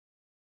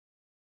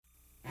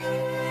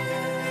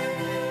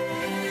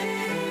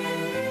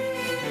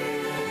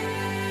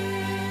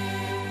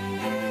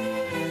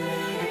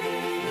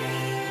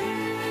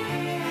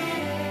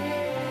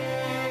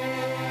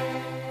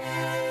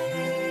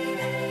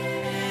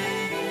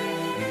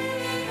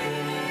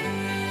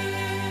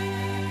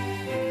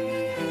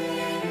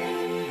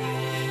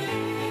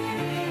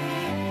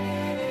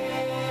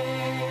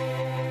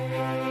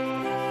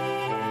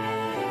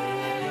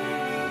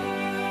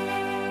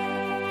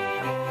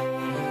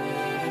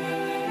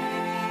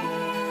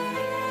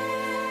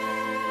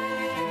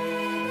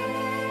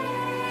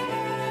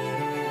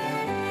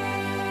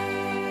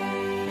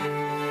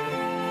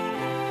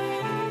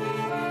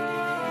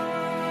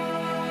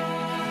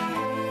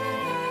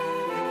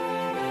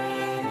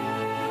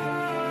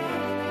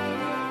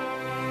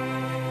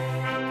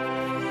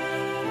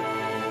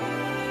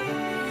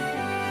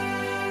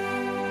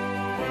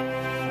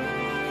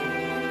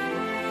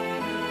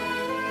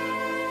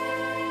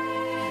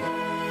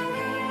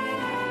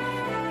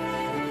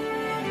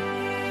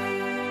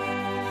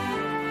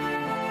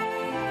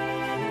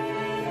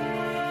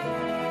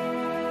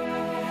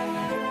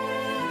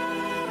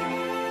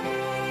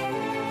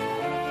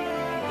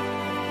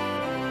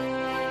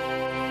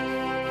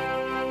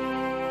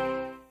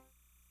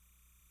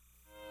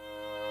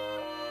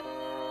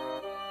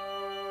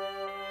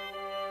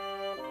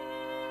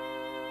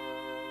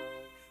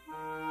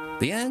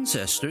The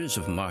ancestors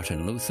of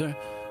Martin Luther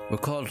were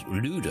called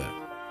Luder.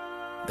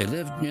 They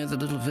lived near the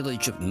little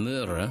village of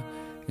Möhre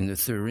in the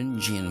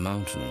Thuringian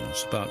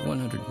Mountains, about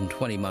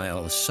 120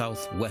 miles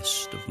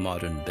southwest of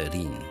modern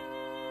Berlin.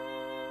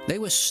 They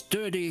were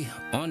sturdy,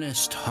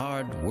 honest,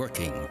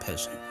 hard-working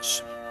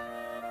peasants.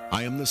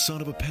 I am the son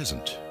of a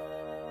peasant.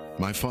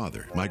 My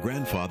father, my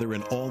grandfather,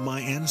 and all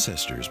my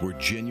ancestors were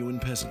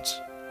genuine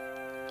peasants.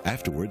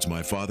 Afterwards,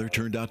 my father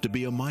turned out to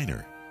be a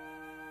miner.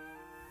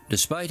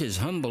 Despite his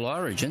humble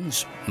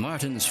origins,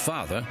 Martin's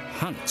father,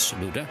 Hans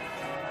Luder,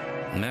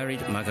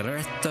 married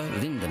Margareta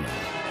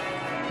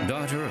Lindemann,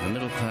 daughter of a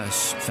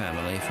middle-class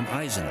family from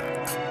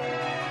Eisenach.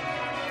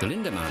 The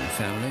Lindemann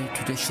family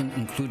tradition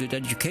included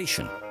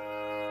education.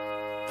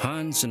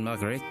 Hans and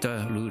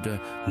Margareta Luder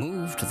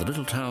moved to the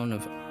little town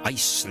of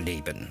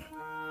Eisleben,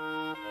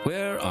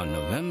 where on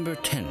November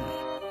 10,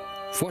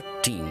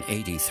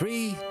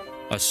 1483,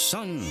 a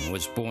son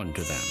was born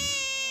to them.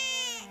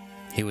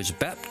 He was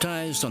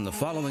baptized on the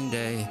following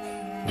day,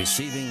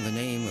 receiving the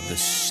name of the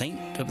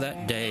saint of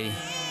that day,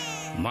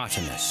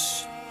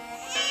 Martinus.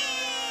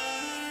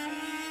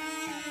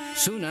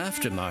 Soon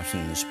after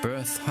Martin's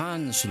birth,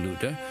 Hans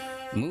Luder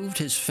moved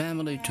his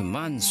family to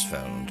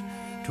Mansfeld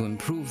to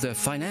improve their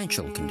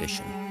financial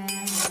condition.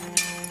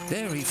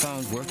 There he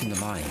found work in the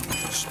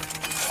mines.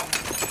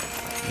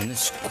 In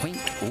this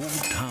quaint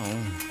old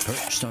town,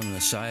 perched on the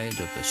side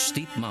of a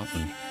steep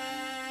mountain,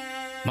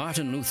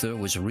 Martin Luther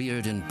was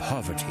reared in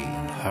poverty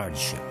and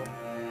hardship.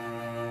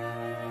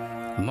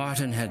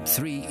 Martin had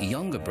 3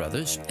 younger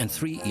brothers and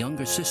 3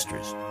 younger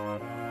sisters.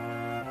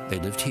 They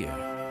lived here.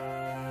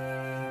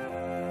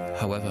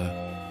 However,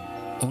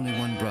 only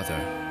one brother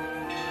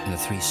and the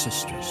 3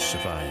 sisters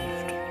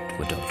survived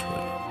to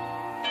adulthood.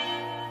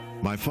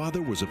 My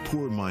father was a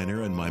poor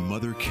miner, and my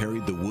mother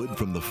carried the wood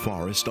from the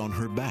forest on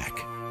her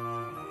back.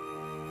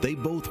 They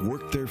both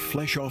worked their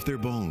flesh off their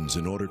bones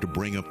in order to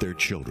bring up their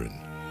children.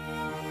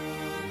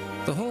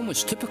 The home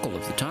was typical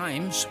of the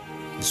times.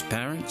 His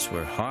parents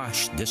were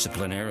harsh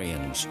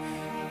disciplinarians.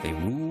 They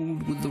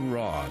ruled with the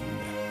rod.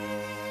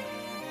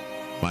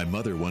 My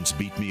mother once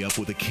beat me up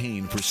with a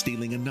cane for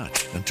stealing a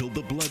nut until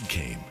the blood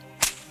came.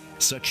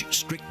 Such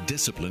strict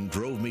discipline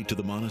drove me to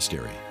the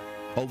monastery,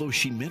 although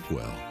she meant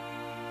well.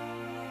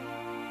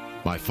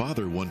 My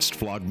father once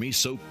flogged me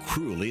so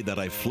cruelly that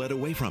I fled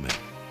away from him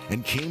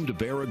and came to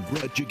bear a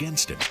grudge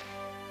against him.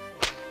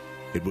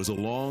 It was a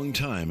long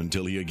time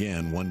until he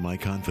again won my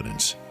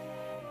confidence.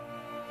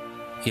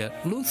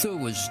 Yet Luther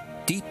was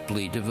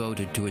deeply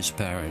devoted to his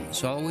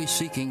parents, always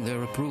seeking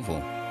their approval.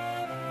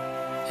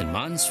 In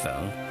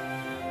Mansfeld,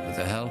 with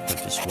the help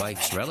of his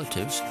wife's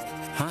relatives,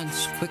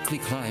 Hans quickly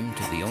climbed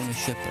to the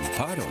ownership and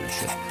part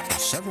ownership of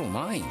several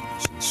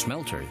mines and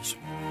smelters.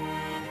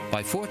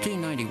 By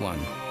 1491,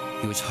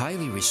 he was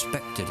highly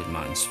respected in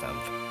Mansfeld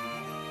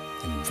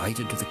and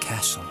invited to the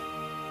castle,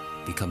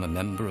 become a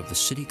member of the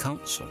city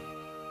council.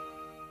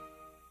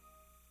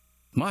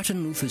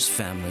 Martin Luther's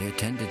family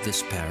attended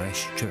this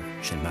parish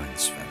church in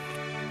Mansfeld.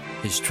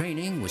 His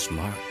training was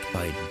marked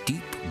by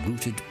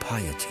deep-rooted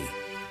piety.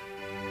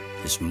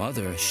 His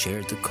mother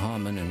shared the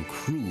common and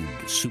crude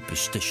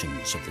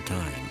superstitions of the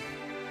time.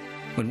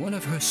 When one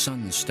of her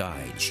sons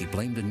died, she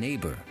blamed a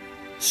neighbor,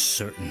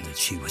 certain that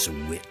she was a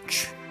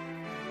witch.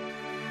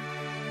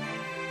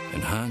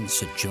 And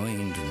Hans had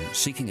joined in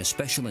seeking a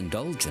special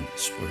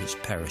indulgence for his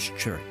parish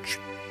church.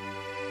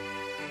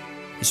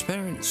 His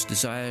parents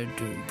desired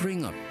to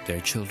bring up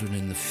their children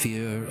in the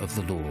fear of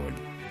the Lord.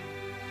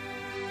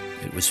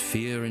 It was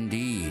fear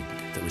indeed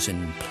that was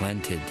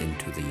implanted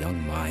into the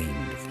young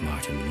mind of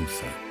Martin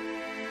Luther.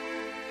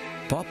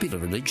 Popular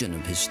religion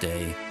of his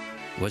day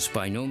was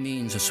by no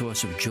means a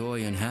source of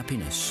joy and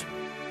happiness.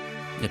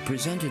 It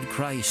presented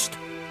Christ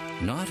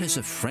not as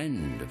a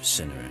friend of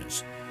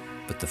sinners,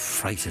 but the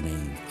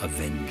frightening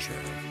avenger.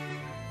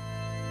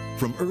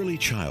 From early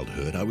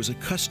childhood, I was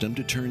accustomed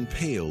to turn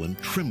pale and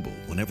tremble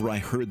whenever I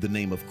heard the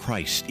name of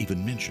Christ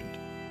even mentioned.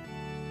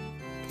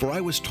 For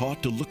I was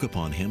taught to look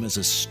upon him as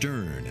a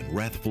stern and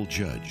wrathful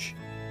judge.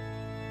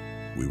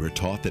 We were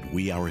taught that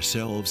we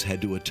ourselves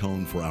had to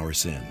atone for our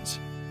sins.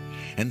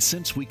 And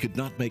since we could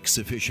not make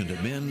sufficient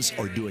amends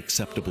or do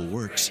acceptable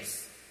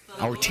works,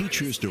 our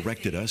teachers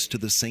directed us to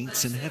the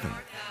saints in heaven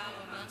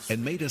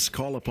and made us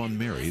call upon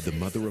Mary, the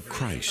mother of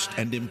Christ,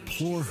 and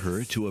implore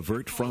her to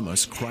avert from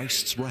us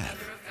Christ's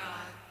wrath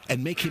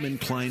and make him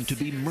inclined to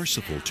be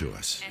merciful to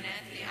us.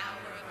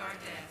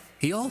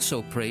 He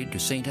also prayed to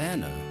St.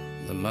 Anna,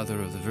 the mother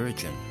of the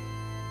Virgin,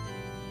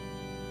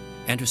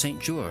 and to St.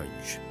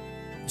 George,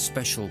 a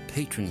special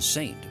patron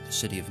saint of the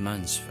city of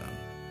Mansfeld.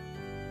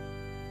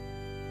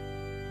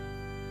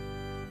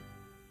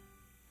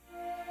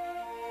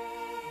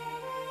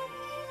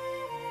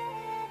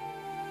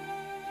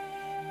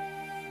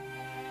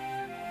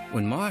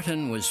 When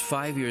Martin was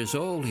 5 years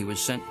old, he was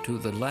sent to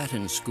the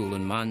Latin school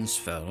in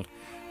Mansfeld,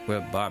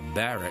 where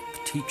barbaric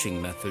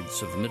teaching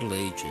methods of the Middle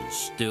Ages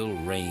still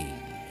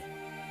reigned.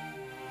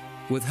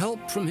 With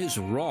help from his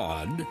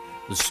rod,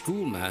 the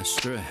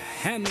schoolmaster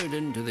hammered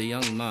into the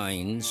young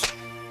minds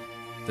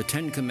the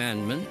Ten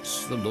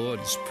Commandments, the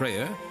Lord's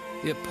Prayer,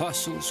 the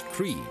Apostles'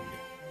 Creed,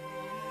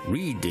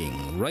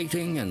 reading,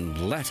 writing,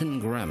 and Latin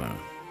grammar.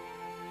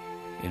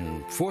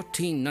 In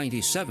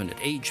 1497, at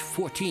age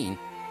 14,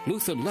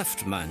 Luther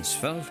left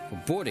Mansfeld for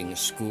boarding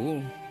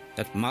school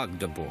at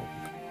Magdeburg.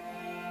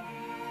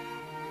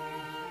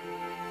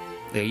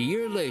 A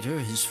year later,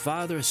 his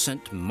father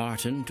sent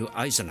Martin to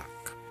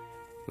Eisenach,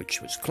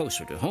 which was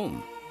closer to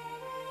home.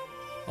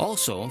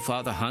 Also,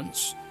 Father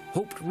Hans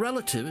hoped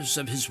relatives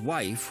of his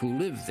wife who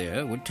lived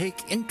there would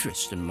take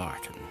interest in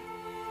Martin.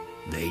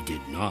 They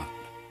did not.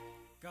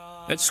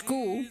 At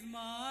school,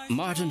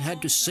 Martin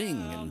had to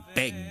sing and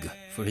beg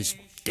for his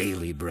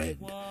daily bread,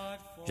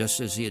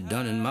 just as he had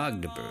done in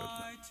Magdeburg.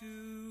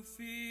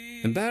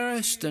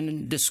 Embarrassed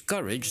and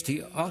discouraged,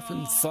 he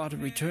often thought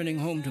of returning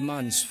home to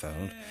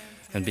Mansfeld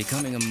and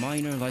becoming a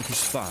miner like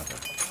his father.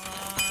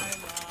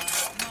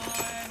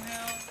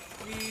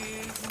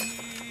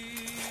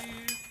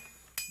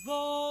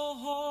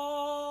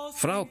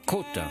 Frau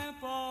Kota,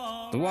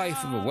 the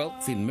wife of a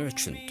wealthy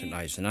merchant in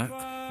Eisenach,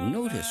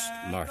 noticed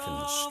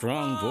Martin's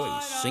strong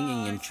voice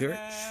singing in church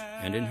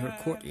and in her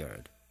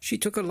courtyard. She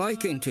took a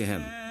liking to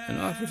him and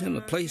offered him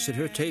a place at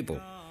her table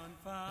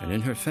and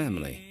in her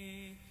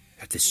family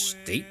at this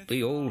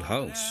stately old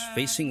house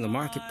facing the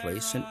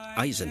marketplace in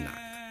Eisenach.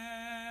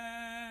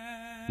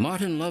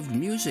 Martin loved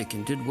music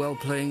and did well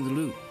playing the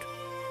lute.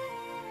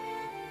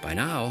 By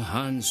now,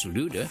 Hans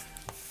Lude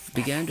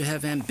began to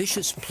have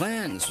ambitious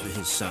plans for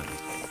his son.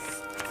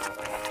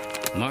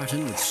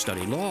 Martin would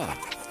study law.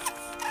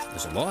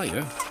 As a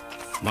lawyer,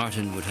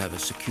 Martin would have a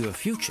secure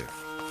future.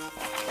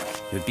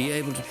 He would be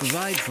able to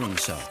provide for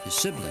himself, his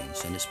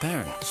siblings, and his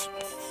parents.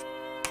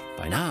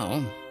 By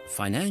now, the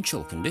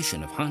financial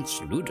condition of Hans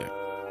Lude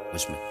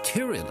was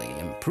materially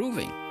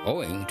improving,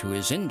 owing to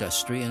his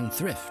industry and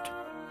thrift.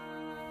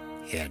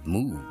 He had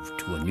moved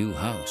to a new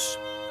house.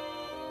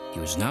 He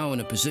was now in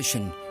a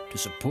position to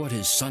support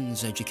his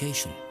son's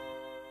education.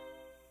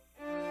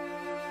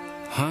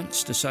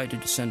 Hans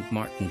decided to send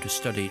Martin to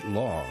study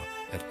law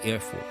at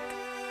Erfurt.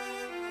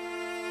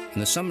 In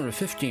the summer of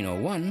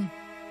 1501,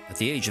 at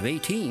the age of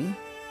 18,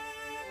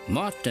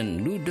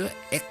 Martin Lude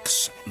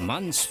ex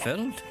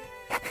Mansfeld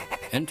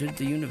entered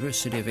the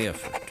University of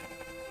Erfurt.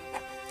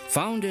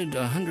 Founded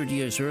 100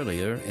 years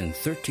earlier in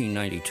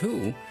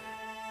 1392,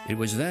 it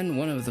was then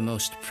one of the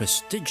most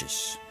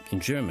prestigious in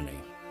Germany.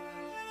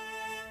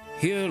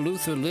 Here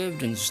Luther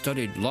lived and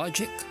studied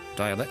logic,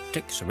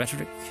 dialectics,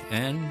 rhetoric,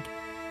 and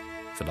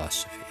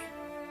philosophy.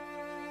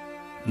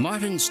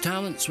 Martin's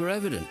talents were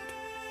evident.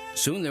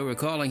 Soon they were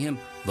calling him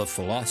the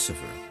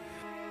philosopher.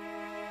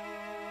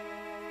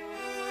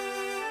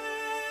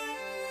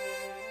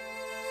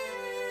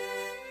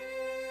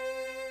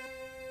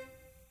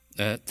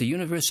 At the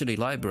university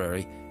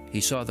library,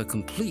 he saw the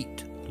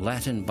complete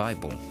Latin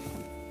Bible.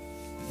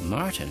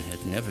 Martin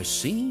had never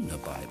seen a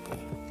Bible.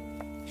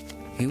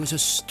 He was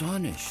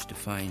astonished to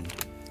find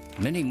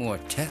many more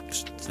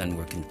texts than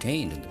were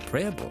contained in the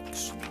prayer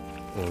books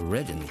or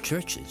read in the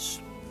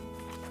churches.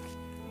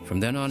 From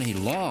then on, he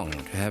longed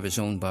to have his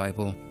own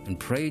Bible and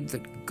prayed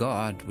that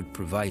God would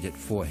provide it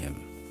for him.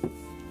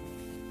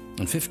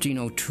 In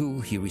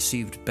 1502, he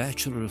received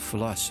Bachelor of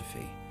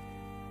Philosophy,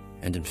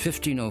 and in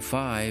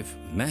 1505,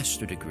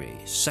 Master degree,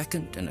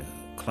 second in a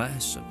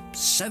class of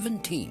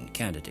 17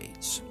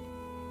 candidates.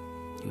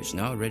 He was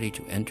now ready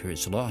to enter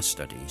his law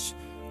studies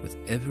with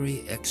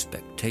every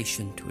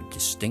expectation to a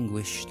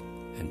distinguished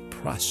and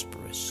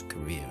prosperous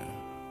career.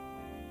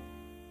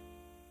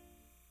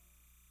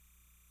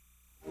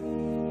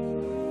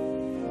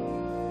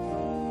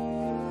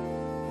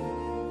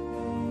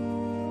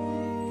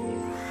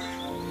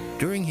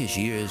 During his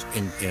years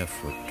in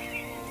Erfurt,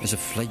 as a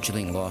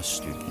fledgling law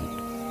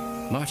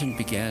student, Martin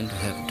began to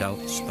have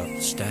doubts about the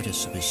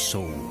status of his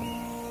soul.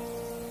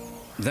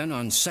 Then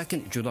on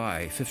 2nd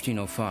July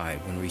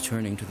 1505, when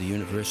returning to the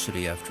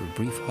university after a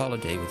brief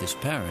holiday with his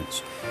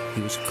parents,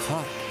 he was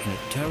caught in a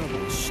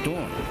terrible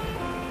storm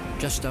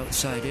just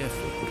outside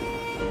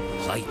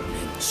Erfurt.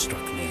 Lightning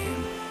struck near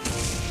him.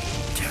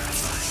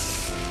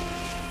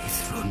 Terrified, he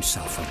threw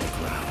himself on the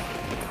ground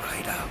and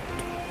cried out,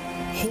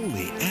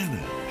 Holy Anna,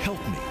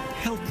 help me,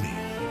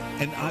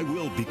 and I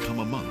will become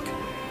a monk.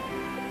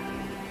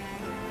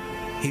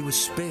 He was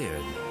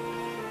spared,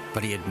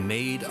 but he had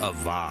made a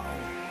vow.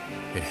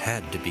 It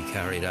had to be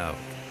carried out.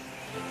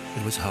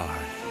 It was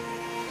hard,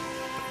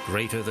 but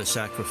greater the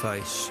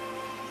sacrifice,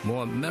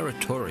 more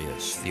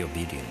meritorious the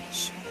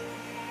obedience.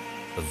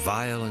 The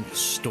violent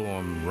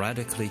storm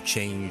radically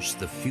changed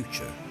the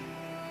future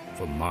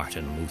for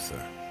Martin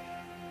Luther.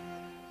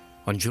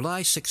 On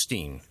July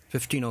 16,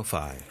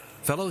 1505,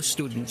 fellow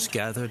students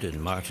gathered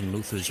in Martin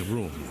Luther's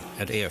room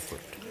at Erfurt.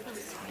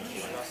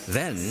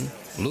 Then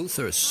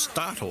Luther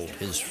startled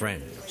his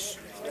friends.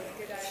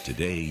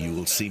 Today you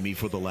will see me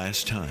for the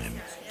last time,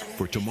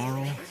 for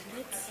tomorrow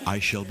I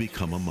shall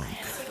become a monk.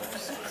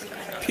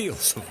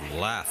 Peals of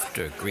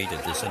laughter greeted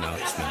this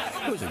announcement.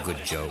 It was a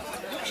good joke.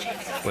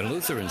 When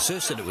Luther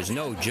insisted it was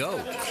no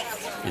joke,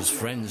 his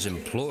friends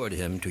implored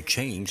him to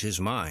change his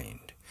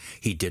mind.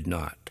 He did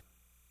not.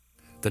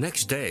 The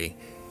next day,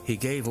 he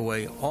gave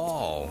away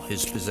all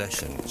his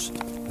possessions,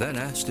 then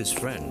asked his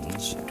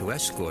friends to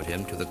escort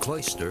him to the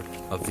cloister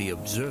of the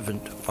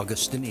observant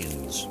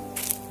Augustinians.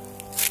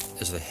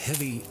 As the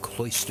heavy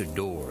cloister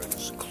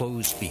doors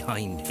closed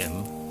behind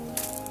him,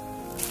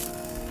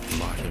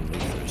 Martin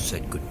Luther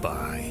said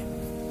goodbye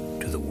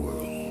to the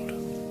world.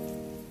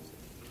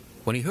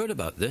 When he heard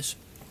about this,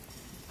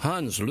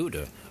 Hans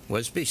Luther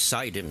was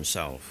beside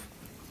himself.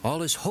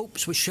 All his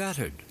hopes were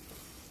shattered.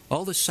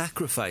 All the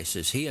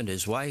sacrifices he and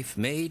his wife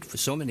made for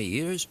so many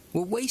years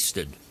were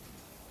wasted.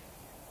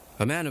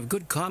 A man of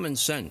good common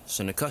sense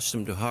and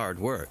accustomed to hard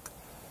work,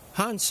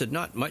 Hans had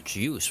not much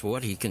use for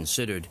what he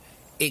considered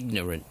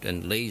ignorant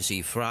and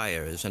lazy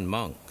friars and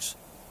monks.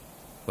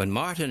 When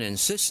Martin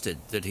insisted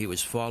that he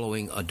was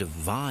following a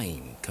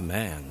divine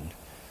command,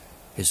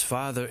 his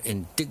father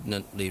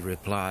indignantly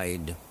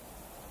replied,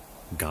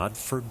 God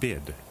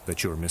forbid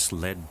that you are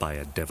misled by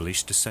a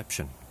devilish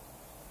deception.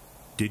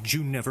 Did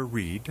you never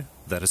read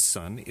that a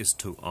son is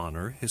to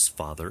honor his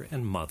father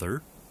and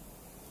mother?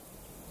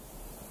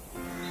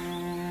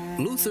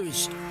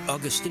 Luther's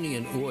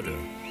Augustinian order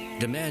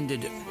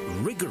demanded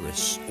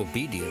rigorous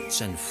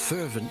obedience and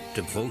fervent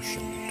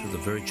devotion to the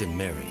Virgin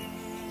Mary.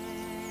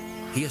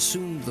 He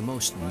assumed the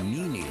most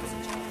menial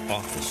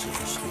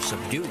offices to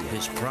subdue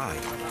his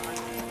pride,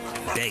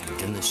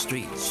 begged in the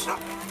streets,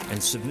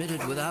 and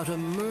submitted without a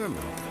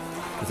murmur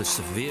to the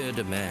severe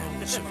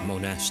demands of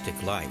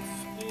monastic life.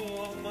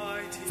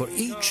 For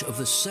each of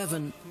the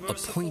 7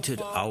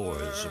 appointed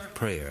hours of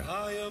prayer,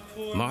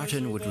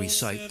 Martin would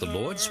recite the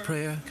Lord's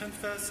Prayer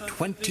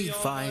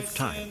 25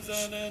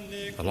 times,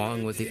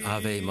 along with the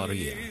Ave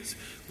Maria.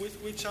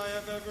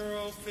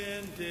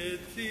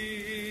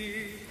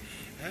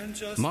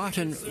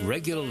 Martin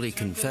regularly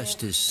confessed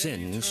his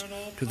sins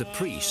to the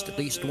priest at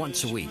least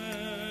once a week.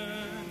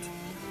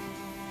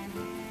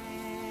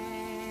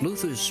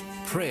 Luther's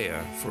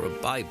prayer for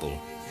a Bible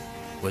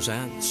was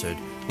answered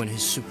when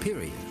his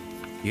superior,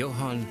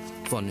 Johann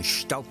von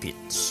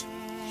Staupitz,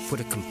 put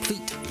a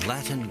complete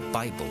Latin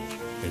Bible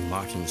in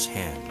Martin's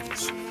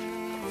hands.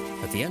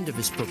 At the end of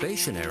his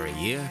probationary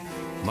year,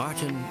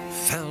 Martin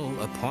fell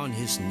upon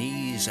his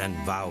knees and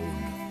vowed,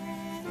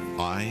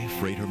 I,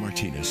 Frater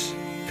Martinus,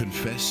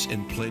 confess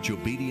and pledge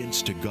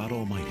obedience to God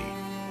Almighty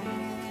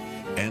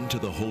and to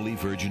the Holy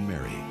Virgin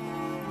Mary,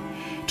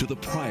 to the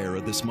prior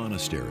of this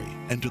monastery,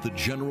 and to the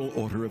general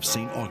order of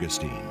St.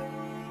 Augustine,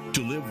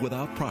 to live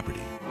without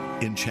property,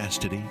 in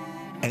chastity,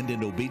 and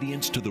in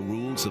obedience to the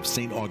rules of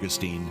St.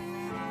 Augustine,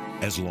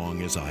 as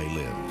long as I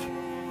live.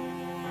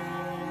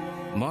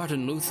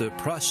 Martin Luther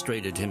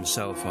prostrated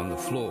himself on the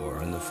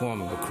floor in the form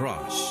of a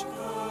cross,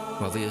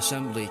 while the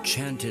assembly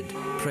chanted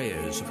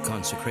prayers of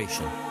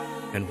consecration.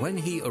 And when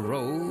he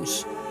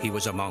arose, he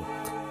was a monk.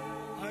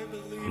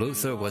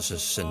 Luther was a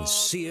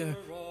sincere,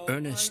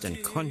 earnest,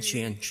 and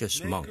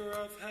conscientious monk.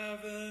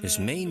 His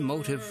main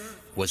motive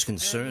was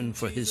concern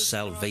for his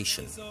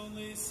salvation.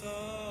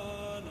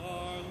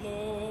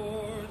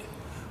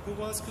 Who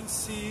was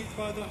conceived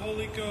by the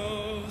Holy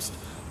Ghost,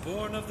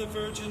 born of the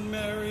Virgin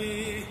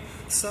Mary,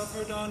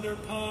 suffered under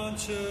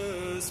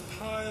Pontius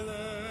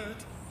Pilate.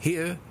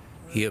 Here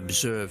he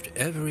observed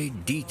every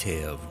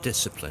detail of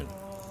discipline.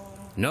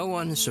 No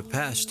one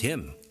surpassed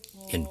him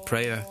in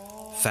prayer,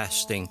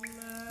 fasting,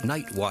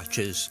 night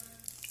watches,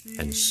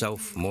 and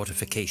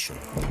self-mortification.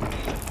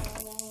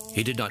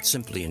 He did not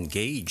simply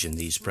engage in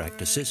these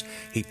practices,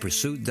 he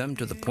pursued them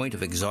to the point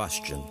of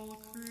exhaustion.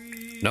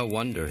 No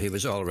wonder he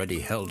was already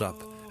held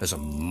up as a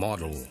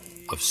model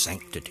of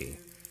sanctity.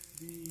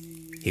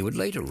 He would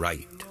later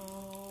write,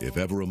 If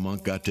ever a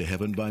monk got to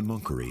heaven by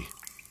monkery,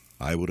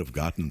 I would have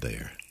gotten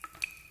there.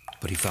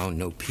 But he found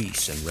no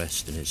peace and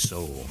rest in his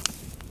soul.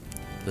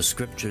 The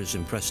scriptures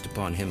impressed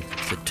upon him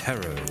the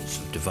terrors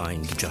of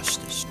divine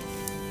justice.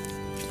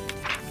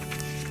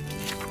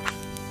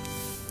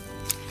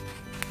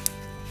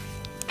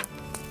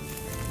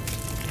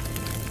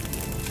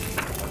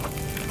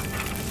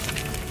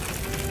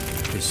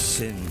 His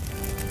sin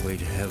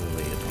weighed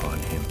heavily upon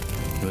him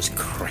and was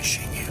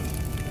crushing him.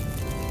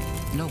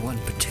 No one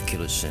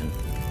particular sin,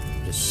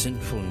 but a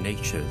sinful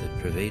nature that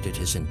pervaded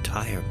his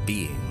entire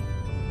being,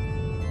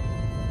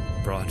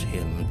 brought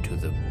him to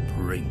the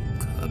brink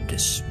of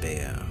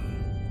despair.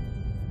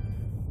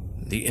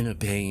 The inner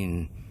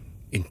pain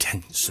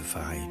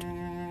intensified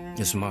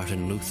as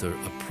Martin Luther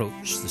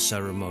approached the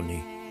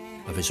ceremony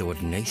of his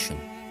ordination.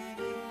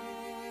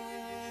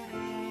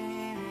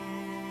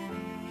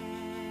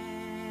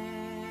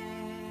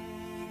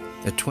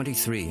 At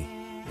 23,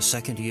 the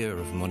second year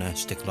of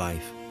monastic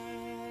life,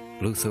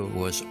 Luther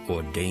was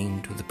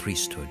ordained to the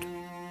priesthood.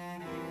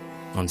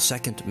 On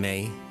 2nd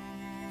May,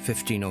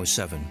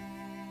 1507,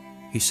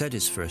 he said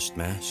his first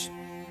Mass.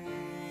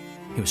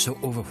 He was so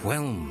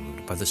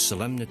overwhelmed by the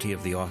solemnity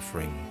of the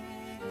offering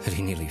that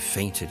he nearly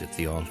fainted at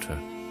the altar.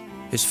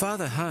 His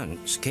father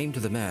Hans came to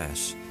the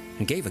Mass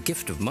and gave a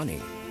gift of money,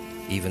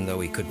 even though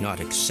he could not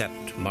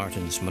accept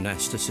Martin's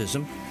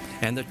monasticism,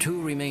 and the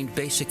two remained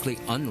basically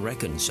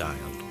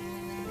unreconciled.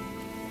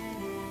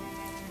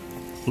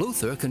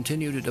 Luther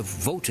continued a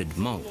devoted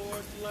monk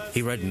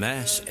He read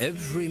Mass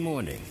every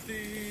morning.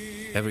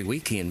 Every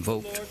week he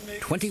invoked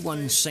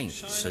 21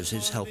 saints as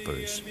his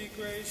helpers,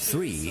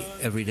 3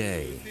 every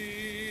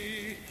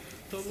day.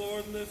 The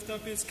Lord lift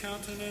up his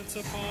countenance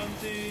upon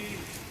thee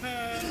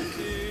and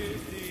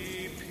give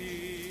thee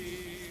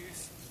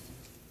peace.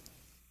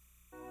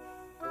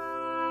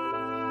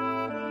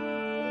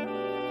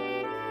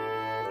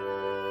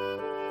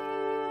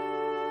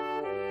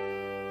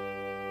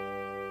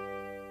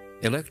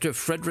 Elector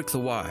Frederick the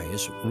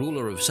Wise,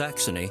 ruler of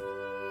Saxony,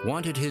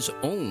 wanted his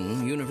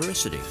own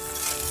university.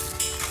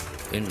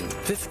 In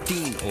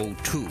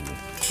 1502,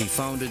 he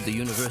founded the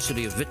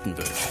University of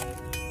Wittenberg.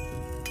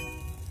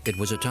 It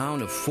was a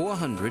town of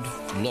 400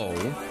 low,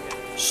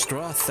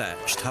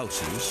 straw-thatched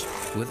houses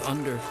with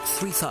under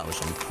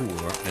 3,000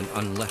 poor and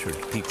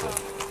unlettered people.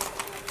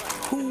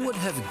 Who would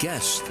have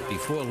guessed that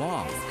before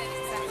long,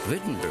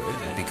 Wittenberg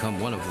would become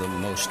one of the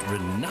most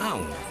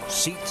renowned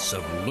seats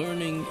of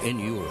learning in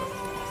Europe?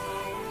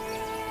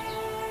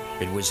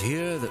 It was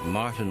here that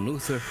Martin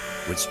Luther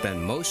would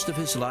spend most of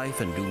his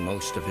life and do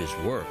most of his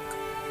work.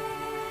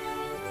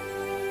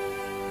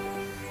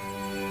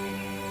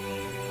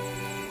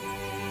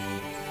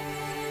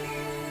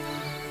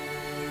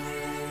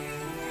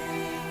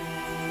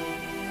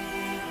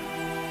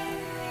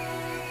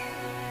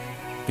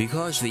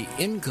 Because the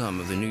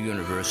income of the new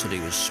university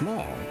was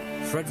small,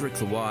 Frederick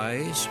the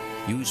Wise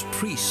used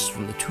priests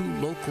from the 2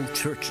 local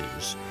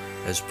churches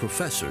as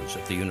professors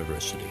at the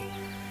university.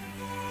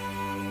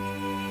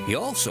 He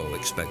also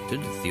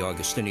expected that the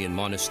Augustinian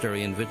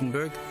monastery in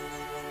Wittenberg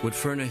would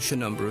furnish a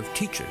number of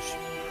teachers.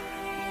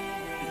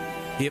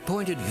 He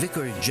appointed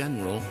Vicar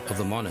General of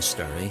the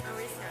monastery,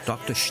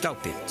 Dr.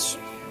 Staupitz,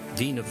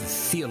 Dean of the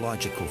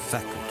Theological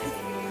Faculty.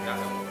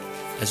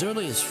 As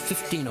early as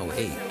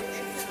 1508,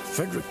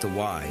 Frederick the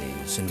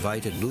Wise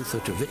invited Luther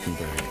to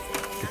Wittenberg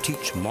to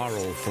teach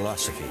moral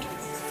philosophy.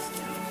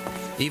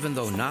 Even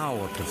though now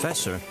a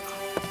professor,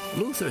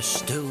 Luther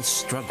still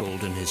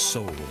struggled in his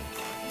soul.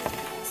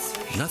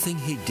 Nothing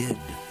he did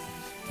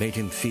made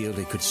him feel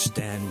he could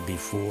stand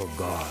before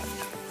God.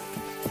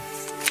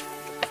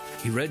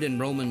 He read in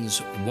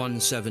Romans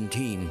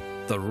 1:17,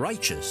 "The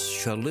righteous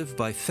shall live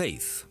by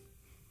faith."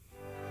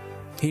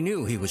 He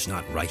knew he was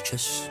not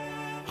righteous.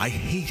 I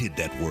hated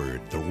that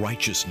word, the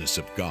righteousness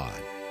of God,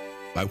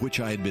 by which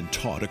I had been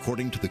taught,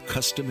 according to the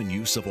custom and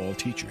use of all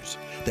teachers,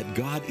 that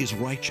God is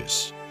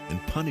righteous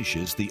and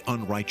punishes the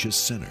unrighteous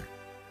sinner.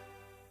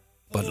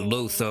 But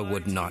Luther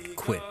would not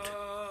quit.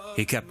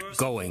 He kept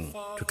going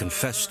to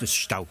confess to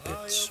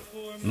Staupitz.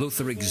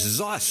 Luther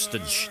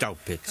exhausted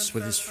Staupitz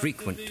with his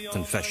frequent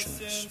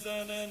confessions.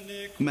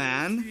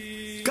 Man,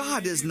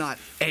 God is not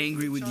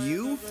angry with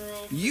you.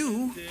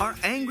 You are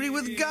angry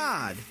with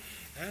God.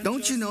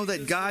 Don't you know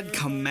that God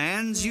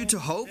commands you to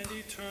hope?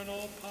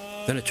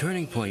 Then a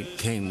turning point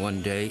came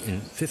one day in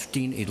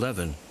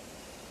 1511,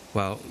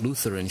 while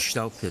Luther and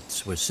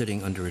Staupitz were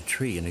sitting under a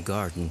tree in a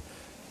garden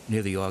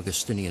near the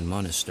Augustinian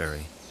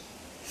monastery.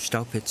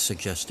 Staupitz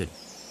suggested,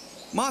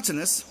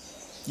 "Martinus,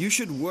 you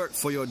should work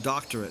for your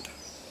doctorate."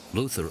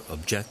 Luther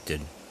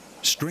objected.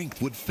 Strength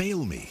would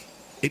fail me.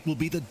 It will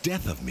be the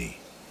death of me.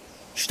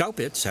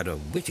 Staupitz had a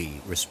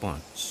witty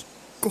response.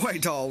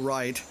 Quite all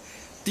right.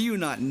 Do you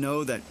not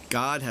know that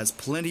God has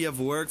plenty of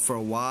work for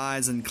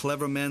wise and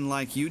clever men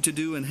like you to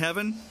do in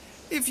heaven?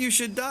 If you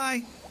should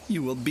die,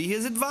 you will be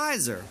his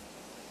advisor.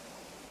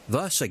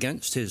 Thus,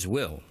 against his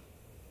will,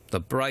 the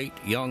bright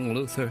young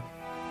Luther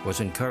was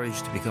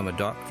encouraged to become a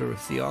doctor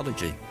of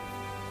theology.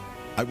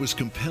 I was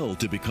compelled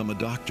to become a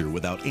doctor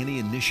without any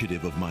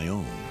initiative of my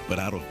own, but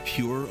out of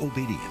pure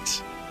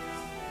obedience.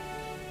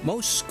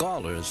 Most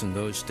scholars in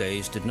those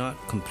days did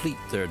not complete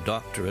their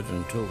doctorate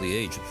until the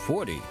age of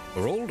 40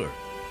 or older.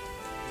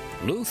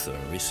 Luther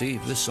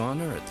received this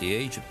honor at the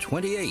age of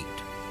 28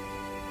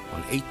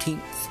 on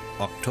 18th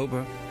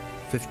October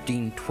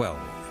 1512.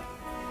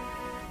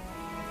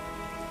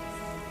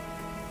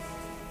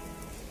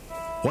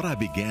 What I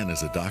began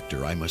as a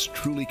doctor, I must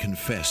truly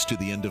confess to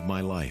the end of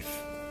my life.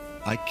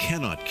 I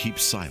cannot keep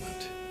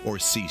silent or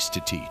cease to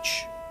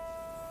teach.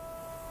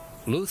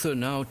 Luther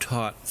now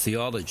taught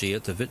theology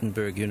at the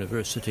Wittenberg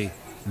University,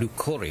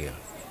 Lucoria.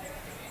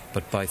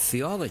 But by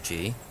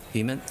theology,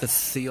 he meant the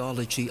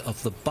theology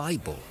of the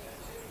Bible,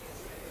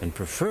 and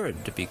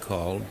preferred to be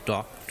called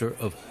Doctor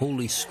of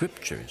Holy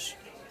Scriptures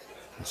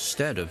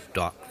instead of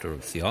Doctor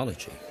of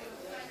Theology.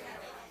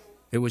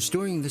 It was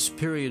during this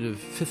period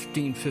of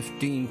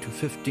 1515 to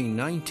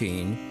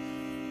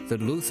 1519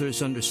 that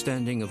Luther's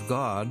understanding of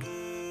God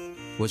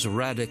was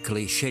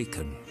radically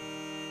shaken,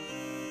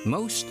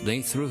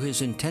 mostly through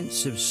his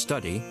intensive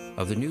study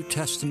of the New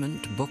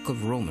Testament book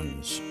of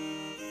Romans.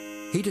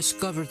 He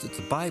discovered that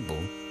the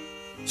Bible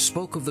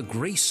spoke of the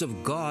grace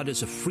of God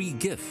as a free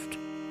gift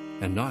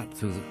and not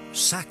through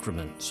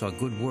sacraments or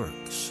good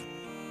works.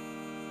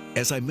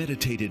 As I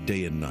meditated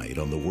day and night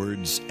on the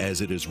words,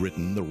 "As it is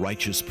written, the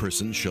righteous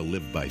person shall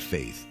live by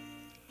faith,"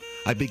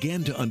 I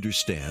began to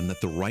understand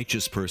that the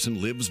righteous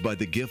person lives by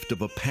the gift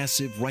of a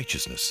passive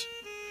righteousness,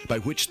 by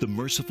which the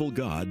merciful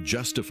God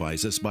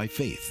justifies us by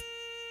faith.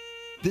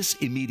 This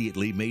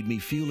immediately made me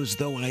feel as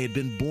though I had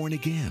been born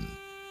again,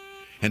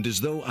 and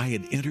as though I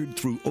had entered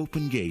through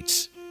open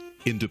gates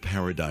into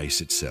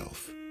paradise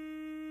itself.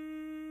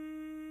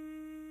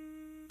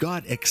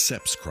 God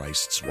accepts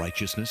Christ's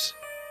righteousness,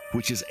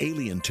 which is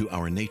alien to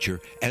our nature,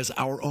 as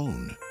our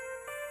own.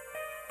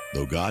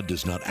 Though God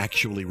does not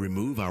actually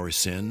remove our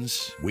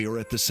sins, we are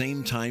at the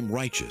same time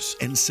righteous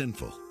and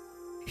sinful.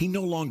 He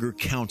no longer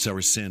counts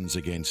our sins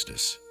against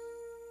us.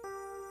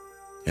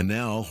 And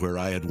now, where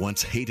I had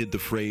once hated the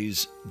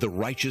phrase, the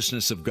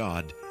righteousness of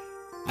God,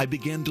 I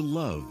began to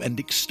love and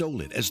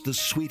extol it as the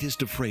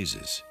sweetest of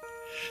phrases,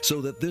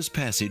 so that this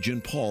passage in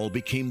Paul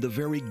became the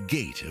very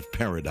gate of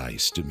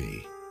paradise to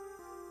me.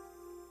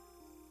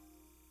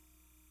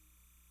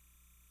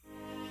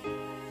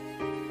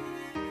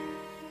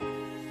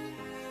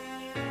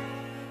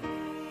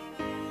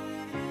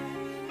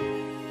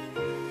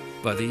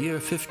 By the year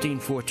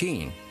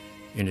 1514,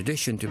 in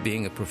addition to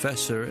being a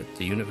professor at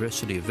the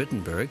University of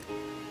Wittenberg,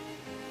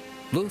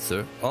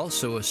 Luther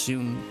also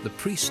assumed the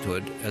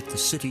priesthood at the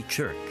city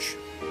church.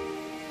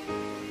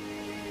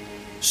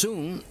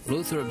 Soon,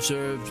 Luther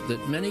observed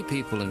that many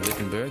people in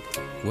Wittenberg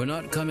were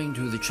not coming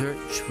to the church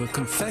for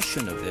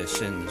confession of their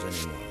sins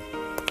anymore.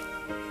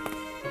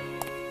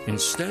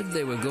 Instead,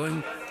 they were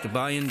going to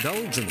buy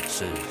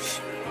indulgences.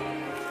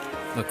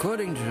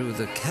 According to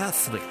the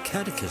Catholic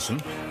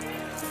Catechism,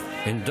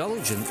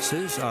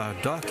 indulgences are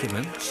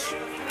documents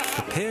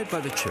prepared by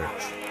the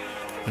church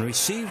and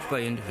received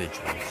by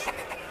individuals,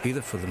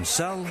 either for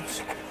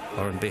themselves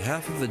or on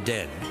behalf of the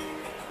dead,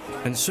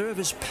 and serve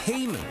as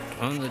payment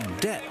on the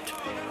debt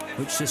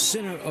which the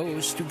sinner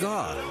owes to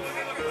God.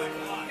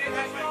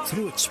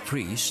 Through its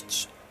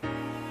priests,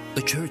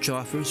 the church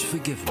offers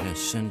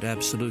forgiveness and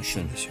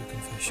absolution,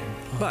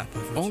 but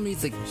only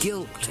the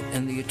guilt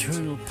and the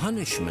eternal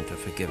punishment are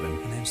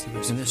forgiven,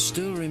 and there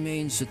still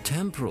remains the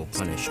temporal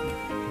punishment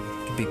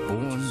to be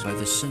borne by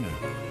the sinner.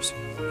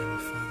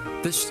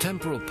 This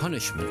temporal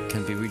punishment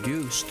can be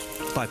reduced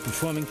by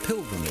performing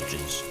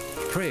pilgrimages,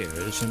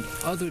 prayers, and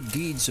other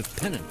deeds of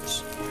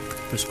penance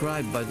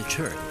prescribed by the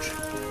church.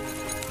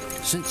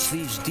 Since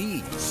these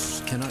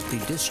deeds cannot be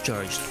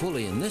discharged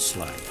fully in this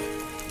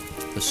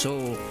life, the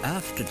soul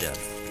after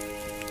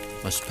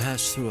death must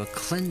pass through a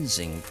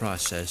cleansing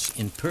process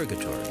in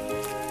purgatory.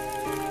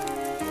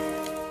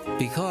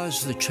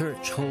 Because the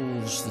church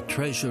holds the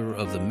treasure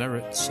of the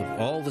merits of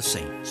all the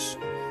saints,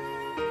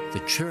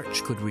 the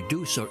church could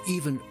reduce or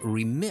even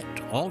remit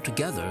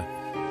altogether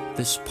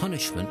this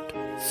punishment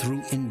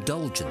through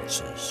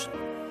indulgences.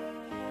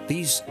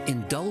 These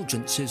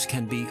indulgences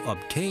can be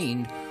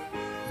obtained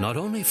not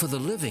only for the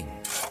living,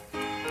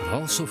 but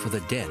also for the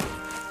dead,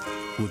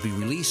 who would be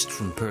released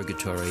from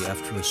purgatory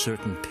after a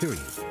certain period.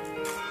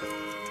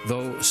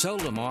 Though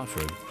seldom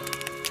offered,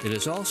 it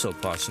is also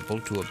possible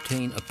to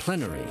obtain a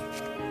plenary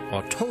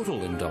or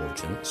total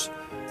indulgence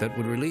that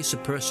would release a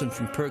person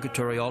from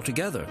purgatory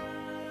altogether.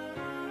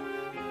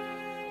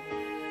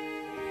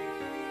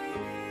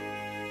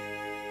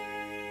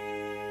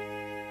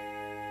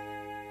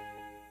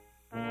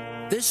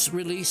 This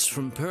release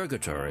from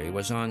purgatory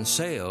was on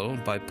sale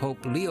by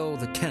Pope Leo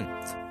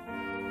X,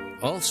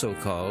 also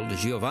called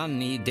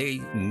Giovanni de'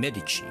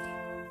 Medici.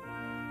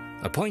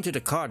 Appointed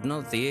a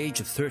cardinal at the age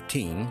of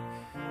 13,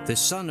 the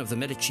son of the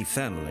Medici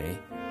family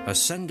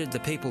ascended the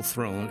papal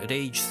throne at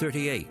age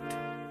 38.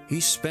 He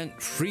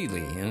spent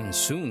freely and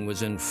soon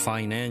was in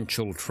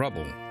financial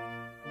trouble.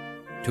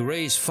 To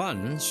raise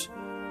funds,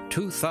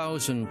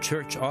 2,000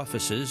 church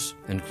offices,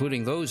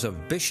 including those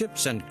of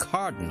bishops and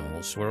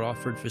cardinals, were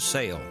offered for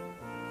sale.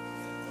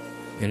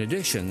 In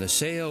addition, the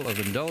sale of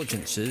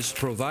indulgences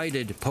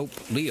provided Pope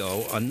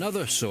Leo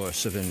another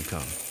source of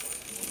income.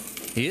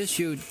 He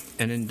issued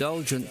an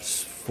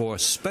indulgence for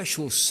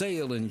special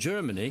sale in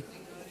Germany,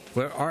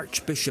 where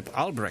Archbishop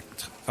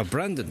Albrecht of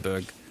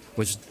Brandenburg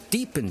was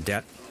deep in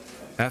debt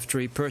after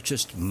he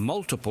purchased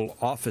multiple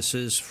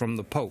offices from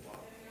the Pope.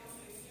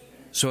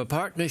 So a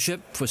partnership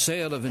for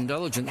sale of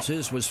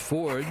indulgences was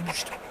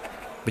forged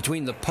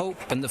between the Pope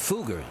and the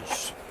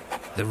Fuggers,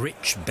 the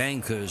rich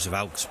bankers of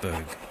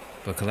Augsburg,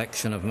 for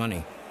collection of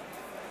money.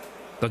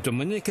 The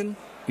Dominican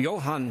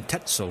Johann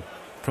Tetzel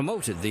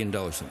promoted the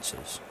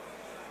indulgences.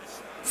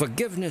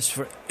 Forgiveness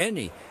for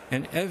any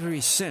and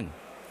every sin,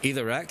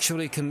 either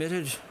actually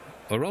committed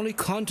or only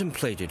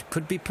contemplated,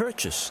 could be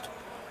purchased.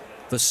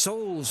 The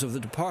souls of the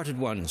departed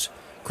ones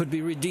could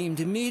be redeemed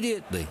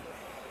immediately.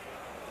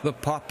 The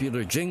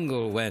popular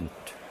jingle went,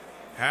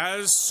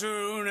 "As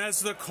soon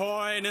as the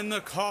coin in the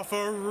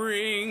coffer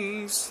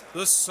rings,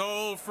 the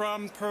soul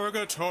from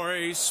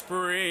purgatory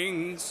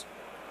springs."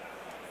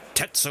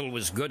 Tetzel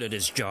was good at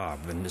his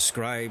job and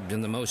described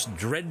in the most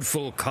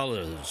dreadful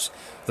colors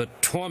the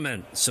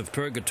torments of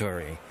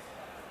purgatory.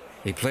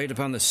 He played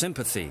upon the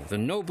sympathy, the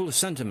noble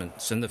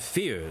sentiments, and the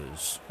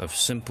fears of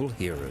simple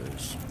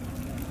hearers.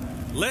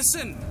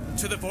 Listen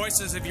to the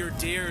voices of your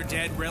dear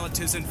dead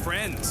relatives and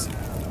friends,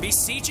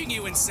 beseeching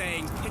you and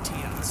saying,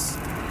 "Pity us,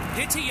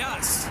 pity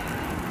us.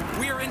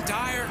 We are in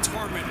dire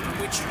torment from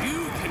which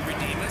you can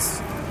redeem us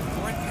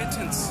for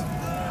repentance."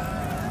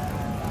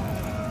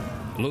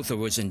 Luther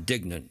was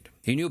indignant.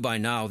 He knew by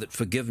now that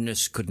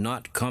forgiveness could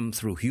not come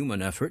through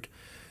human effort,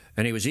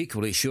 and he was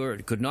equally sure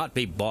it could not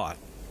be bought.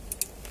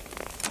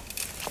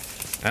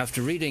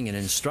 After reading an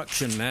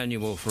instruction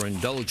manual for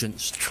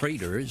indulgence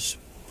traders,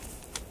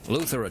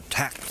 Luther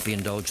attacked the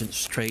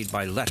indulgence trade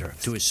by letter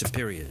to his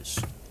superiors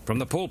from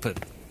the pulpit,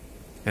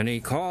 and he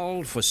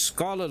called for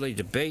scholarly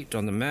debate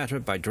on the matter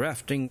by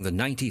drafting the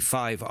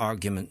 95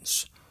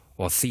 arguments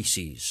or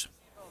theses.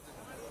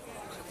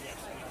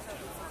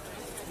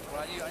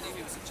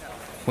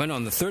 When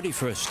on the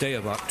 31st day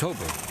of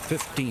October,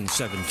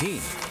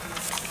 1517,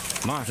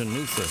 Martin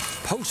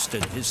Luther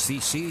posted his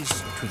theses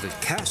to the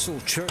castle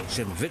church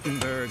in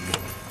Wittenberg,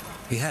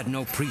 he had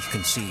no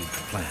preconceived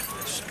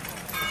plans.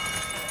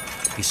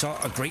 He saw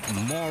a great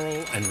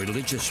moral and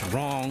religious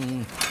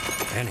wrong,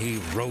 and he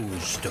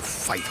rose to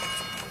fight.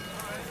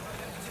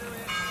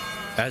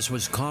 As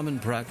was common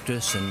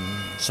practice in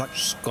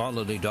such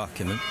scholarly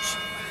documents,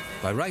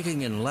 by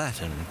writing in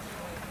Latin,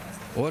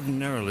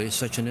 ordinarily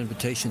such an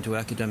invitation to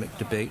academic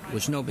debate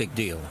was no big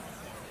deal.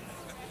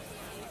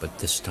 But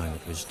this time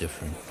it was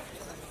different.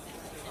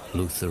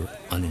 Luther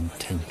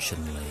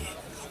unintentionally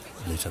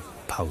lit a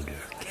powder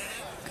keg.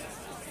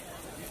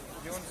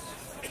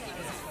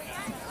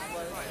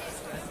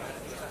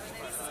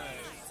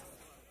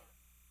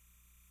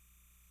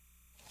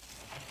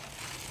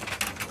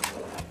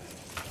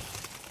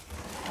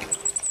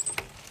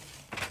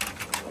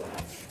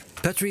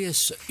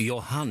 Petrus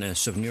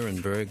Johannes of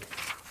Nuremberg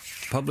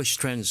published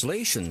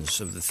translations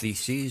of the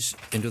theses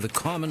into the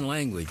common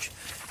language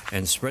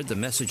and spread the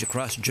message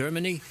across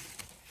Germany.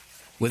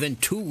 Within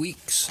 2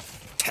 weeks,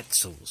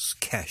 Tetzel's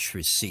cash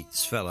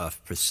receipts fell off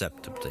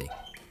perceptibly.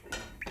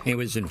 He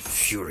was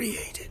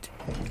infuriated.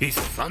 He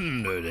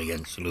thundered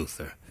against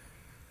Luther.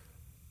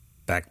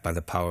 Backed by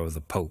the power of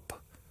the Pope,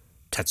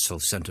 Tetzel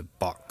sent a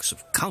box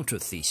of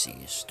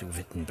counter-theses to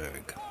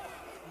Wittenberg.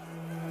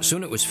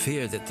 Soon it was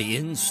feared that the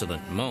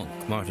insolent monk,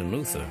 Martin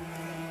Luther,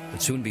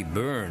 would soon be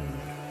burned,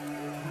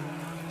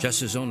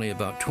 just as only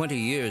about 20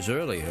 years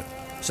earlier,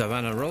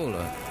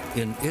 Savonarola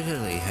in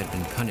Italy had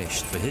been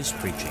punished for his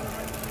preaching.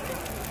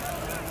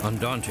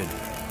 Undaunted,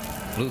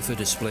 Luther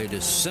displayed a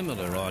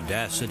similar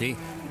audacity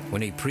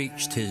when he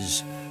preached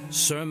his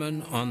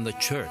Sermon on the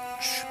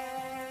Church.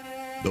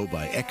 Though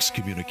by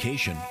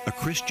excommunication, a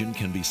Christian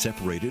can be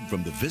separated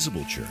from the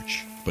visible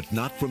church, but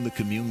not from the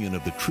communion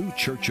of the true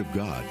church of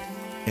God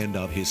and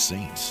of his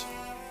saints.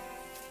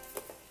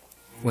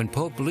 When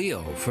Pope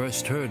Leo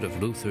first heard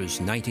of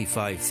Luther's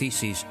 95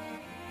 theses,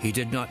 he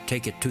did not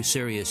take it too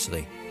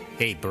seriously.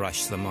 He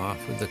brushed them off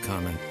with the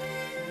comment,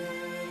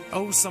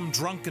 "Oh, some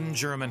drunken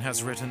German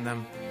has written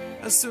them.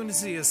 As soon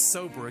as he is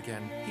sober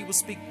again, he will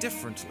speak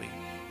differently."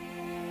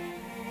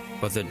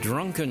 But the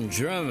drunken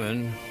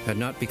German had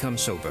not become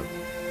sober.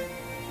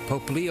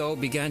 Pope Leo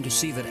began to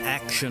see that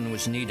action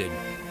was needed.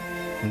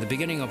 In the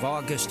beginning of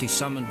August, he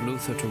summoned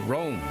Luther to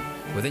Rome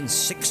within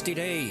 60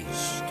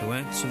 days to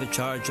answer the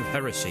charge of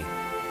heresy.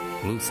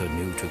 Luther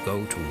knew to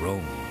go to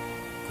Rome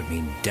could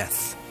mean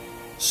death.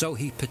 So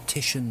he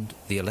petitioned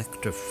the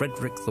Elector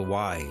Frederick the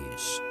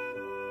Wise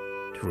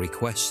to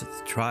request that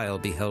the trial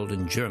be held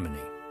in Germany.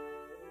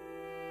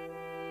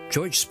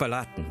 George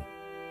Spalatin,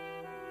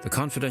 the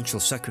confidential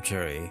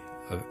secretary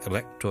of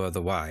Elector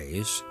the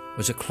Wise,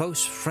 was a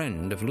close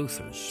friend of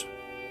Luther's.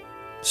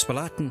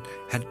 Spalatin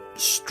had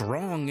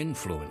strong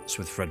influence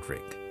with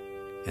Frederick,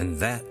 and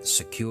that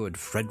secured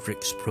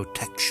Frederick's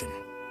protection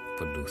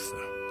for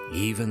Luther,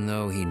 even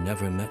though he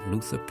never met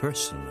Luther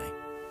personally.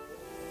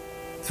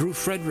 Through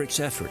Frederick's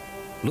effort,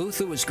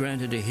 Luther was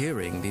granted a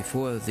hearing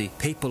before the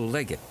papal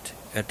legate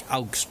at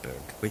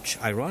Augsburg, which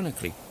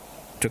ironically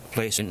took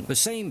place in the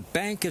same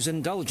bank as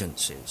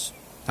indulgences.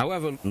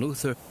 However,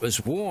 Luther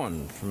was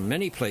warned from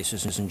many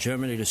places in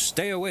Germany to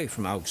stay away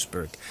from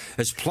Augsburg,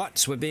 as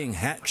plots were being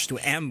hatched to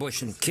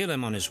ambush and kill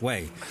him on his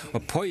way, or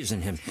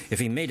poison him if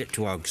he made it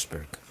to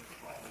Augsburg.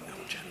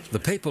 The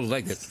papal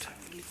legate,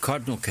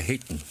 Cardinal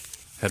Cajetan,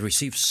 had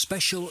received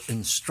special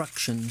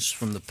instructions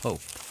from the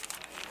Pope.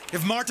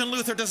 "If Martin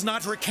Luther does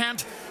not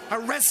recant,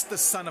 arrest the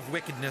son of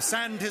wickedness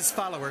and his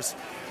followers,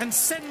 and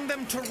send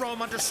them to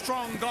Rome under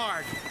strong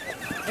guard.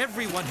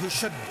 Everyone who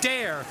should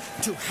dare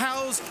to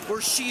house or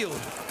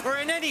shield, or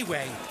in any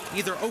way,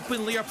 either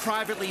openly or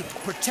privately,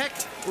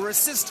 protect or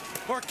assist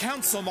or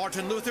counsel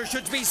Martin Luther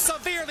should be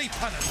severely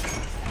punished."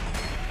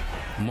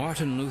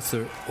 Martin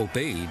Luther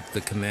obeyed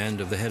the command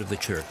of the head of the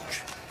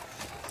church.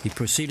 He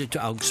proceeded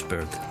to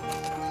Augsburg.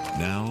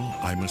 Now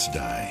I must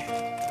die.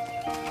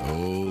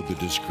 Oh, the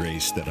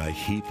disgrace that I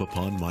heap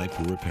upon my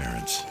poor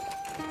parents.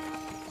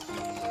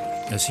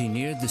 As he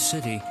neared the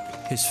city,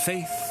 his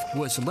faith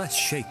was less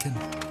shaken.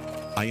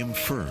 I am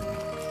firm.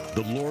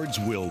 The Lord's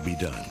will be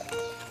done.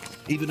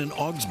 Even in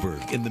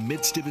Augsburg, in the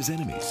midst of his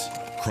enemies,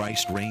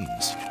 Christ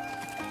reigns.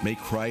 May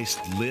Christ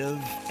live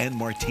and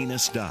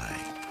Martinus die.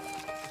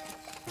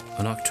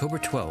 On October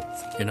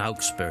 12th, in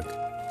Augsburg,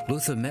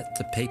 Luther met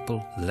the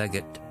papal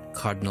legate,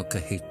 Cardinal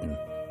Cajetan,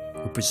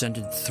 who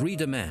presented 3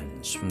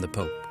 demands from the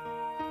Pope.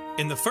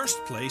 In the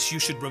first place, you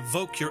should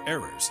revoke your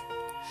errors.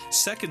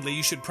 Secondly,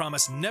 you should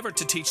promise never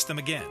to teach them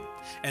again.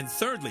 And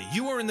thirdly,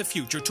 you are in the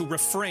future to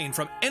refrain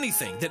from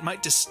anything that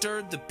might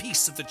disturb the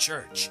peace of the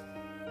church.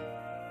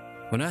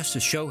 When asked to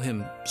show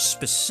him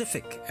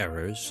specific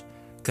errors,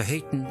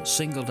 Cajetan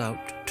singled out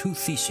 2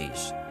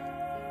 theses.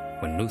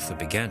 When Luther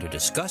began to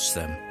discuss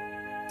them,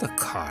 the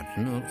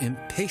cardinal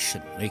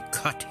impatiently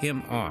cut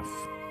him off.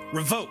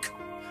 Revoke!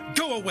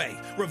 Go away!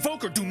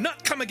 Revoke or do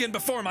not come again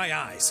before my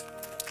eyes!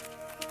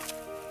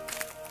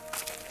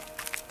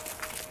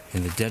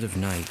 In the dead of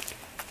night,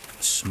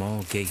 a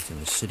small gate in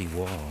the city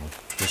wall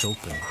was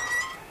opened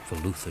for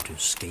Luther to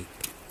escape.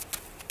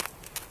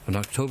 On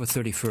October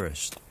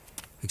 31st,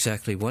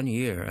 exactly 1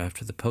 year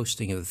after the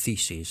posting of the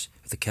theses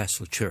at the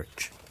castle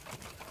church,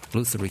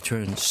 Luther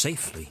returned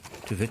safely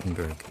to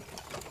Wittenberg.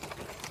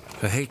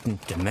 Cajetan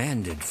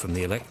demanded from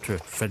the Elector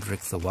Frederick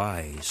the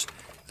Wise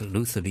that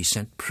Luther be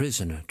sent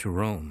prisoner to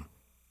Rome,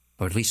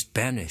 or at least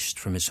banished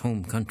from his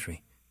home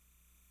country.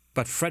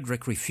 But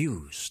Frederick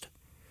refused.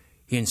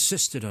 He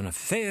insisted on a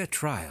fair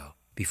trial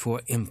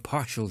before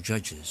impartial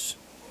judges.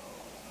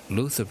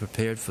 Luther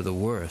prepared for the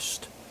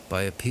worst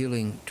by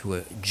appealing to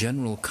a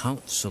general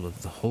council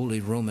of the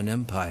Holy Roman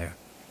Empire.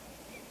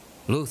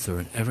 Luther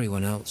and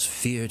everyone else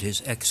feared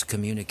his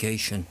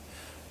excommunication,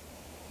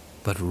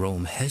 but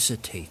Rome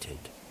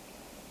hesitated.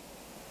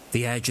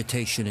 The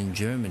agitation in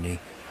Germany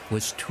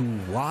was too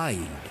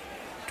wide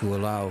to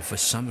allow for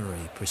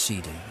summary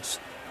proceedings.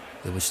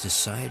 It was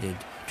decided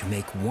to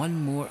make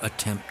one more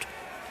attempt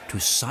to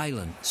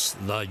silence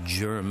the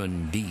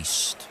German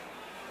beast,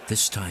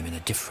 this time in a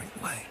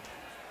different way.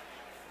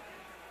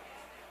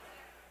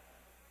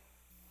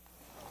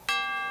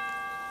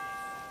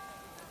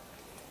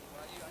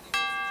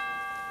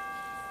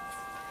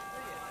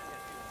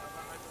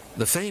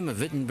 The fame of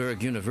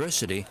Wittenberg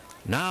University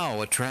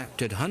now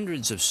attracted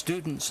hundreds of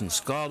students and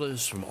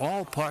scholars from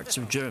all parts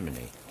of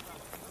Germany.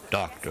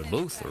 Dr.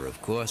 Luther,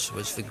 of course,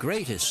 was the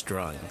greatest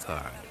drawing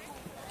card.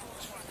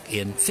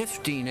 In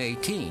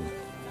 1518,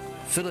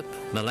 Philip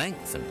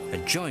Melanchthon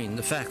had joined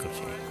the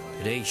faculty.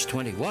 At age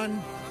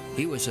 21,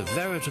 he was a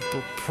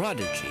veritable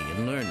prodigy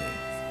in learning,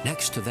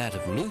 next to that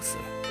of Luther.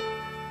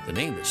 The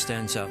name that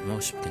stands out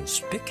most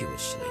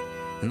conspicuously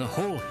in the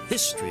whole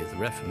history of the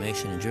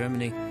Reformation in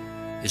Germany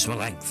is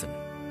Melanchthon.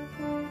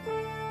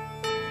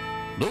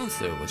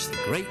 Luther was the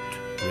great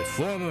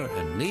reformer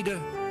and leader,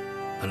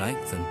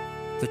 Melanchthon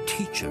the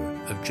teacher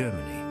of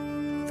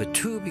Germany. The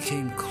two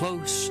became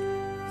close,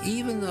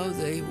 even though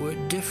they were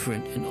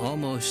different in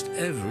almost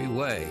every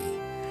way.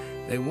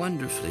 They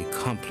wonderfully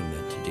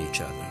complemented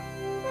each other.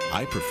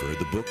 I prefer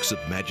the books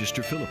of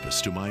Magister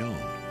Philippus to my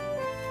own.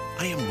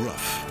 I am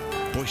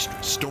rough,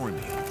 boisterous,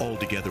 stormy,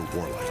 altogether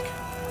warlike.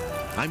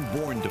 I'm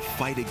born to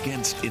fight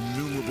against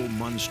innumerable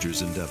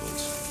monsters and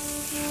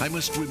devils. I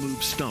must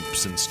remove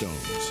stumps and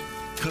stones,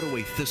 cut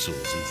away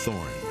thistles and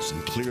thorns,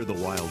 and clear the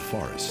wild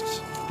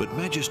forests. But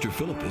Magister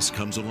Philippus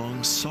comes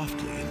along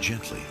softly and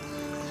gently,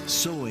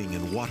 sowing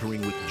and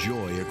watering with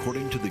joy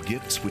according to the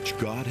gifts which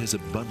God has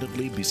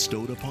abundantly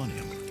bestowed upon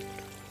him.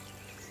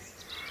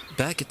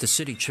 Back at the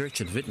city church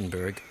at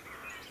Wittenberg,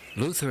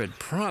 Luther had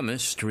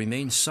promised to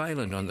remain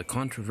silent on the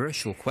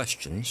controversial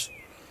questions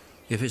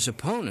if his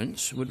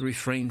opponents would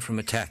refrain from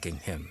attacking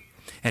him,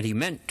 and he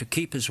meant to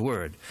keep his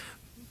word,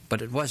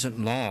 but it wasn't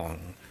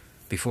long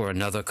before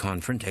another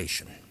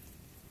confrontation.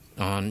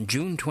 On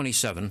June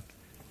 27,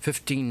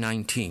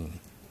 1519,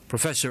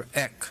 Professor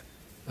Eck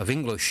of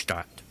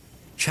Ingolstadt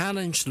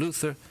challenged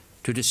Luther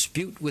to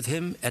dispute with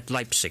him at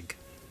Leipzig.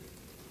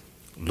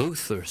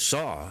 Luther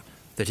saw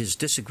that his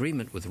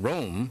disagreement with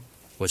Rome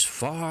was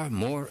far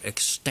more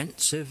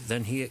extensive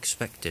than he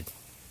expected.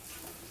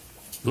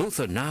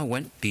 Luther now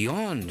went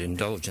beyond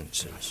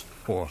indulgences,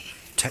 or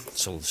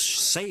Tetzel's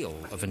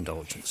sale of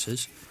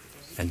indulgences,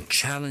 and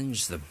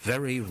challenged the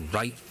very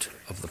right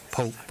of the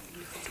Pope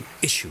to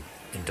issue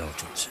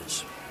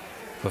indulgences.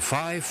 For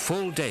 5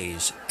 full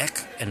days,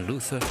 Eck and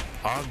Luther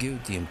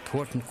argued the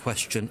important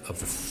question of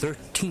the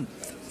 13th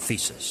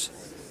thesis,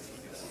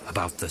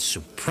 about the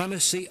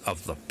supremacy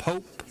of the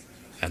Pope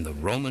and the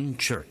Roman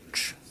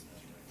Church.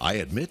 I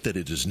admit that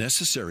it is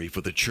necessary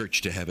for the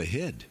Church to have a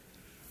head,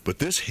 but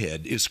this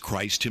head is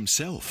Christ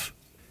himself.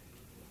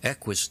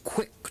 Eck was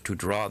quick to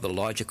draw the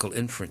logical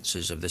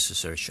inferences of this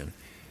assertion.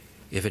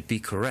 If it be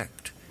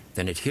correct,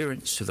 then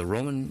adherence to the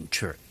Roman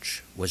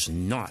Church was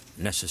not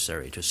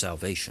necessary to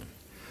salvation.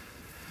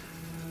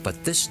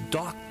 But this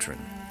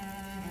doctrine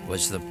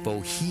was the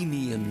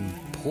Bohemian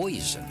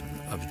poison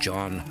of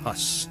John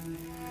Huss.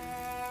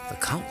 The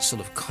Council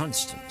of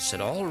Constance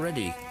had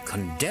already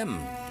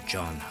condemned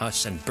John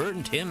Huss and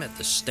burned him at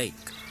the stake.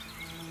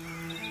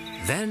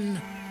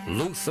 Then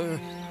Luther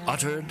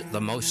uttered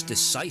the most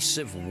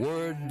decisive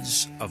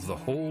words of the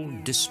whole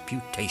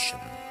disputation.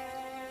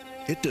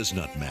 It does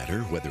not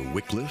matter whether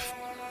Wycliffe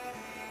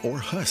or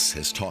Huss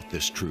has taught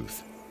this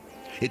truth.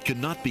 It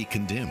cannot be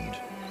condemned.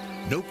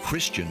 No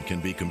Christian can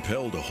be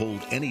compelled to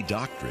hold any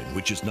doctrine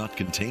which is not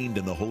contained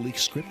in the Holy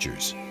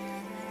Scriptures.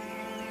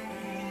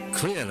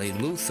 Clearly,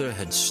 Luther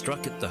had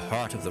struck at the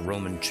heart of the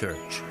Roman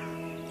Church.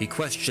 He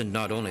questioned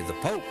not only the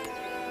Pope,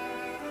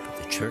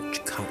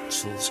 church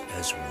councils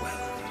as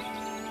well.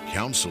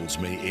 Councils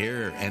may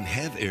err and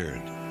have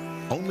erred.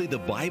 Only the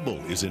Bible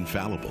is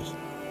infallible.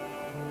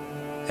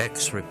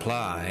 Eck's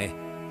reply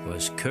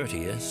was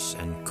courteous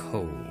and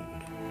cold.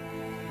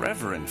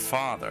 Reverend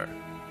Father,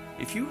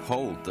 if you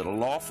hold that a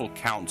lawful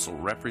council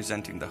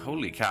representing the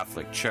Holy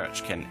Catholic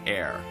Church can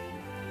err,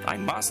 I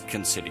must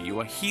consider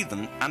you a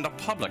heathen and a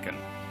publican.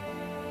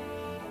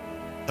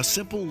 A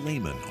simple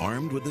layman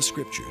armed with the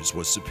Scriptures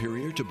was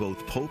superior to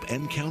both Pope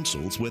and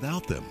councils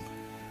without them.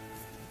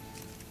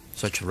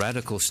 Such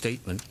radical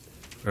statement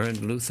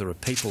earned Luther a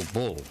papal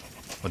bull,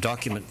 a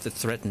document that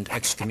threatened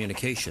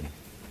excommunication.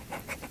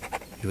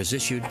 It was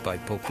issued by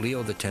Pope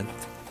Leo X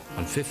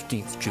on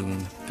 15th June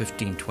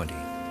 1520.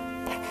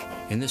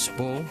 In this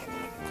bull,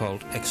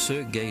 called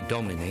Exsurge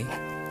Domini,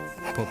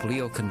 Pope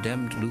Leo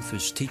condemned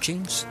Luther's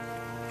teachings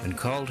and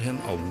called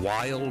him a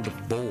wild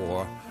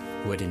boar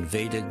who had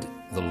invaded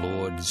the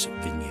Lord's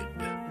vineyard.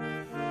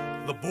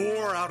 The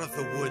boar out of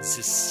the woods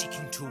is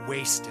seeking to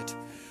waste it,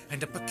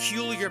 and a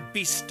peculiar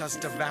beast does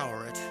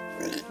devour it.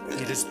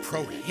 It is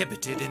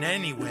prohibited in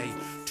any way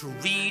to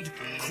read,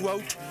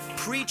 quote,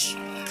 preach,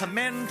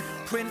 commend,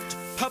 print,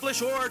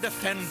 publish, or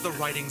defend the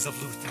writings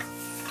of Luther.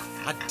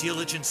 A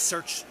diligent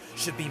search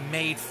should be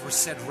made for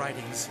said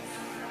writings,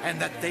 and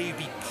that they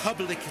be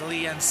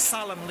publicly and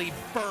solemnly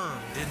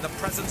burned in the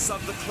presence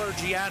of the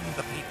clergy and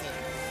the people.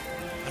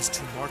 As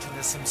to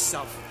Martinus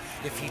himself,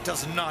 if he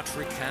does not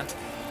recant,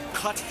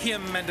 cut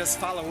him and his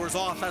followers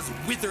off as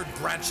withered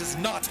branches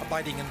not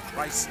abiding in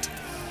Christ.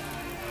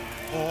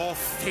 All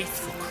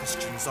faithful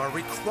Christians are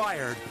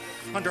required,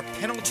 under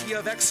penalty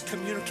of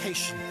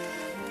excommunication,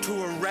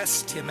 to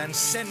arrest him and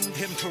send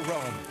him to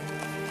Rome.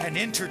 An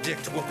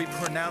interdict will be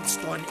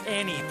pronounced on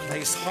any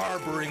place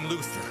harboring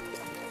Luther.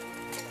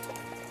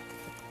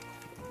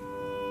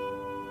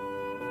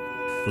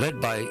 Led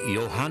by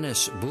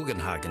Johannes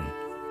Bugenhagen,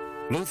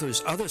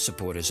 Luther's other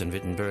supporters in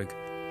Wittenberg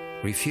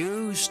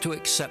refused to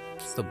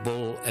accept the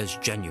bull as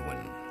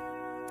genuine.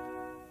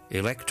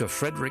 Elector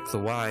Frederick the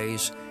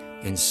Wise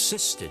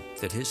insisted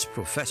that his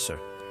professor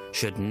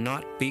should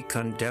not be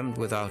condemned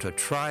without a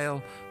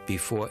trial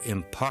before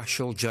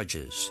impartial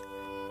judges.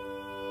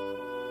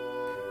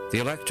 The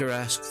elector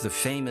asked the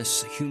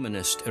famous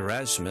humanist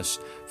Erasmus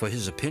for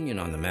his opinion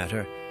on the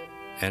matter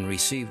and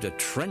received a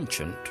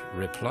trenchant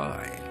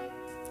reply.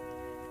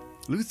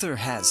 Luther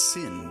has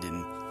sinned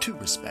in two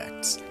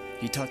respects.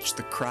 He touched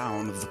the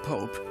crown of the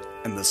Pope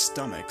and the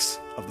stomachs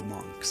of the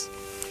monks.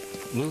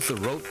 Luther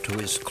wrote to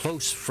his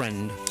close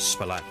friend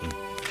Spalatin.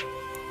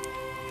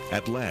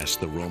 At last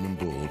the Roman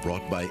bull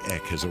brought by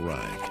Eck has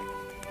arrived.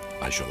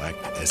 I shall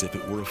act as if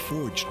it were a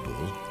forged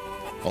bull,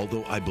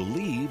 although I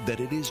believe that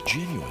it is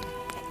genuine.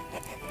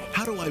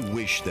 How do I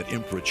wish that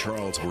Emperor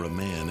Charles were a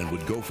man and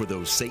would go for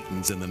those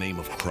Satans in the name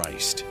of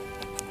Christ?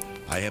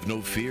 I have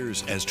no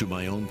fears as to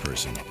my own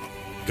person.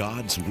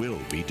 God's will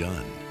be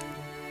done.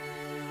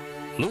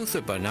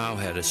 Luther by now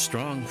had a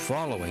strong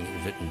following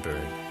in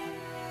Wittenberg,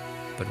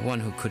 but one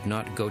who could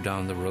not go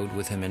down the road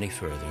with him any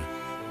further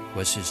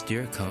was his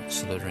dear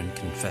counselor and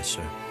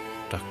confessor,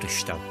 Dr.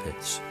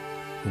 Staupitz,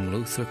 whom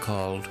Luther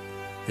called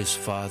his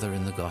father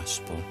in the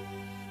gospel.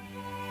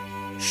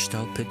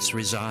 Staupitz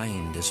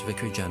resigned as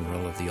Vicar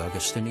General of the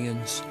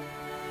Augustinians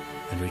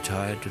and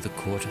retired to the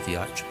court of the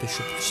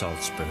Archbishop of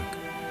Salzburg,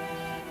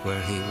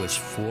 where he was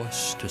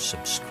forced to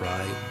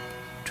subscribe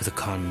to the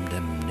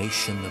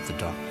condemnation of the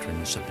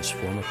doctrines of his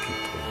former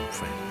pupil and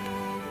friend.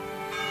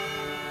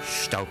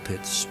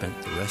 Staupitz spent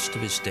the rest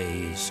of his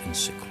days in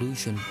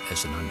seclusion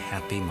as an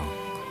unhappy monk.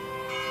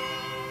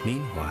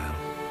 Meanwhile,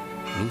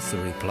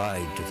 Luther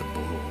replied to the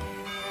bull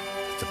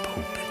that the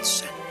Pope had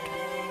sent.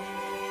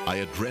 I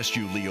address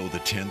you, Leo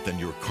X, and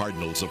your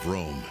cardinals of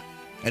Rome.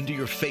 And to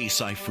your face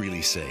I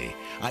freely say,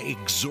 I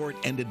exhort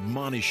and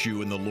admonish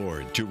you in the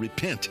Lord to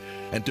repent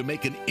and to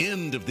make an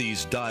end of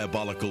these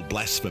diabolical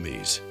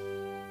blasphemies.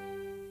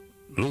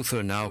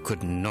 Luther now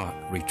could not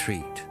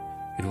retreat.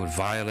 It would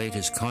violate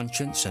his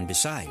conscience, and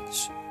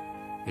besides,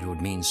 it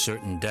would mean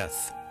certain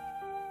death.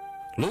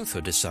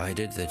 Luther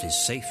decided that his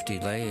safety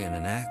lay in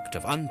an act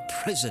of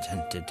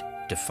unprecedented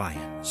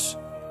defiance.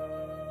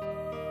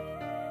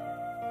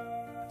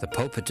 The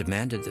Pope had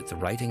demanded that the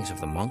writings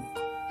of the monk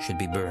should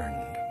be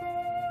burned.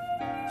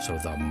 So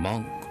the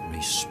monk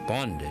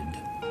responded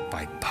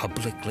by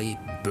publicly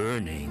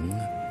burning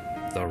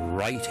the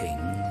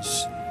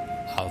writings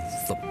of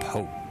the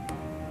Pope.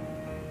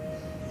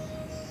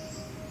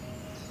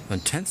 On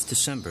 10th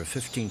December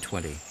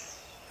 1520,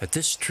 at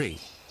this tree,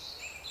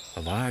 a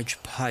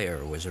large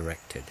pyre was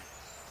erected.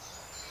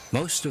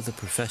 Most of the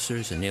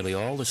professors and nearly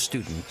all the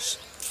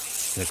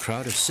students and a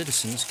crowd of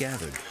citizens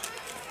gathered.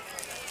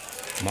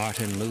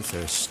 Martin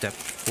Luther stepped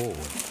forward.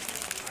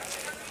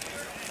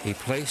 He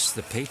placed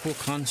the papal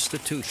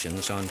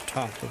constitutions on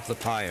top of the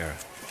pyre.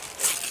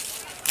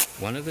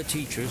 One of the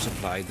teachers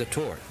applied the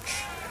torch.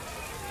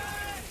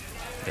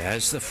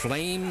 As the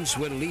flames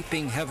were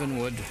leaping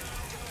heavenward,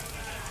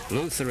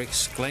 Luther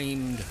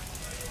exclaimed,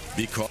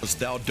 Because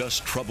thou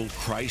dost trouble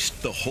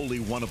Christ, the Holy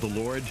One of the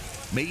Lord,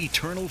 may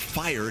eternal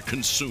fire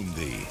consume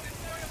thee.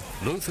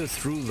 Luther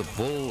threw the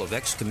bull of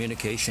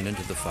excommunication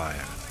into the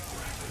fire.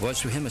 It was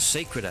to him a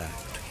sacred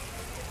act.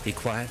 He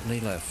quietly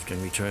left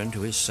and returned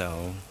to his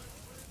cell,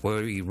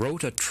 where he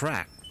wrote a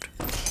tract,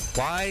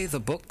 Why the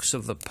Books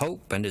of the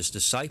Pope and His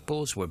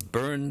Disciples Were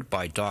Burned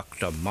by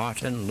Dr.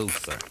 Martin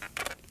Luther.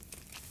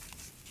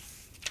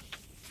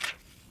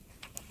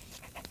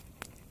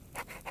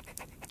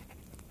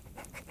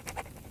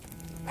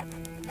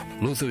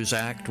 Luther's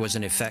act was,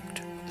 in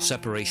effect,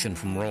 separation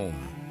from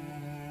Rome.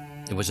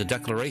 It was a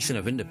declaration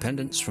of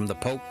independence from the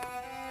Pope.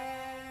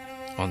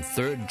 On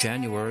 3rd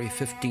January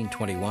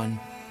 1521,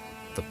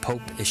 the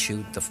Pope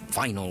issued the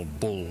final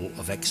bull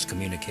of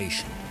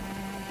excommunication.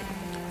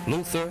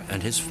 Luther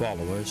and his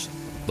followers,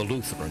 the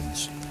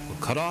Lutherans,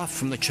 were cut off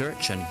from the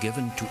church and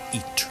given to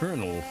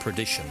eternal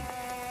perdition.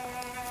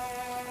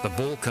 The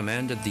bull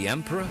commanded the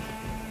emperor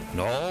and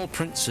all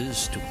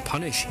princes to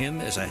punish him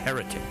as a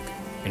heretic,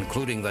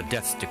 including the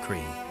death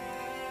decree.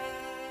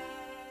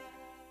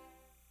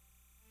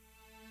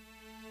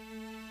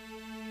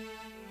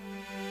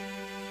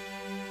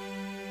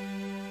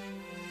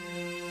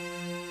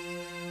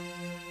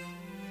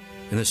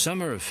 In the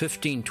summer of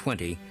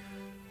 1520,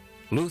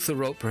 Luther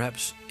wrote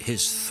perhaps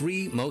his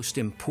 3 most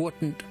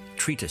important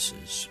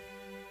treatises.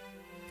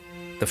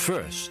 The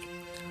first,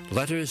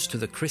 Letters to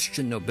the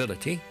Christian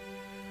Nobility,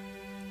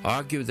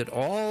 argued that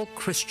all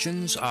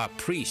Christians are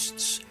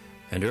priests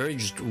and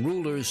urged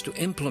rulers to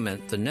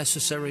implement the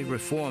necessary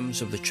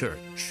reforms of the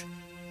church.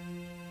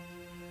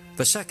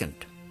 The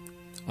second,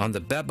 on the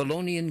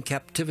Babylonian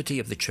captivity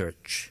of the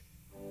church,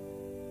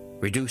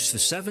 reduced the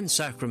 7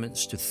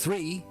 sacraments to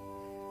 3,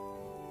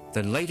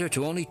 then later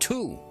to only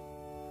 2,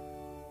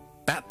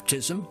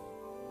 baptism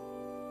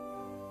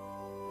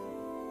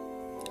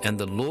and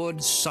the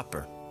Lord's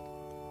Supper.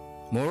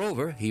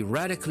 Moreover, he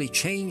radically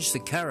changed the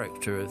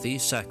character of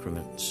these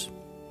sacraments.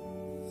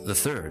 The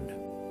third,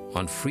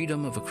 on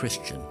freedom of a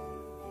Christian,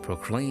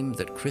 proclaimed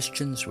that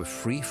Christians were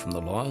free from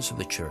the laws of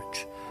the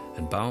church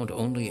and bound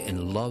only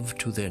in love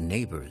to their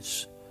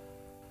neighbors.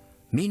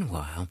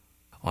 Meanwhile,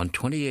 on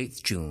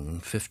 28th June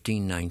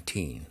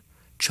 1519,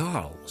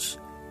 Charles,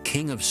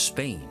 King of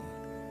Spain,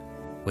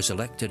 was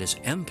elected as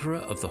Emperor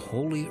of the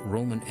Holy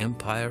Roman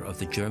Empire of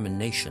the German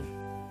nation.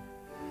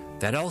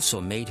 That also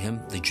made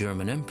him the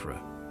German Emperor.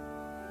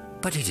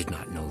 But he did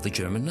not know the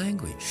German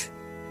language.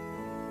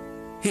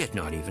 He had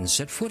not even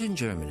set foot in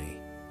Germany.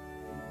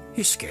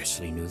 He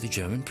scarcely knew the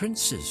German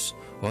princes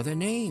or their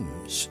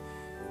names,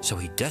 so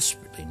he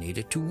desperately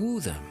needed to woo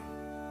them.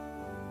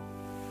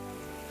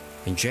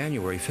 In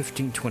January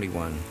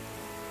 1521,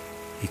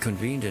 he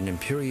convened an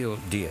imperial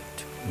diet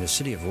in the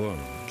city of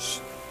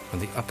Worms on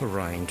the Upper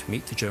Rhine to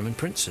meet the German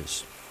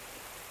princes.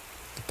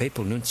 The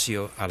papal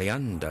nuncio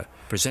Aleander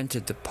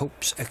presented the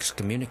Pope's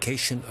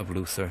excommunication of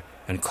Luther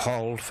and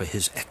called for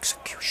his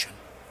execution.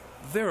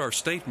 There are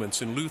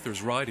statements in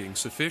Luther's writings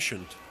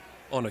sufficient,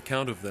 on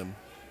account of them,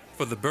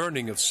 for the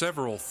burning of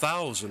several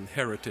thousand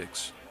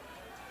heretics.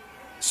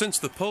 Since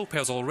the Pope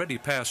has already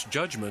passed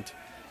judgment,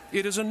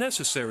 it is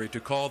unnecessary to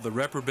call the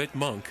reprobate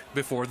monk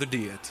before the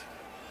Diet.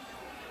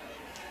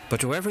 But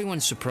to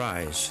everyone's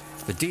surprise,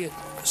 the Diet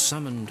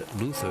summoned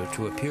Luther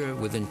to appear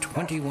within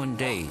 21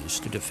 days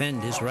to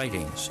defend his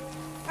writings.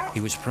 He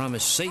was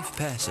promised safe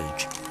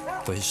passage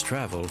for his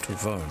travel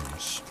to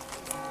Worms.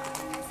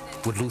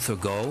 Would Luther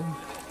go?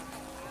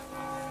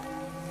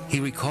 He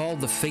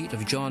recalled the fate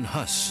of John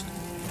Huss,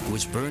 who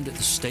was burned at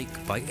the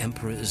stake by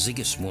Emperor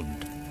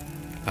Sigismund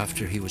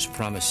after he was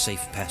promised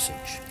safe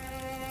passage.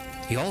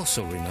 He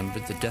also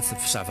remembered the death of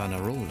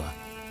Savonarola.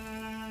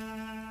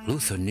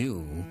 Luther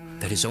knew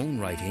that his own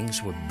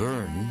writings were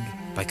burned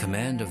by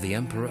command of the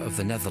Emperor of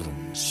the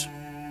Netherlands.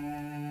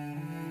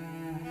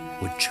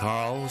 Would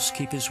Charles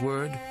keep his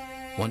word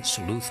once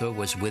Luther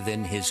was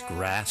within his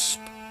grasp?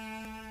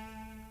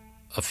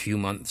 A few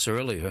months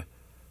earlier,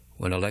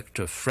 when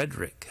Elector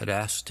Frederick had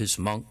asked his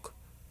monk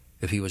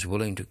if he was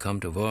willing to come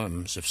to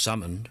Worms if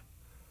summoned,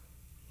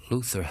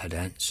 Luther had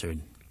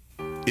answered,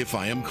 "If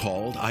I am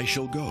called, I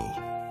shall go.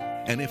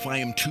 And if I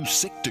am too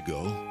sick to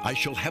go, I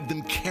shall have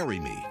them carry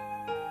me.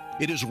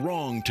 It is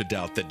wrong to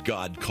doubt that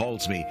God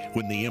calls me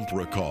when the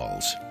emperor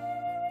calls."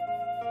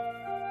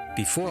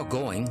 Before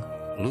going,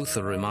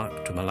 Luther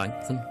remarked to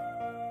Melanchthon,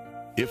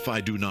 "If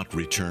I do not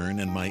return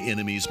and my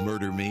enemies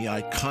murder me,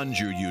 I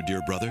conjure you,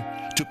 dear brother,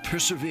 to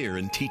persevere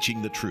in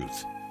teaching the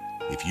truth.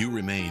 If you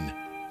remain,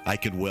 I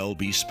can well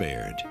be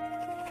spared."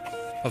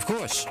 Of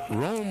course,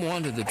 Rome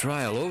wanted the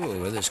trial over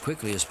with as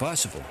quickly as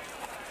possible.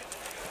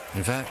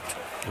 In fact,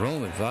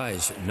 Rome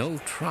advised no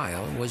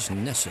trial was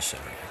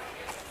necessary.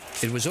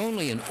 It was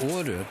only in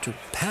order to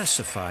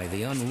pacify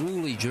the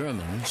unruly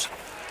Germans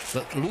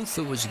that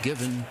Luther was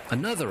given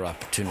another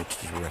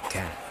opportunity to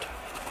recant.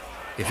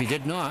 If he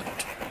did not,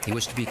 he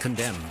was to be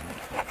condemned.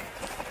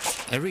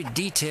 Every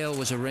detail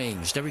was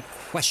arranged, every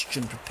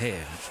question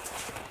prepared.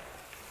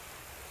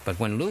 But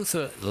when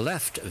Luther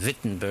left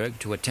Wittenberg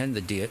to attend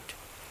the Diet,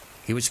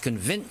 he was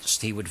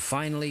convinced he would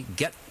finally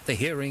get the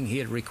hearing he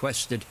had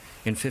requested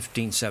in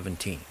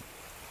 1517.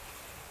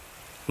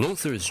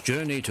 Luther's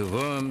journey to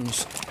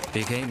Worms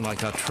became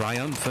like a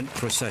triumphant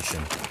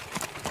procession,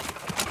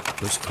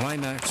 whose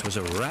climax was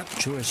a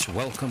rapturous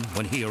welcome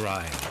when he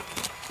arrived.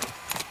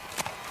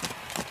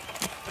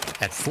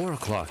 At 4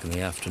 o'clock in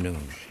the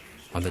afternoon,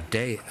 on the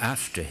day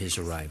after his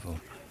arrival,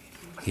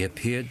 he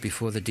appeared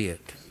before the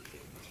Diet.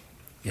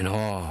 In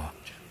awe,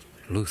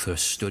 Luther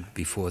stood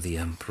before the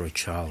Emperor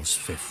Charles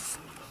V.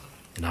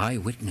 An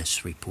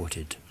eyewitness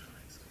reported,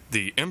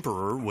 "The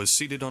emperor was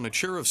seated on a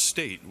chair of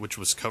state which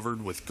was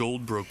covered with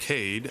gold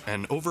brocade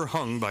and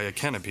overhung by a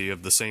canopy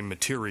of the same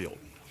material.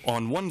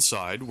 On one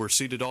side were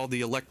seated all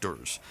the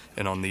electors,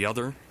 and on the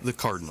other the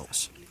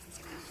cardinals."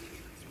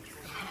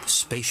 The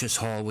spacious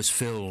hall was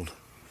filled.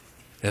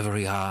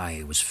 Every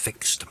eye was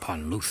fixed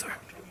upon Luther.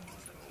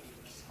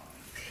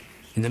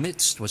 In the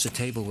midst was a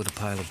table with a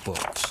pile of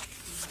books.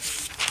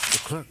 The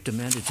clerk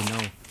demanded to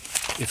know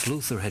if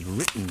Luther had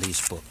written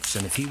these books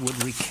and if he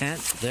would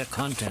recant their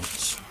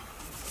contents.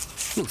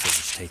 Luther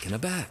was taken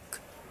aback.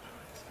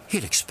 He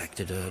had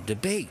expected a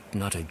debate,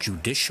 not a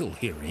judicial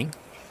hearing.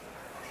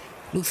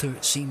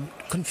 Luther seemed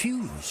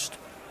confused,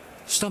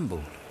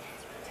 stumbled,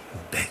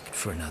 and begged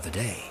for another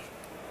day.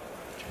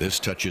 This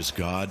touches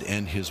God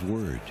and His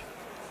Word.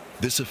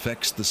 This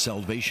affects the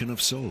salvation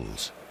of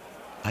souls.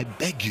 I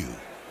beg you,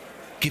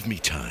 give me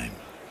time.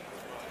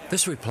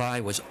 This reply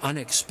was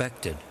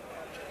unexpected.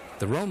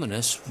 The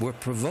Romanists were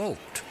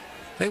provoked.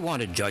 They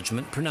wanted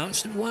judgment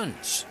pronounced at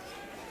once.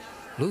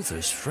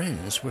 Luther's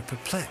friends were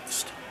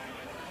perplexed.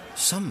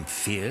 Some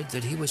feared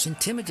that he was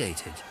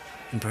intimidated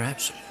and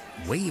perhaps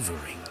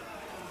wavering.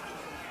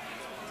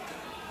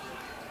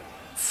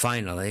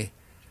 Finally,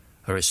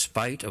 a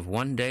respite of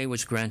 1 day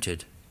was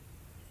granted.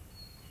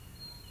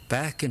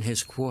 Back in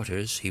his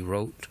quarters, he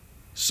wrote,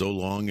 "So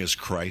long as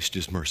Christ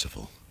is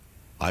merciful,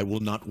 I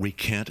will not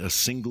recant a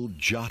single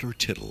jot or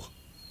tittle."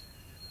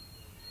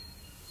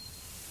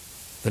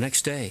 The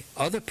next day,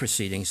 other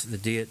proceedings at the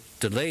Diet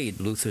delayed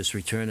Luther's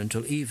return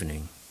until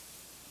evening.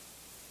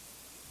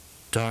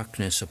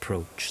 Darkness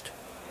approached.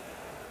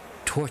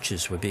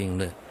 Torches were being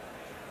lit.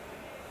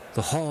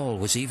 The hall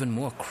was even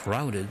more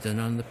crowded than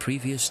on the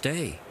previous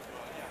day.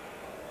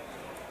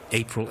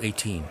 April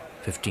 18,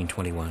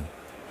 1521.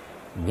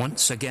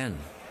 Once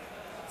again,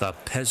 the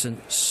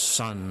peasant's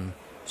son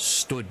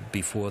stood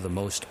before the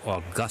most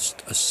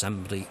august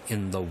assembly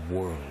in the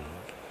world.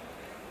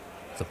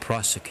 The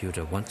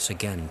prosecutor once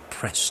again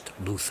pressed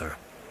Luther.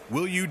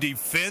 "Will you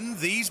defend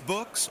these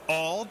books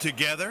all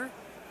together?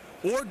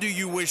 Or do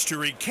you wish to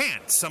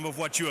recant some of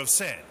what you have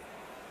said?"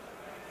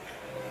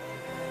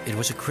 It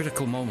was a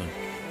critical moment.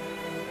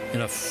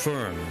 In a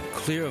firm,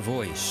 clear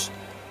voice,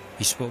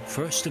 he spoke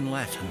first in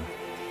Latin,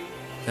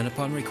 then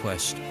upon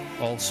request,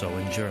 also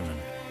in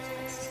German.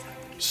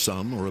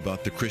 Some are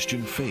about the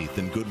Christian faith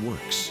and good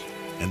works,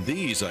 and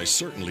these I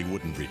certainly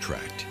wouldn't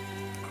retract.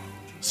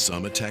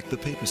 Some attack the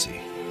papacy,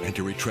 and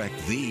to retract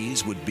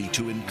these would be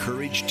to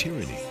encourage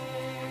tyranny.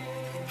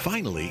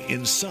 Finally,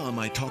 in some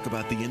I talk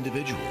about the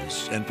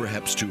individuals, and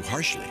perhaps too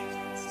harshly.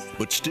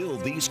 But still,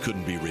 these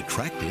couldn't be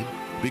retracted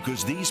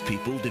because these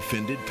people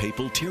defended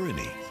papal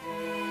tyranny.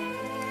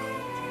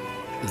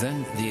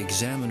 Then the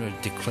examiner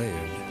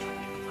declared,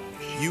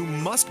 "You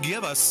must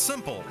give a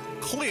simple,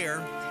 clear,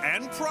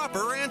 and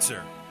proper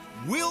answer.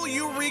 Will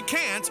you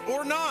recant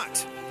or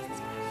not?"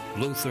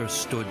 Luther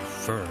stood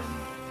firm.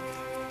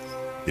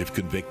 If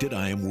convicted,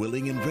 I am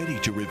willing and ready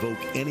to revoke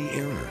any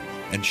error,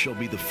 and shall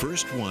be the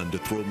first one to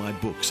throw my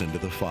books into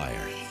the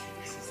fire.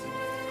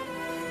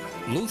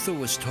 Luther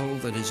was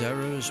told that his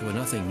errors were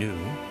nothing new,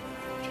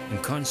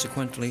 and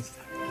consequently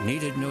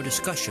needed no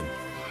discussion.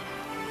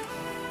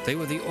 They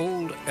were the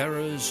old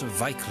errors of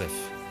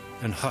Wycliffe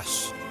and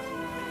Huss,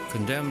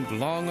 condemned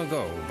long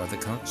ago by the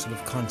Council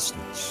of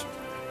Constance.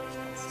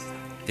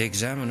 The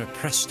examiner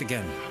pressed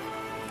again.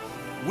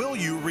 "Will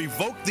you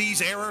revoke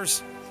these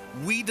errors?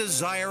 We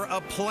desire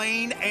a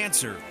plain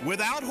answer,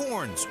 without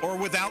horns or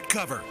without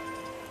cover."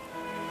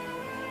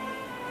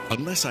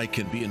 Unless I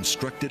can be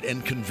instructed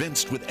and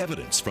convinced with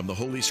evidence from the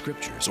Holy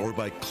Scriptures or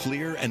by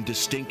clear and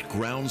distinct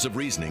grounds of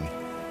reasoning,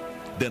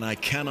 then I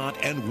cannot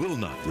and will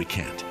not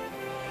recant,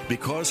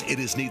 because it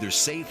is neither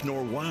safe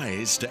nor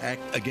wise to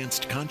act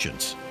against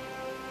conscience.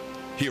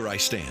 Here I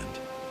stand.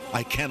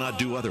 I cannot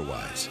do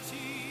otherwise.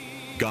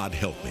 God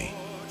help me.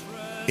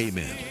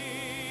 Amen.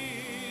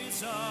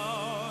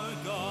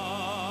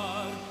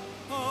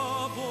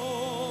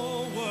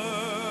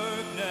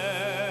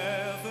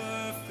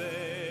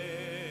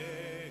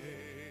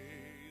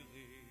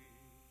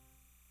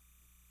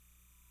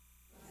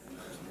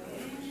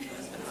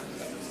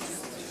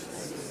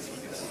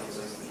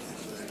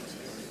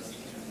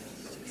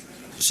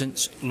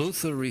 Since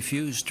Luther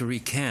refused to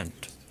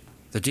recant,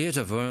 the Diet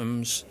of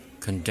Worms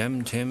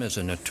condemned him as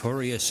a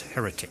notorious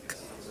heretic.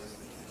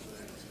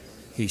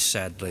 He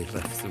sadly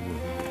left the room.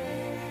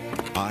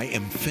 I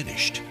am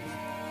finished.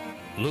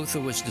 Luther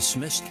was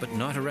dismissed but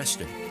not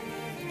arrested.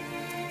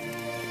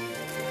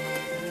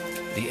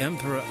 The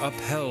emperor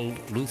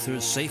upheld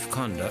Luther's safe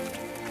conduct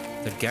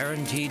that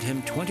guaranteed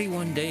him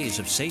 21 days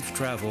of safe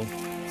travel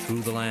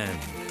through the land.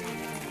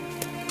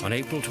 On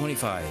April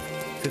 25,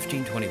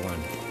 1521,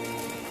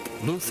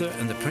 Luther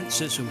and the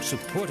princes who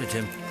supported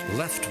him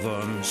left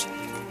Worms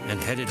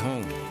and headed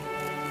home.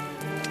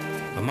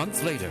 A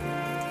month later,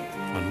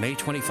 on May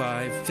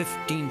 25,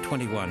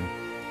 1521,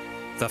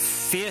 the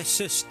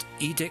fiercest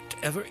edict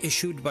ever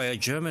issued by a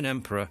German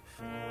emperor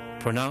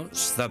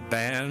pronounced the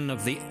ban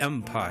of the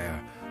empire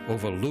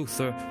over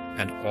Luther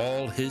and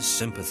all his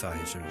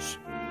sympathizers.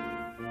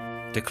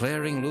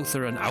 Declaring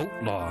Luther an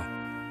outlaw,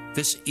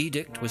 this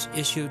edict was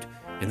issued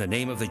in the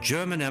name of the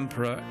German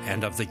emperor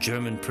and of the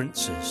German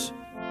princes.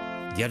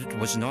 Yet it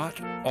was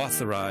not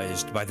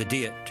authorized by the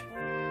Diet.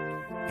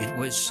 It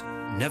was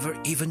never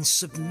even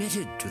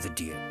submitted to the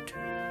Diet.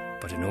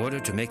 But in order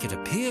to make it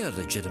appear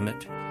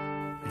legitimate,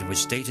 it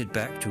was dated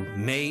back to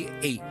May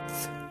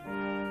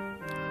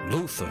 8th.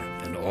 Luther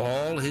and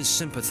all his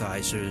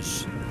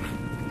sympathizers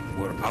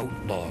were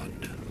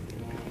outlawed.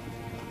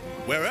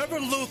 Wherever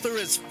Luther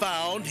is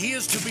found, he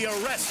is to be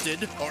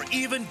arrested or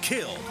even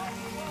killed.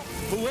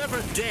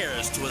 Whoever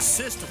dares to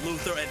assist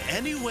Luther in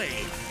any way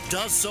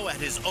does so at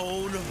his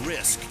own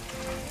risk.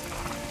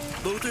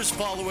 Luther's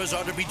followers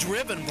are to be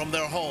driven from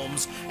their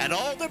homes, and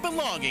all their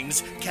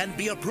belongings can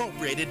be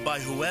appropriated by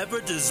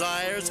whoever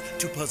desires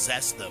to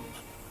possess them.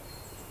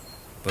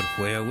 But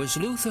where was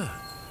Luther?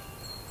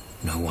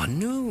 No one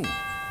knew.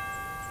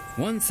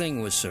 One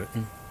thing was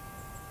certain.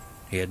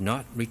 He had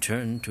not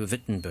returned to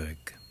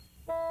Wittenberg.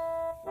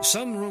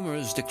 Some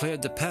rumors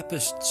declared the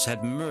papists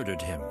had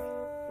murdered him.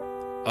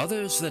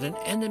 Others that an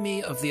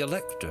enemy of the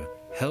elector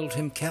held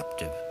him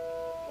captive.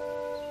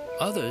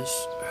 Others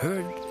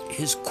heard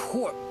his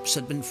corpse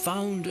had been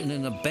found in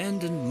an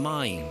abandoned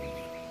mine.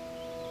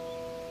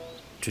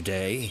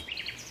 Today,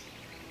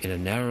 in a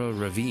narrow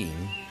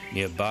ravine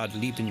near Bad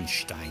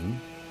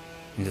Liebenstein,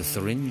 in the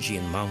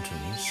Thuringian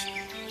Mountains,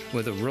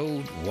 where the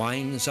road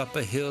winds up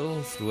a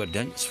hill through a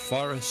dense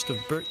forest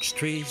of birch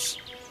trees,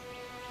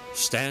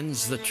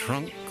 stands the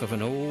trunk of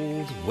an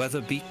old,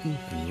 weather-beaten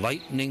and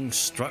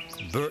lightning-struck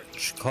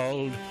birch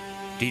called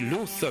Die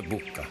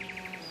Lutherbuche.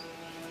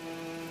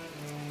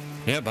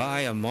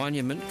 Nearby, a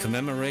monument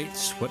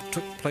commemorates what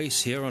took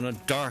place here on a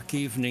dark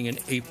evening in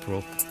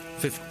April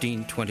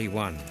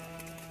 1521.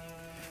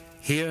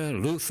 Here,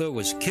 Luther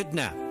was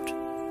kidnapped,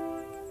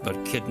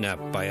 but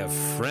kidnapped by a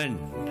friend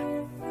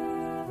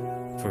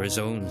for his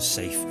own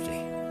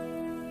safety.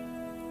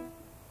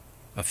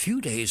 A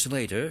few days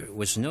later, it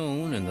was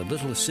known in the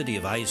little city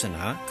of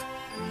Eisenach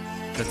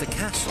that the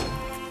castle,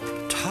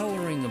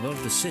 towering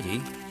above the city,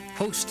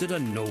 hosted a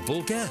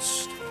noble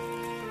guest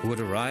who had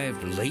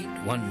arrived late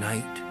one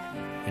night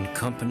in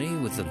company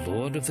with the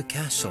lord of the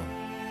castle.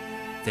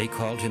 They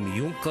called him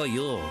Junker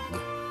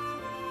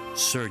Jörg,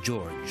 Sir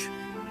George.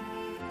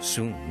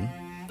 Soon,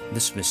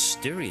 this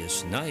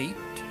mysterious knight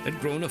had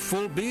grown a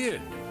full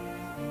beard.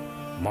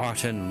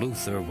 Martin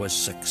Luther was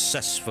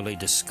successfully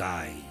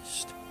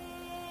disguised.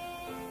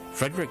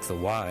 Frederick the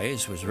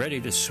Wise was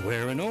ready to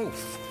swear an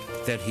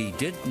oath that he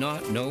did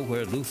not know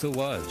where Luther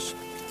was.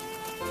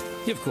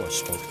 He, of course,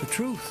 spoke the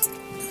truth.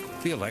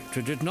 The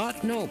elector did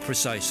not know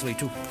precisely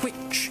to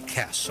which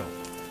castle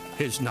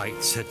his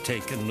knights had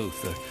taken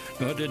Luther,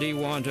 nor did he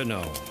want to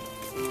know.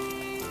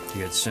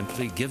 He had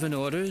simply given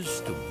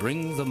orders to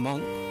bring the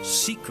monk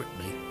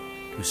secretly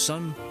to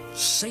some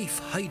safe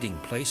hiding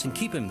place and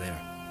keep him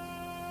there.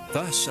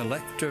 Thus,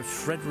 Elector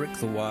Frederick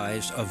the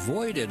Wise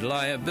avoided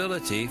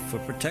liability for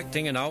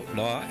protecting an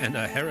outlaw and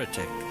a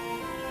heretic.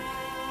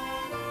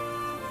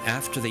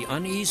 After the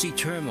uneasy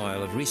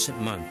turmoil of recent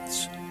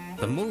months,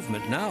 the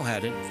movement now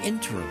had an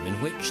interim in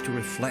which to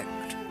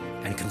reflect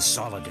and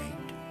consolidate.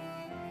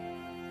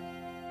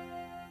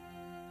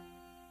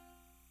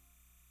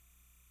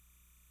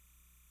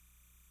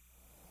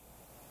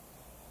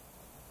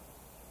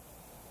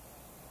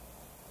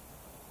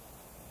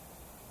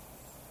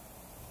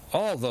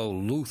 Although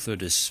Luther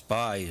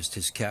despised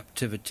his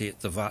captivity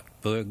at the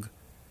Wartburg,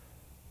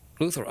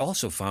 Luther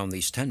also found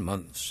these 10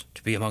 months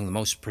to be among the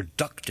most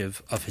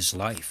productive of his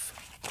life.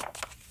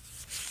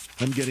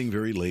 I'm getting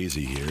very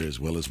lazy here, as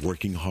well as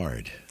working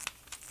hard.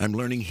 I'm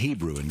learning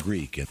Hebrew and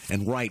Greek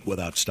and write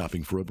without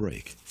stopping for a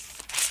break.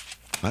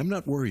 I'm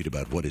not worried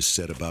about what is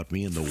said about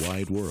me in the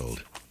wide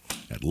world.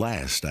 At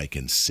last, I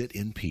can sit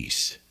in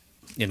peace.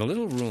 In a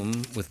little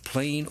room with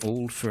plain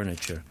old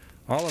furniture,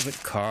 all of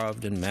it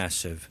carved and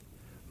massive,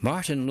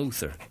 Martin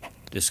Luther,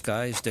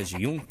 disguised as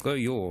Junker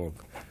Jörg,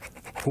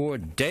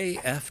 pored day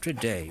after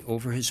day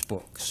over his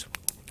books,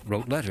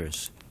 wrote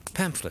letters,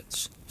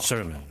 pamphlets,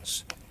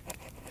 sermons,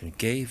 and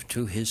gave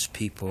to his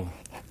people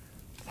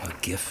a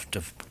gift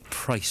of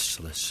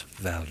priceless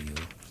value.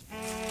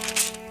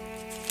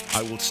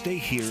 I will stay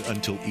here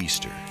until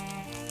Easter.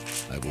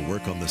 I will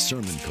work on the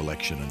sermon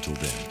collection until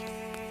then.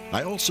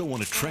 I also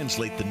want to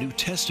translate the New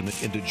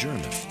Testament into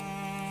German.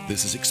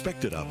 This is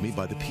expected of me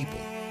by the people.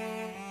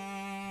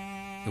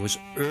 There was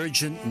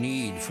urgent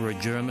need for a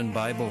German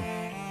Bible.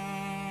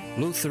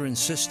 Luther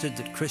insisted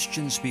that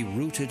Christians be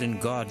rooted in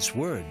God's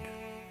Word.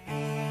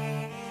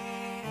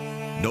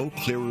 No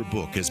clearer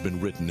book has been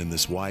written in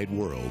this wide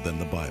world than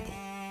the Bible.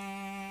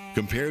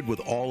 Compared with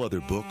all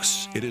other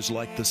books, it is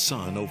like the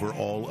sun over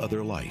all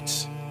other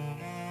lights.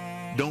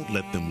 Don't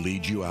let them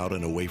lead you out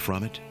and away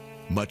from it,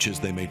 much as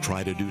they may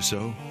try to do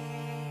so.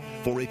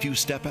 For if you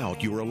step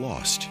out, you are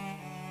lost.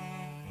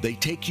 They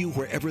take you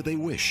wherever they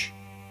wish.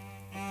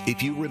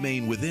 If you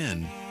remain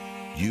within,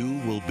 you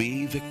will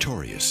be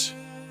victorious.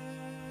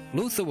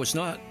 Luther was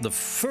not the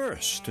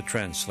first to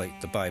translate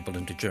the Bible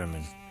into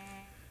German.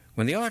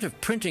 When the art of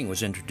printing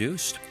was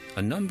introduced,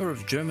 a number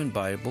of German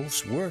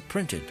Bibles were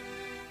printed.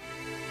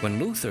 When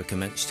Luther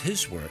commenced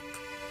his work,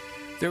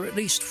 there were at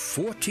least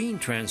 14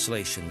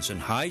 translations in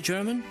High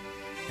German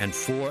and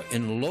 4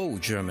 in Low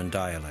German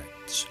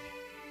dialects.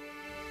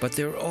 But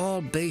they're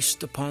all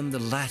based upon the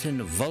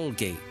Latin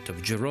Vulgate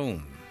of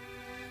Jerome.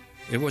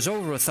 It was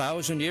over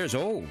 1,000 years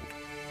old,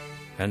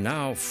 and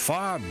now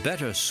far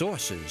better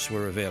sources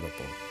were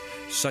available,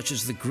 such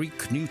as the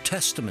Greek New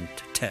Testament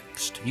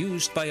text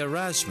used by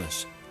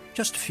Erasmus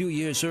just a few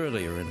years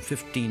earlier in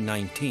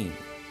 1519.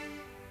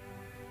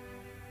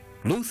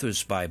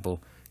 Luther's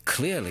Bible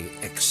clearly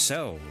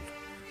excelled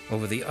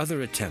over the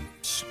other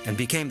attempts and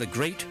became the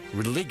great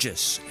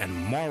religious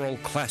and moral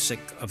classic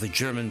of the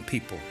German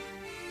people.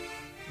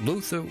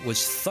 Luther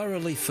was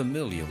thoroughly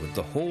familiar with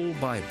the whole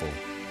Bible.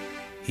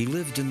 He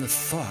lived in the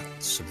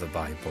thoughts of the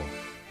Bible.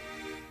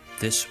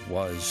 This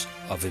was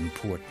of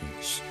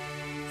importance,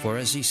 for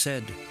as he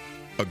said,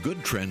 "A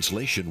good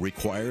translation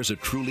requires a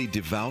truly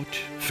devout,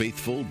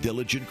 faithful,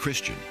 diligent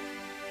Christian,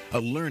 a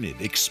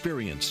learned,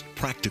 experienced,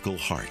 practical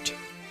heart."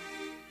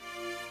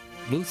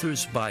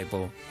 Luther's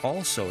Bible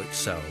also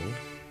excelled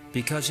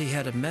because he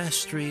had a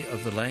mastery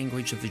of the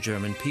language of the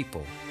German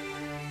people.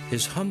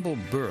 His humble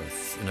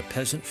birth in a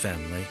peasant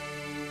family,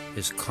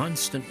 his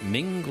constant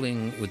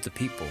mingling with the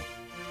people,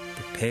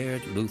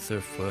 prepared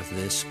Luther for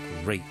this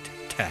great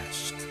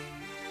task.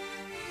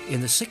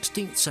 In the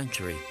 16th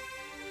century,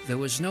 there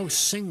was no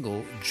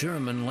single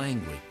German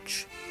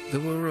language. There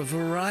were a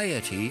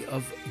variety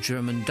of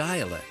German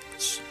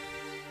dialects.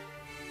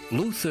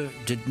 Luther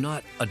did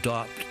not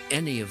adopt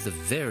any of the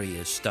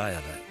various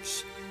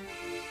dialects.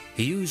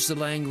 He used the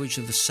language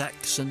of the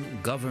Saxon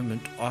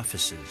government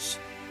offices,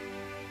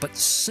 but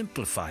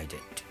simplified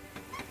it.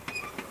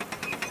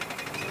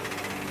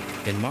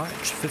 In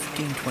March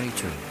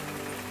 1522,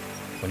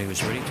 when he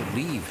was ready to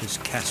leave his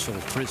castle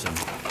prison,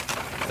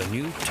 the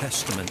New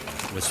Testament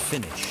was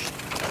finished.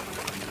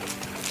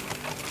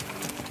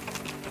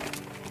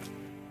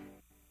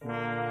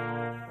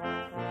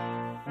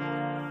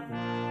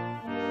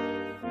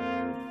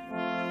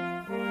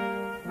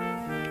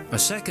 A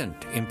second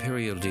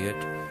imperial diet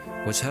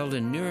was held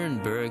in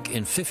Nuremberg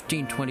in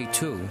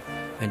 1522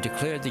 and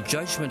declared the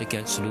judgment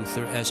against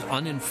Luther as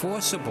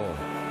unenforceable.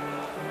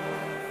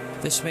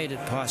 This made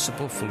it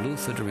possible for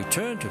Luther to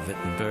return to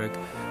Wittenberg,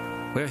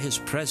 where his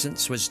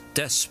presence was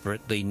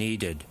desperately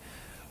needed.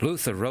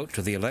 Luther wrote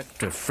to the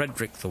Elector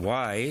Frederick the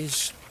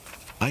Wise,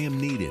 "I am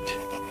needed.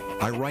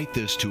 I write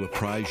this to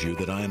apprise you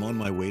that I am on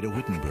my way to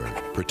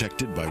Wittenberg,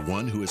 protected by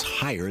one who is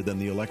higher than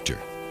the Elector.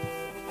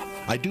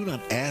 I do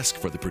not ask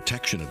for the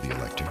protection of the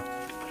Elector.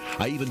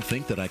 I even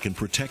think that I can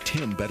protect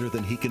him better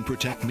than he can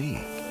protect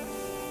me.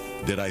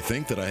 Did I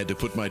think that I had to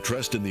put my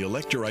trust in the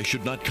Elector, I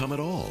should not come at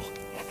all.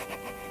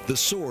 The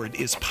sword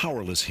is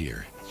powerless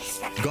here.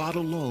 God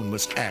alone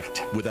must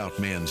act without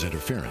man's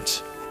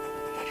interference.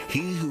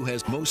 He who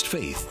has most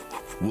faith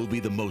will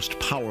be the most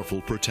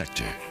powerful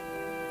protector."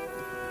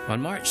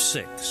 On March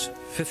 6,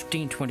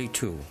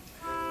 1522,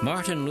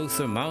 Martin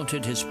Luther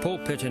mounted his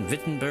pulpit in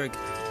Wittenberg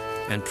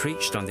and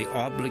preached on the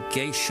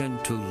obligation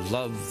to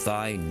love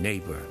thy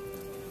neighbor.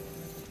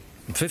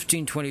 From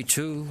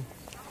 1522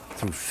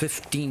 through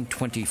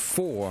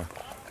 1524,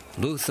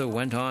 Luther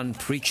went on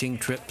preaching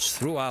trips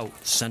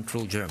throughout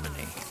central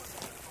Germany.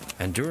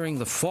 And during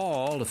the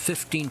fall of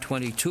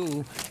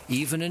 1522,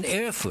 even in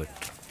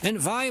Erfurt, in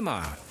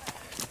Weimar,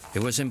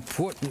 it was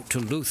important to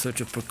Luther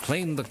to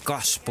proclaim the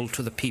gospel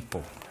to the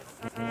people.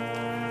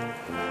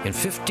 In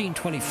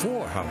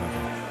 1524,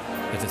 however,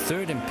 at the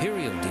Third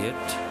Imperial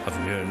Diet of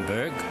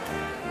Nuremberg,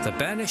 the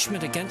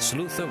banishment against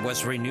Luther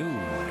was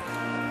renewed,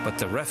 but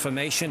the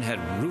Reformation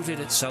had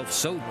rooted itself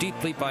so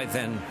deeply by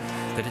then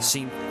that it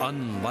seemed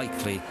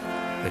unlikely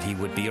that he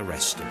would be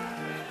arrested.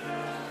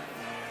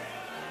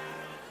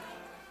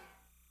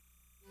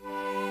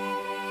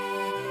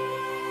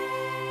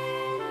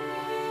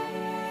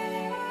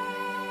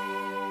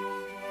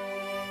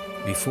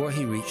 Before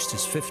he reached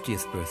his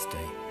 50th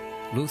birthday,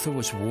 Luther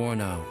was worn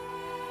out.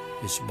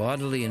 His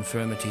bodily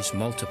infirmities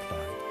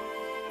multiplied.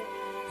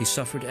 He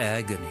suffered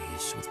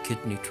agonies with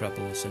kidney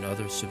troubles and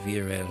other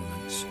severe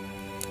ailments.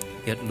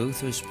 Yet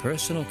Luther's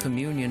personal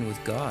communion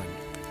with God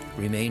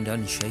remained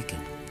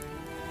unshaken.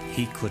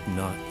 He could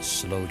not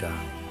slow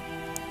down.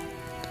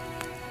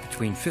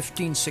 Between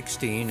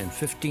 1516 and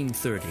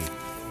 1530,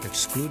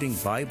 excluding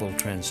Bible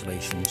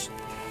translations,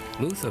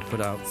 Luther put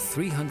out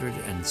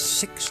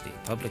 360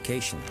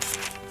 publications.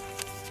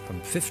 From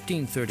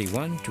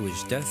 1531 to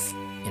his death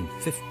in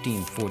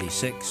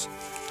 1546,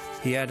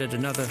 he added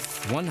another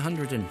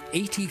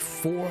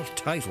 184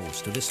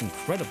 titles to this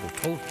incredible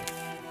total.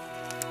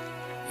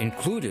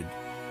 Included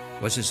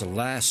was his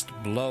last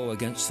blow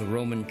against the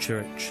Roman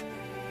Church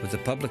with the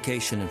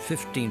publication in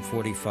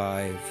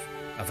 1545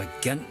 of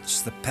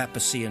Against the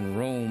Papacy in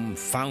Rome,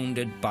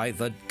 Founded by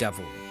the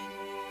Devil.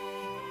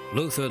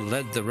 Luther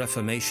led the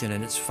Reformation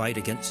in its fight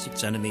against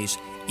its enemies,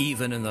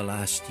 even in the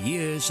last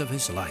years of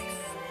his life.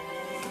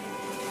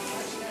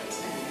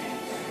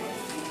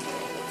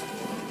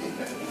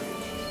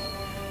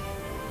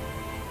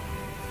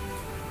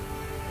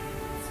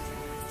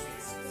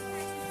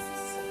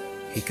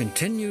 He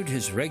continued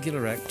his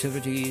regular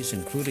activities,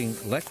 including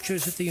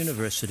lectures at the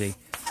university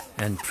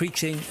and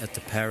preaching at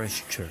the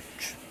parish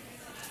church.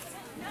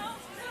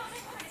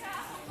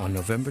 On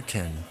November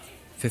 10,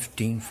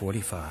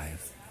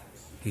 1545,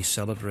 he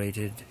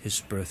celebrated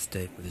his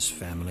birthday with his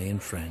family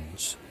and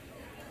friends.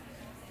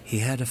 He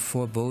had a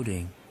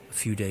foreboding a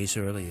few days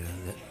earlier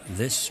that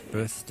this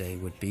birthday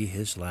would be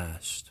his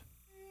last.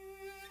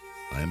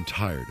 I am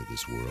tired of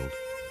this world.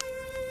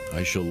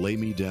 I shall lay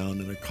me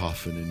down in a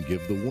coffin and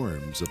give the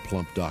worms a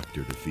plump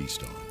doctor to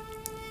feast on.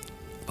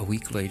 A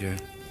week later,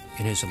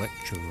 in his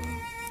lecture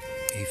room,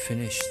 he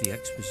finished the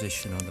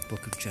exposition on the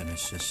book of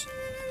Genesis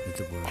with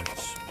the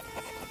words,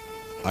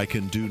 I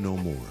can do no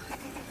more.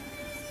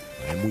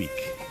 I am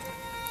weak.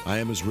 I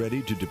am as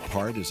ready to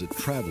depart as a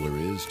traveler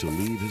is to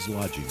leave his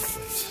lodging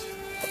place.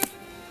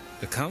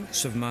 The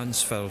Counts of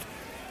Mansfeld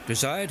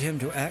desired him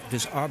to act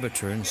as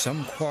arbiter in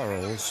some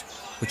quarrels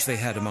which they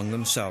had among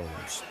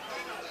themselves.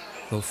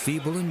 Though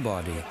feeble in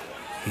body,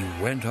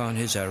 he went on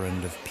his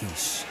errand of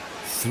peace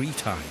 3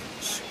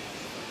 times.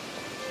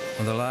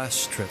 On the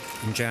last trip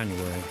in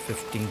January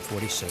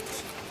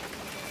 1546,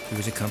 he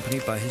was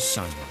accompanied by his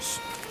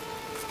sons.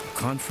 A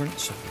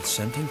conference of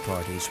dissenting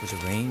parties was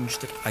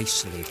arranged at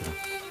Eisleben.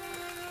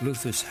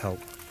 Luther's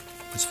health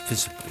was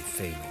visibly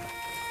failing.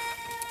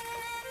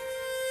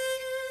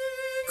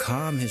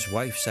 Calm his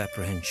wife's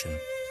apprehension,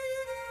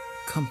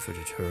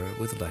 comforted her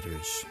with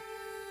letters.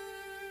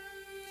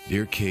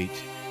 Dear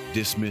Kate,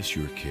 dismiss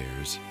your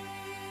cares,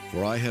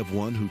 for I have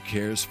one who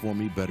cares for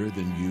me better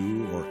than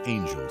you or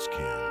angels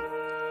can.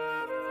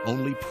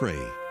 Only pray,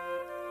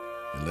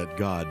 and let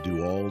God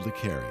do all the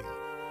caring.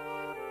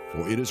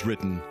 For it is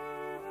written,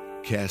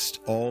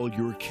 cast all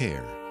your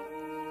care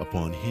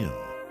upon him.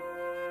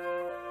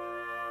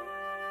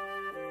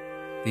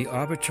 The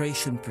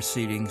arbitration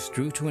proceedings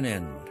drew to an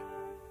end.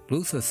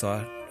 Luther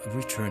thought of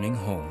returning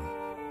home,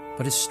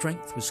 but his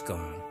strength was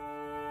gone.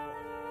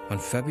 On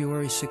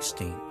February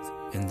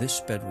 16th, in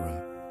this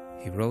bedroom,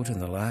 he wrote in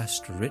the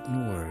last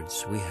written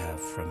words we have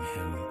from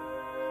him.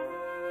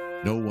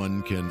 No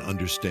one can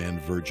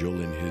understand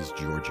Virgil in his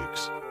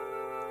Georgics,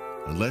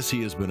 unless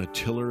he has been a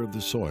tiller of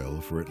the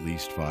soil for at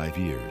least 5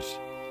 years.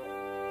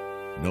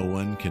 No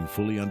one can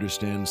fully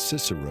understand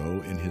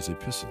Cicero in his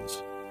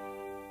epistles,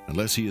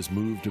 unless he has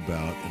moved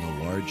about in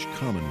a large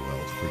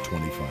commonwealth for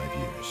 25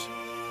 years.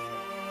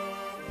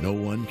 No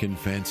one can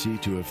fancy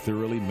to have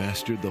thoroughly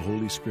mastered the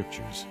Holy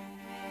Scriptures,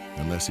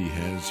 unless he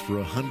has for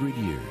 100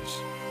 years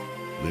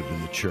lived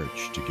in the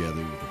church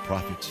together with the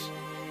prophets,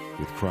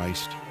 with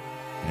Christ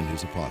and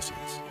his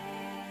apostles.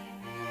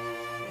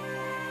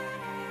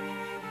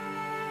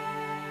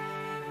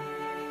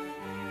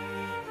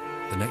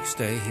 The next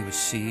day he was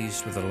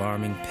seized with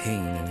alarming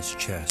pain in his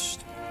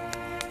chest.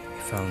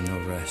 He found no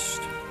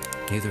rest,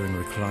 neither in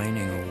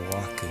reclining or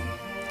walking.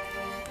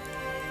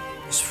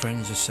 His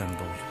friends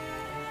assembled.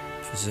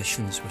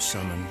 Physicians were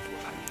summoned.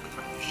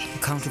 The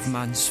Count of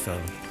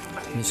Mansfeld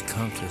and his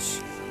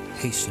countess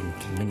hastened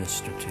to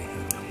minister to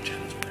him.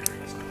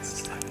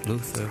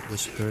 Luther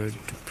was heard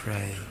to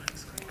pray.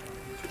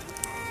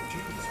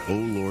 O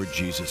Lord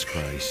Jesus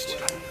Christ,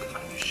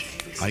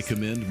 I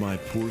commend my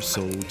poor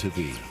soul to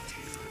thee.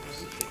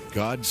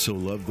 God so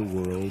loved the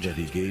world that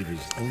he gave his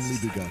only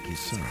begotten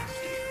Son,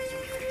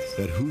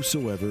 that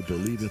whosoever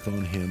believeth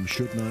on him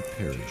should not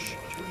perish,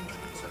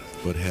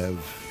 but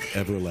have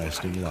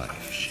everlasting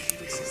life.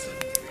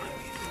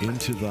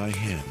 Into thy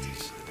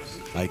hands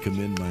I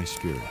commend my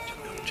spirit,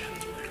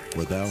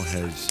 for thou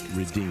hast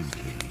redeemed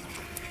me,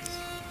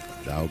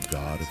 thou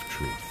God of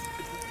truth.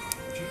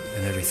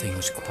 And everything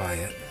was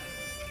quiet.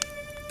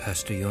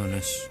 Pastor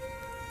Jonas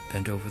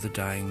bent over the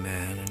dying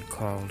man and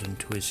called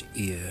into his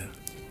ear,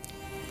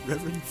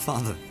 Reverend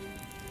Father,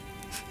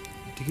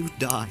 do you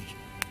die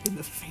in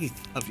the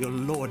faith of your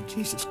Lord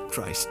Jesus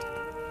Christ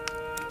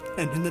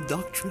and in the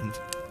doctrine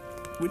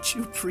which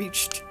you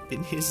preached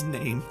in his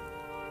name?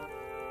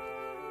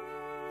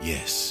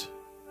 Yes.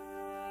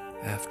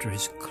 After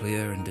his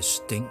clear and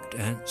distinct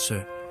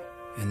answer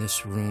in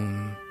this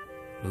room,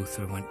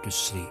 Luther went to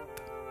sleep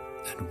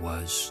and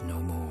was no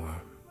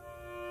more.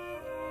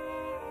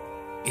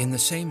 In the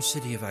same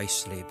city of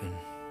Eisleben,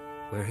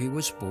 where he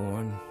was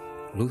born,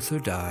 Luther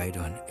died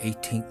on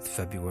 18th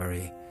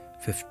February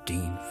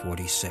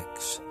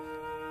 1546,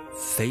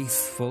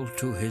 faithful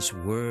to his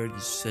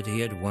words that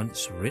he had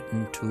once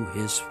written to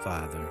his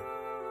father.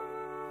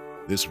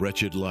 This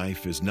wretched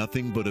life is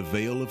nothing but a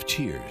vale of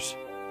tears.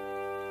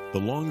 The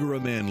longer a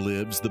man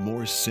lives, the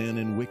more sin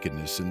and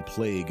wickedness and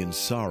plague and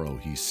sorrow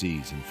he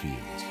sees and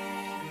feels.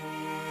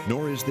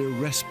 nor is there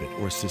respite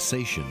or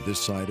cessation this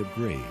side of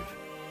grave.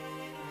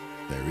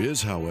 There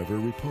is, however,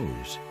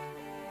 repose,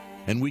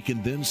 and we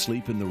can then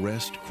sleep in the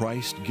rest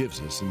Christ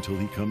gives us until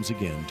he comes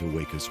again to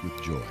wake us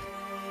with joy.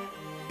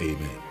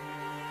 Amen.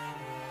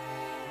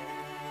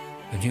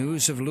 The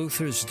news of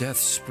Luther's death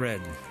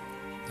spread.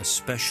 A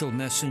special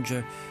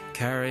messenger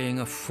carrying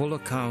a full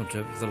account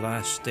of the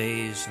last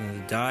days and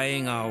the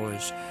dying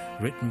hours,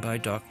 written by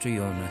Dr.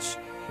 Jonas,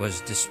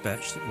 was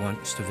dispatched at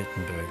once to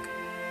Wittenberg.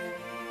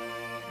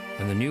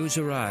 When the news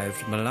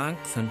arrived,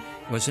 Melanchthon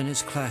was in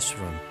his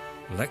classroom,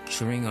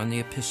 lecturing on the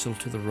Epistle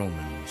to the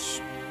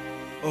Romans.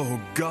 O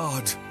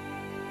God,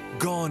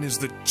 gone is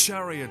the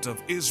chariot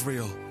of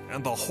Israel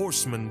and the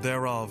horsemen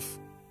thereof.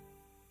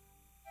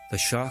 The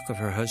shock of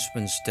her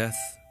husband's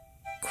death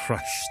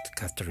crushed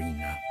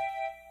Katharina.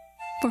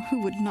 For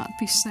who would not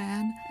be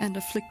sad and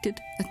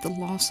afflicted at the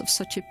loss of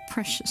such a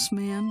precious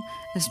man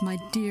as my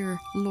dear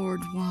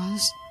Lord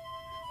was?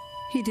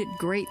 He did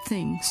great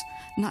things,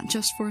 not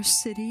just for a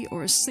city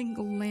or a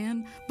single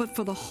land, but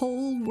for the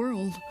whole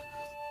world.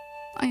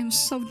 I am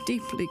so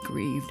deeply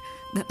grieved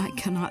that I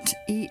cannot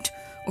eat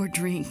or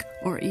drink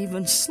or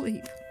even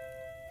sleep.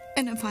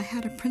 And if I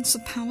had a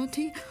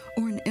principality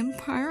or an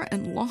empire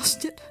and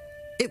lost it,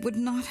 it would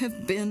not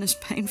have been as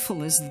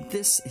painful as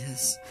this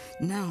is,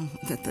 now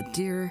that the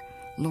dear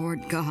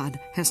Lord God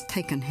has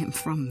taken him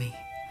from me,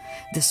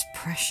 this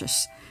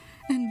precious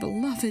and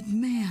beloved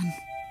man.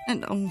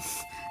 And oh,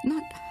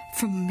 not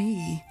from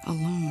me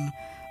alone,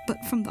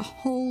 but from the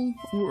whole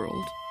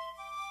world.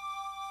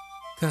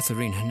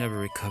 Katharina never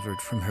recovered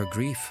from her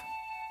grief.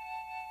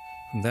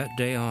 From that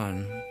day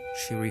on,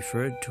 she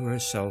referred to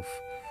herself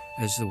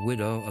as the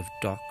widow of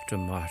Dr.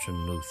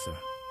 Martin Luther.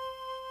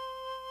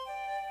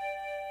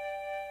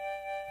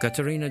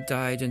 Katharina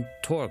died in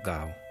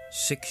Torgau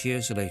 6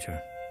 years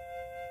later.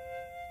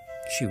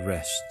 She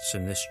rests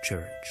in this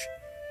church,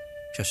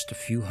 just a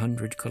few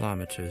hundred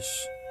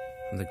kilometers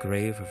from the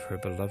grave of her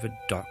beloved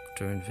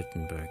doctor in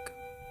Wittenberg.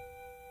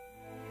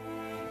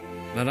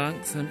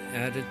 Melanchthon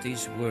added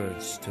these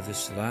words to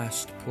this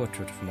last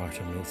portrait of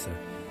Martin Luther,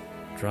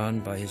 drawn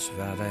by his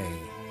valet,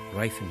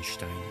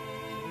 Reifenstein.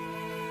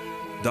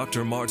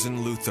 Dr.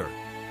 Martin Luther,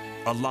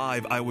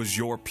 alive I was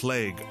your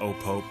plague, O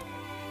Pope.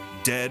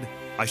 Dead,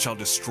 I shall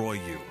destroy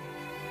you.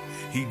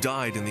 He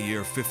died in the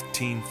year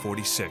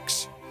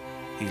 1546.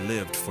 He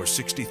lived for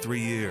 63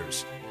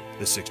 years.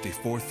 The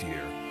 64th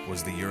year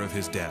was the year of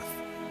his death.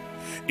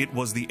 It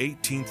was the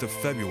 18th of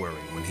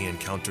February when he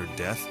encountered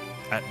death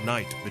at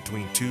night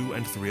between 2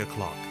 and 3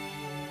 o'clock.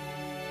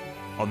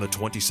 On the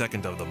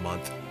 22nd of the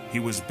month, he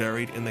was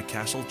buried in the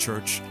castle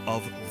church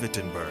of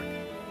Wittenberg.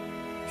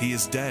 He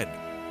is dead,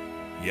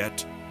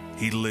 yet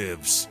he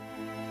lives.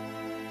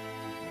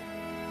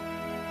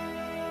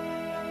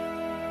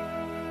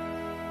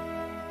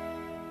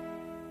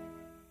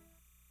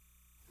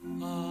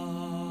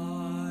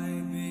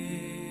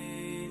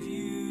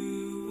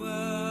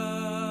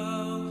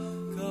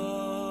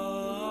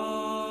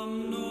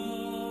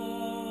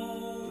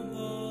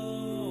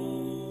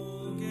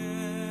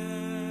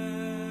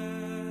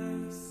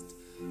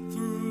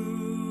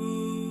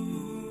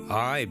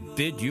 I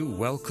bid you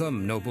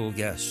welcome, noble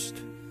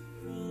guest.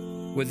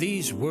 With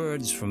these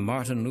words from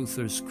Martin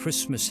Luther's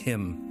Christmas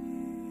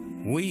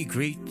hymn, we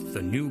greet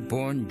the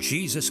newborn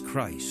Jesus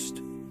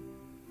Christ.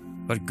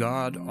 But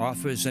God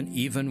offers an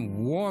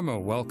even warmer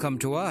welcome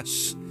to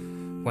us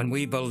when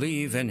we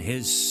believe in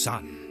his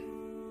Son.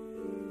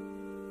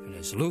 And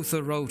as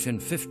Luther wrote in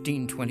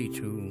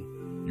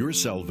 1522, your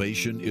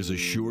salvation is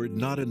assured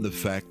not in the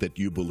fact that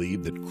you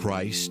believe that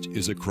Christ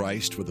is a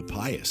Christ for the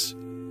pious,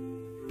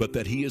 but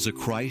that he is a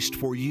Christ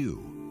for you,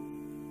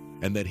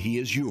 and that he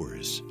is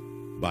yours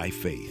by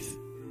faith.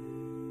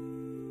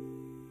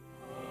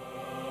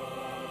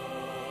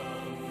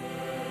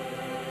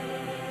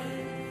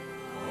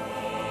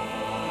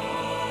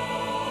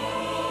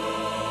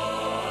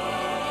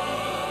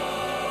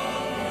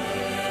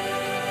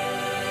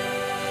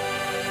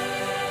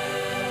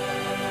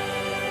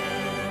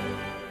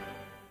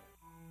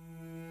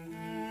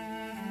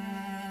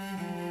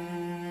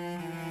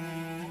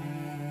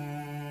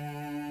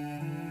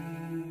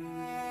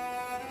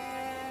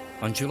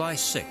 On July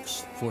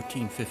 6,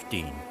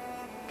 1415,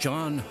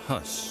 John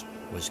Huss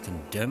was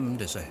condemned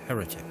as a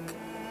heretic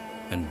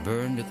and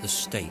burned at the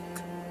stake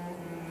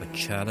for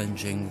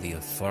challenging the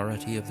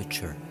authority of the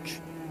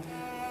Church.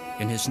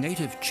 In his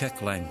native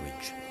Czech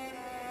language,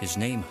 his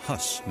name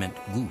Huss meant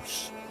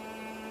goose.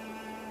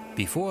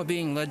 Before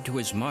being led to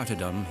his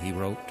martyrdom, he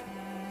wrote,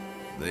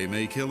 "They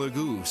may kill a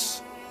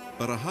goose,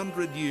 but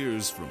 100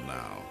 years from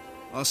now,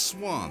 a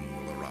swan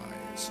will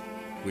arise,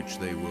 which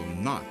they will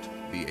not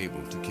be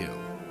able to kill."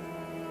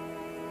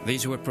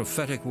 These were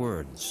prophetic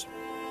words.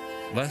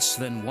 Less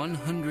than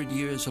 100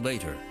 years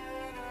later,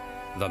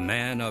 the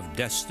man of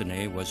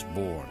destiny was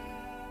born.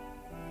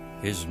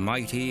 His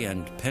mighty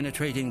and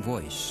penetrating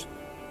voice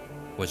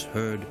was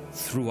heard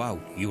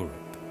throughout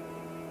Europe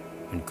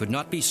and could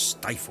not be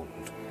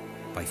stifled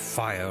by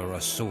fire or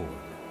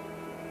sword.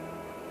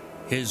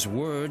 His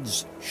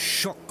words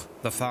shook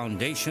the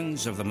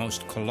foundations of the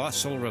most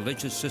colossal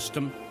religious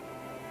system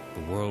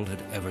the world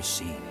had ever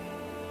seen.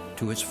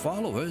 To his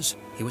followers,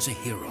 he was a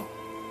hero,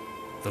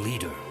 the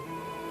leader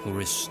who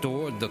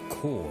restored the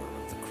core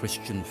of the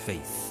Christian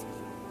faith.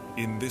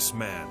 In this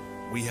man,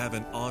 we have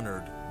an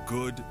honored,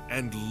 good,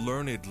 and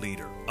learned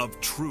leader of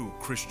true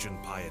Christian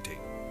piety.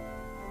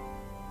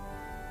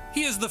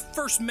 He is the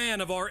first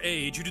man of our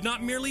age who did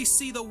not merely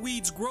see the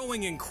weeds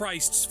growing in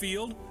Christ's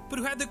field, but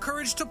who had the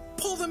courage to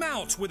pull them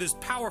out with his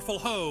powerful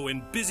hoe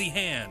and busy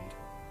hand.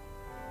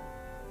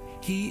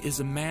 He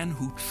is a man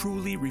who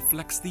truly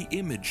reflects the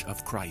image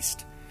of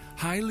Christ.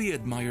 Highly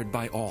admired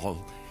by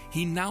all,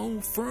 he now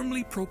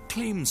firmly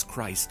proclaims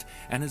Christ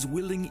and is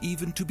willing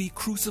even to be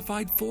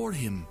crucified for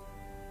him.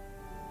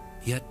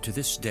 Yet to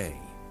this day,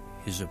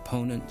 his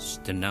opponents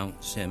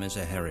denounce him as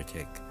a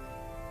heretic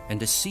and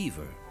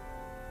deceiver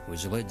who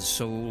has led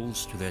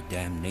souls to their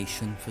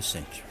damnation for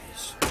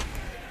centuries.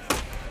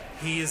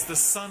 He is the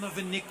son of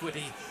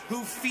iniquity,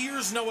 who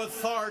fears no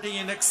authority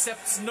and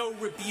accepts no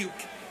rebuke.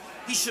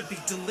 He should be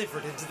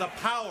delivered into the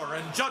power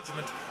and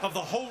judgment of the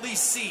Holy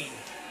See.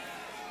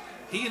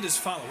 He and his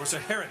followers are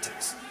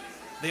heretics.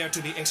 They are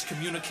to be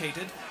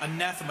excommunicated,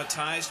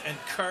 anathematized, and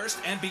cursed,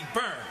 and be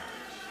burned.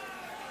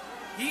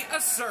 He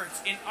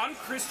asserts in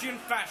unchristian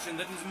fashion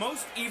that his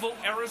most evil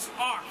errors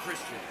are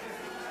Christian.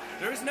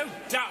 There is no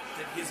doubt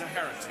that he is a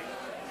heretic.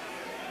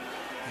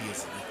 He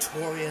is a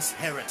notorious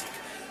heretic,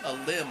 a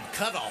limb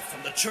cut off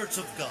from the Church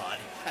of God,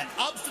 an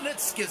obstinate,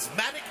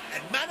 schismatic,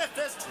 and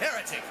manifest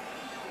heretic.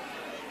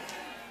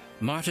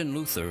 Martin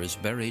Luther is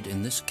buried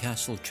in this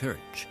castle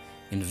church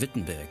in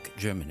Wittenberg,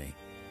 Germany,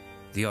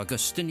 the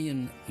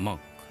Augustinian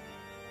monk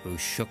who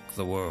shook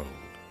the world.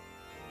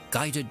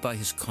 Guided by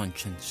his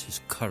conscience,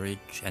 his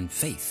courage, and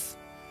faith,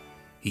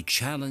 he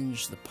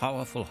challenged the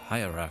powerful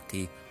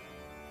hierarchy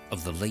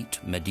of the late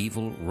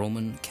medieval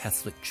Roman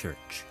Catholic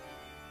Church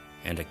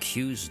and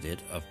accused it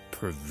of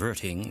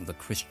perverting the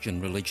Christian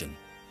religion.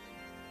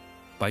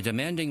 By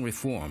demanding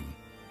reform,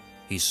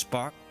 he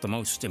sparked the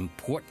most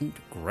important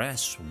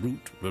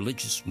grassroots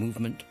religious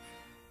movement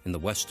in the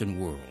Western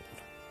world,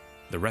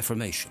 the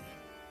Reformation.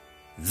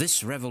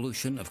 This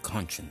revolution of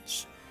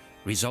conscience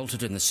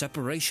resulted in the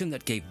separation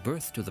that gave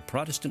birth to the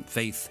Protestant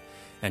faith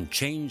and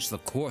changed the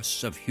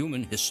course of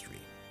human history.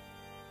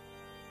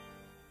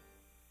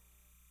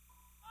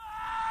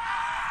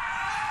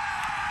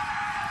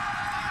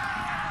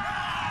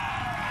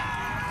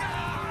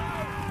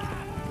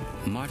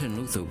 Martin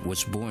Luther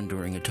was born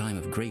during a time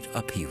of great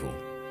upheaval,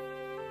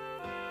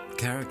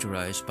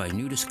 characterized by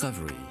new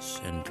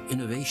discoveries and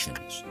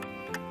innovations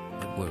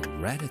that were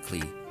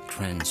radically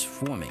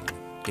transforming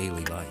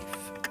daily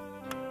life.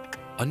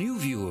 A new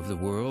view of the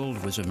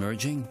world was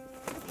emerging,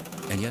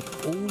 and yet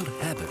old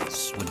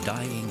habits were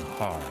dying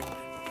hard.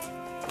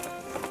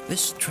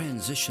 This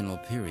transitional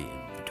period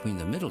between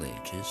the Middle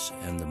Ages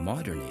and the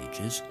modern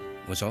ages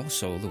was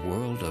also the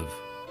world of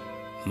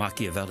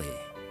Machiavelli,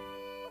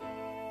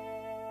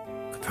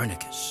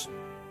 Copernicus,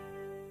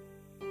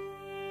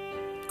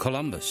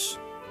 Columbus,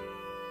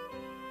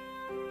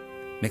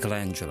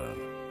 Michelangelo,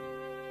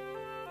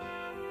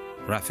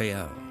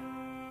 Raphael,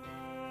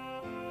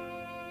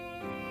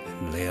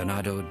 and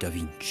Leonardo da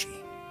Vinci.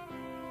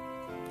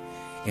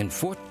 In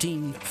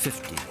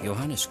 1450,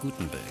 Johannes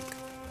Gutenberg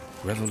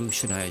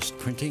revolutionized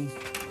printing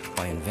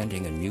by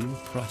inventing a new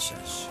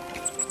process.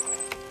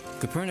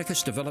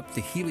 Copernicus developed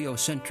the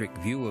heliocentric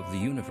view of the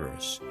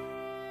universe,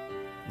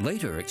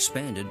 later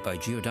expanded by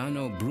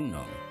Giordano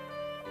Bruno.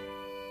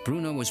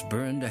 Bruno was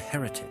burned a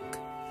heretic.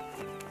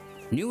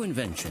 New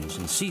inventions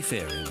in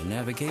seafaring and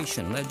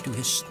navigation led to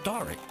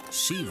historic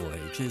sea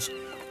voyages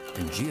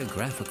and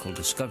geographical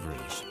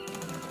discoveries.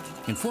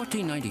 In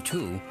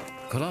 1492,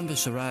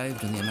 Columbus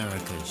arrived in the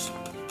Americas.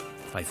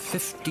 By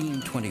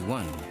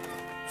 1521,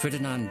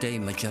 Ferdinand de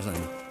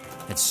Magellan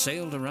had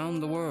sailed around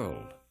the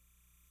world.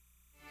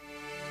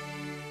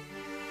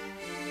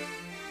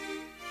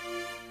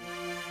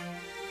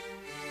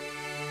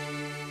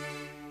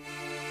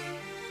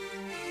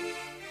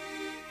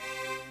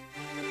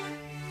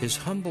 His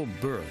humble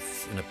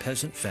birth in a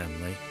peasant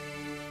family,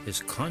 his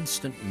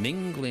constant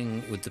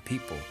mingling with the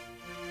people,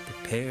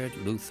 prepared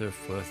Luther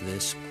for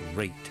this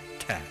great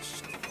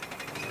task.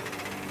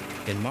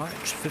 In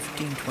March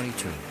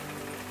 1522,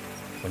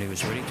 when he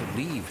was ready to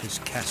leave his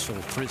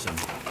castle prison,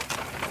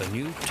 the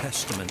New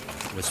Testament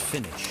was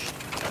finished.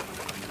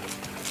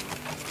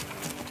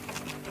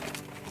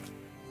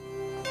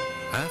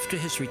 After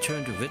his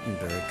return to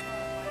Wittenberg,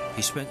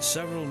 he spent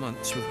several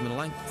months with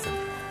Melanchthon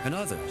and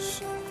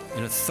others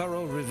in a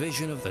thorough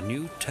revision of the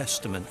New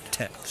Testament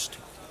text.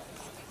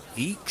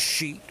 Each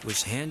sheet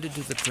was handed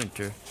to the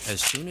printer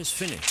as soon as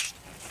finished,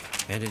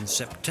 and in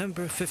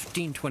September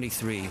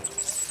 1523,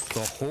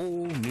 the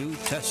whole New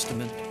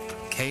Testament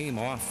came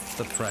off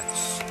the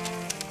press.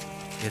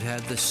 It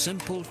had the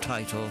simple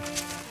title,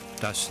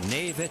 Das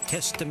Neue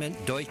Testament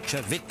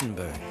Deutscher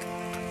Wittenberg,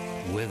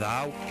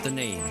 without the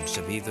names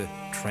of either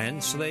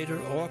translator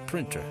or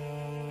printer.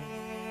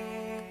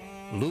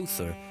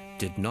 Luther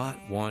did not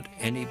want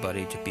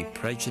anybody to be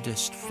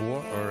prejudiced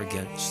for or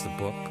against the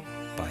book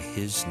by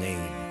his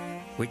name,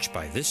 which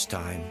by this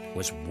time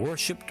was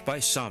worshipped by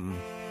some,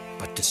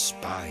 but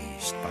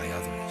despised by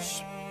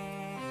others.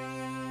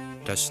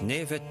 Das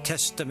Neue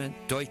Testament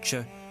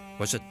Deutsche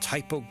was a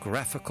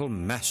typographical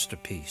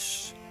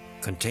masterpiece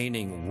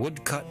containing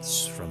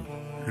woodcuts from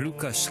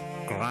Lucas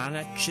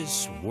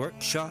Granich's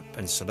workshop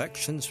and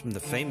selections from the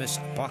famous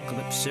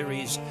Apocalypse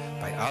series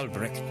by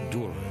Albrecht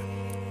Dürer.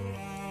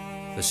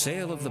 The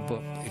sale of the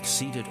book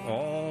exceeded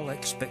all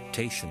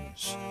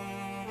expectations.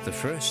 The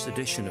first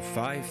edition of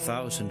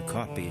 5,000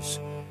 copies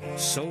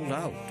sold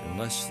out in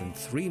less than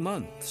 3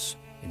 months,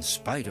 in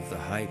spite of the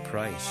high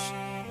price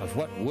of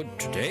what would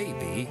today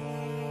be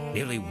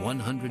nearly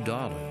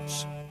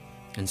 $100.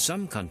 In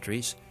some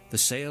countries, the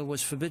sale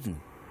was forbidden.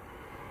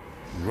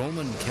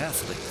 Roman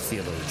Catholic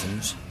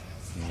theologians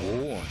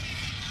warned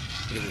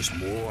it was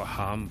more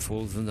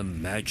harmful than the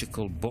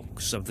magical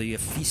books of the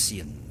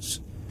Ephesians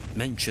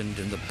mentioned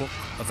in the Book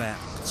of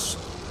Acts.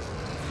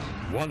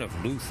 One of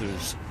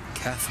Luther's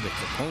Catholic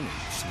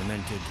opponents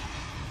lamented,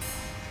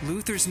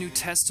 Luther's New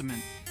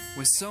Testament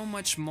was so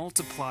much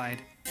multiplied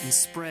and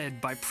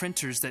spread by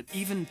printers that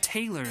even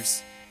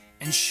tailors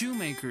and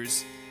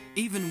shoemakers,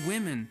 even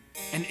women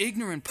and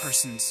ignorant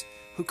persons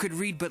who could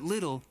read but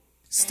little,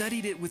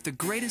 studied it with the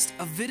greatest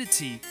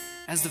avidity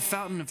as the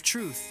fountain of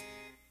truth.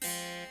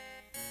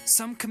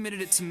 Some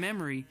committed it to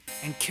memory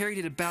and carried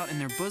it about in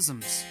their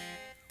bosoms.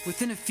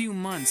 Within a few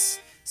months,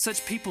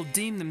 such people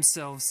deemed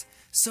themselves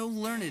so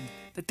learned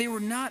that they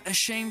were not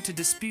ashamed to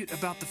dispute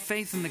about the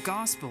faith in the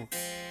gospel,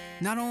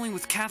 not only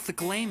with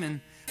Catholic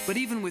laymen, but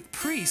even with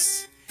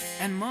priests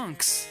and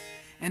monks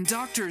and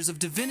doctors of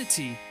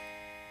divinity.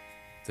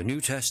 The New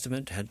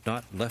Testament had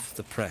not left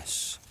the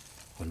press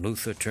when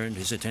Luther turned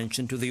his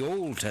attention to the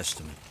Old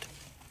Testament.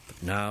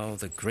 But now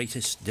the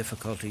greatest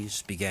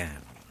difficulties began.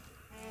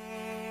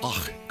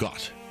 Ach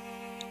Gott,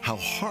 how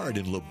hard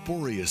and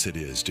laborious it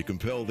is to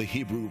compel the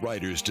Hebrew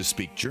writers to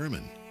speak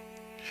German.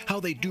 How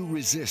they do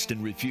resist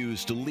and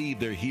refuse to leave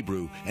their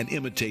Hebrew and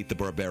imitate the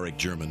barbaric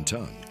German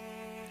tongue.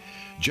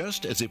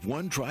 Just as if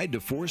one tried to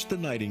force the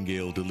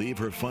nightingale to leave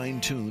her fine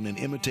tune and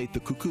imitate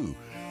the cuckoo,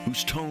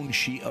 whose tone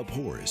she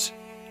abhors.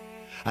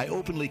 I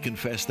openly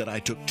confess that I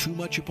took too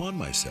much upon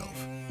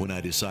myself when I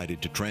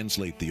decided to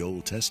translate the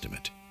Old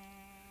Testament.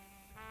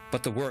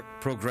 But the work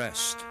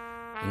progressed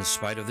in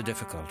spite of the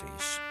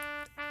difficulties.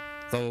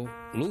 Though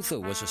Luther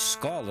was a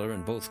scholar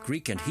in both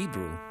Greek and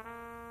Hebrew,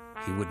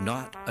 he would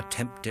not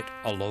attempt it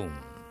alone.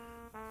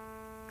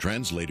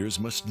 Translators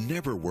must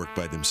never work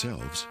by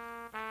themselves.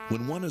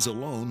 When one is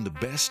alone, the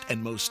best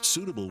and most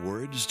suitable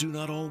words do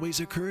not always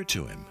occur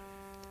to him.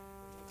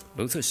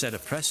 Luther set a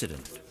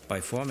precedent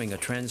by forming a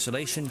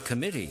translation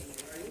committee,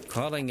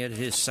 calling it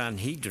his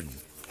Sanhedrin,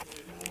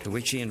 to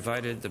which he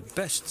invited the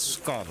best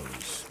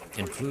scholars,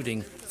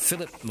 including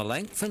Philip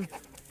Melanchthon,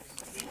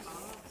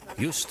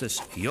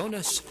 Justus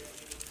Jonas,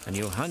 and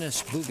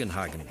Johannes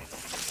Bugenhagen.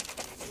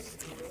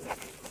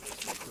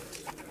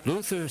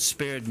 Luther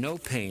spared no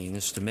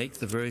pains to make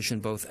the version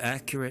both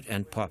accurate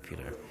and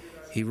popular.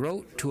 He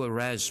wrote to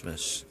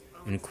Erasmus,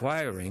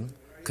 inquiring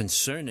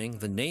concerning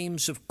the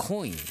names of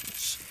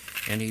coins,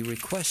 and he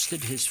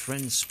requested his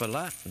friend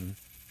Spalatin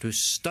to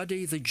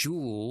study the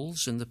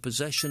jewels in the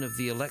possession of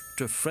the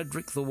Elector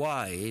Frederick the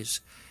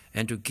Wise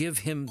and to give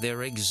him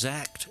their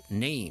exact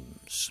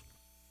names.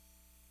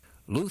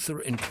 Luther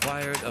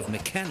inquired of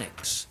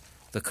mechanics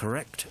the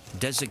correct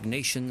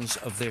designations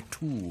of their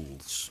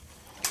tools.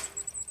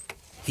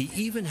 He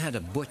even had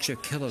a butcher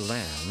kill a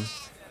lamb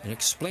and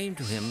explained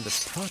to him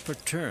the proper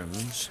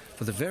terms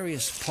for the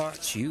various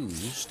parts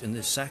used in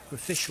the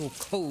sacrificial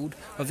code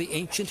of the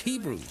ancient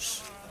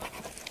Hebrews.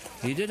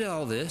 He did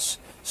all this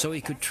so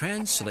he could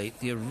translate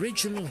the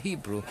original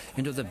Hebrew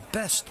into the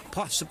best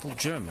possible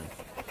German.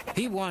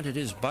 He wanted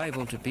his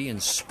Bible to be in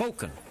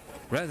spoken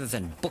rather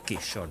than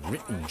bookish or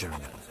written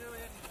German.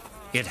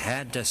 It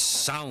had to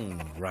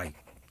sound right.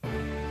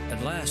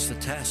 At last the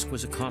task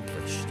was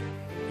accomplished.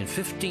 In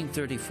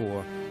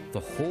 1534, the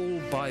whole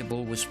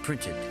Bible was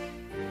printed.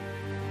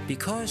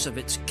 Because of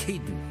its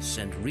cadence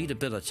and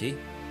readability,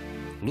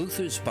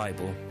 Luther's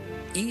Bible,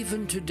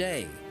 even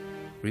today,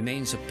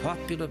 remains a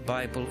popular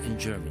Bible in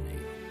Germany.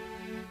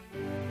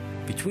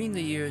 Between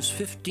the years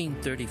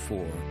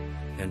 1534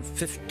 and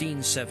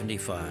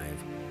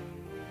 1575,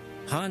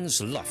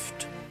 Hans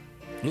Luft,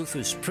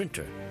 Luther's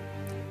printer,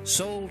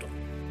 sold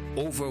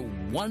over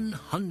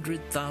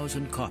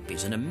 100,000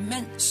 copies, an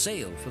immense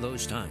sale for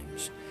those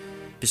times.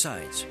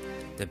 Besides,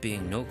 there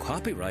being no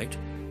copyright,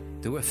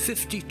 there were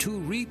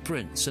 52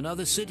 reprints in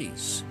other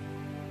cities.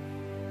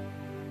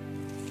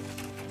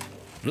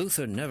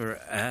 Luther never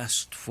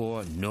asked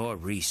for nor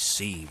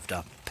received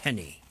a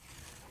penny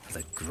for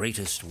the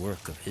greatest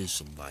work of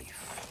his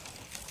life.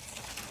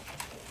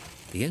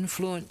 The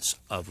influence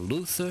of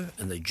Luther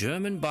and the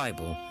German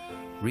Bible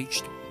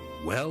reached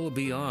well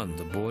beyond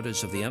the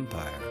borders of the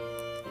empire.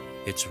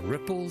 Its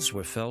ripples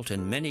were felt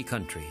in many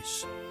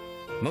countries.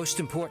 Most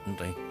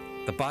importantly,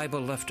 the Bible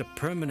left a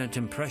permanent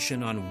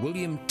impression on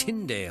William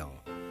Tyndale,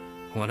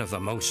 one of the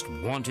most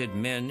wanted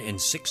men in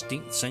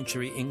 16th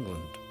century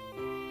England.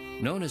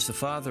 Known as the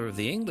father of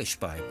the English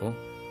Bible,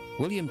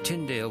 William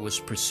Tyndale was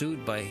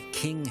pursued by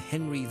King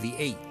Henry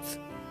VIII.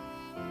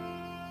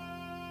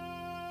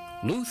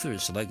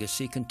 Luther's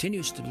legacy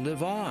continues to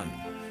live on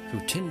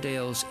through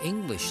Tyndale's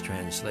English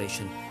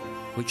translation,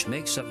 which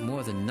makes up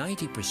more than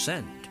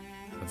 90%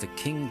 of the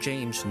King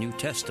James New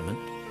Testament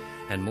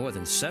and more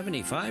than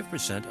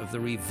 75% of the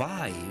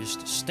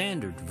Revised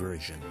Standard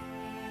Version.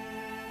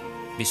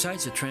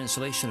 Besides the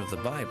translation of the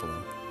Bible,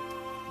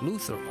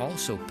 Luther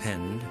also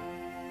penned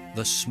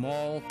the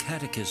Small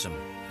Catechism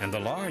and the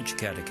Large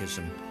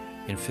Catechism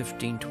in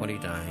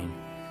 1529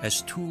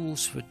 as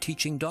tools for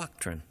teaching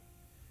doctrine.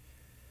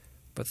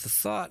 But the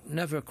thought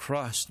never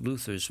crossed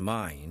Luther's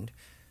mind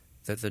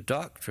that the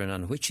doctrine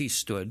on which he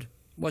stood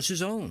was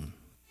his own.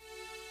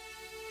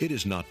 It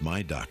is not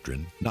my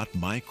doctrine, not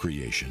my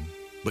creation,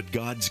 but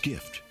God's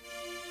gift.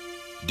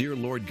 Dear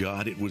Lord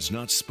God, it was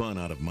not spun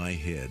out of my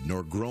head,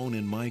 nor grown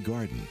in my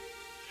garden,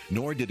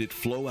 nor did it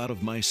flow out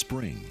of my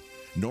spring,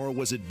 nor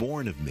was it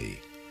born of me.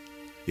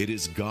 It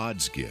is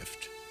God's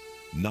gift,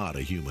 not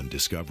a human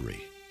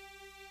discovery.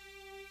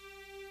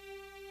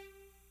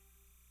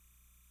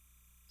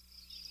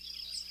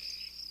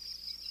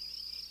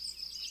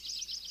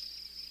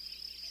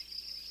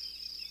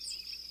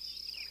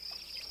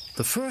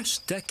 The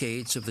first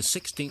decades of the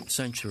 16th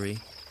century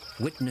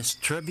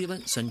witnessed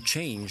turbulence and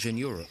change in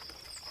Europe.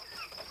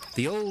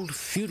 The old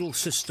feudal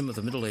system of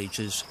the Middle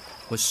Ages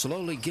was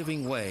slowly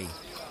giving way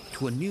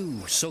to a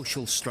new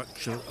social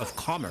structure of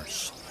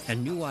commerce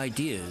and new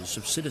ideas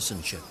of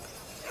citizenship.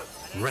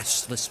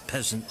 Restless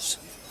peasants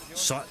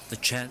sought the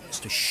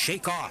chance to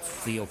shake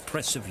off the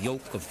oppressive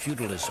yoke of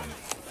feudalism.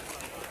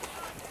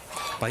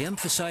 By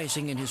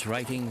emphasizing in his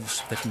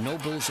writings that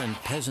nobles and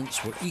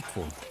peasants were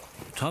equal,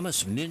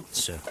 Thomas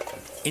Müntzer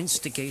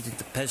instigated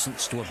the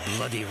peasants to a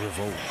bloody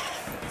revolt.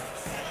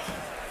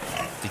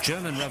 The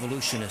German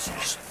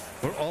revolutionists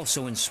were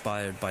also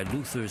inspired by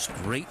Luther's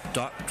great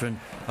doctrine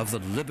of the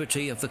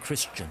liberty of the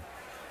Christian.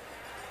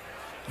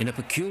 In a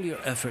peculiar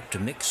effort to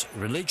mix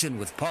religion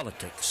with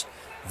politics,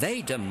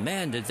 they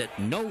demanded that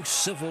no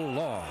civil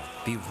law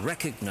be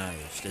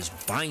recognized as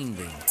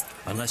binding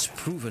unless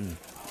proven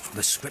from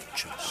the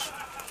Scriptures.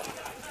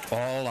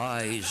 All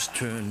eyes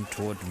turned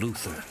toward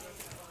Luther.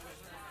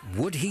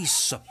 Would he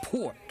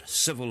support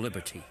civil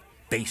liberty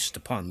based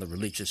upon the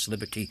religious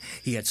liberty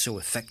he had so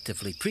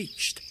effectively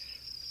preached?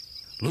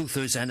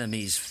 Luther's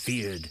enemies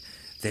feared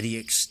that he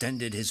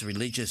extended his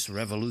religious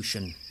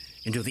revolution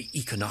into the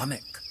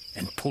economic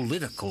and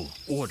political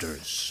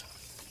orders.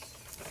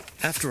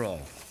 After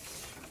all,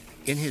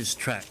 in his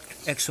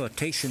tract,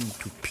 Exhortation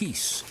to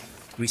Peace,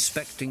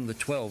 respecting the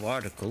 12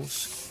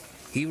 Articles,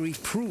 he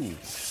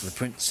reproves the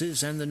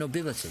princes and the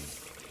nobility.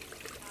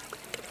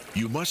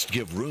 You must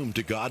give room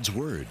to God's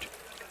word.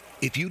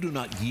 If you do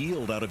not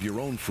yield out of your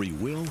own free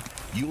will,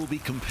 you will be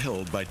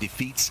compelled by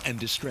defeats and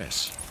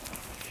distress.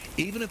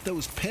 Even if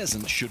those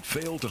peasants should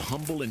fail to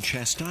humble and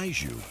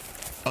chastise you,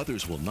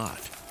 others will not.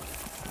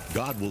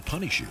 God will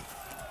punish you.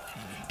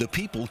 The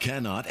people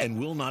cannot and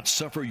will not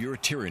suffer your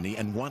tyranny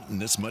and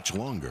wantonness much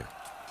longer.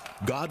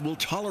 God will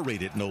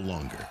tolerate it no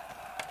longer.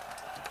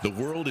 The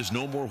world is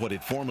no more what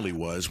it formerly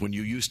was when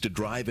you used to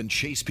drive and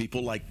chase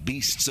people like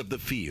beasts of the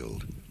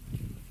field.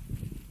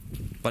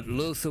 But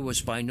Luther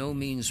was by no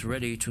means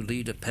ready to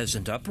lead a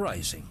peasant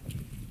uprising.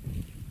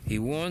 He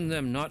warned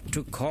them not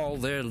to call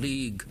their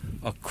league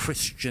a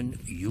Christian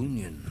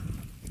union.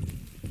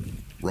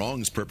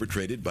 Wrongs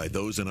perpetrated by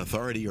those in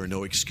authority are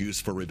no excuse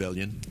for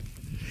rebellion.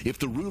 If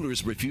the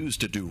rulers refuse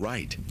to do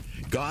right,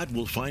 God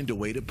will find a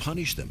way to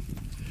punish them.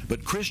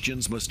 But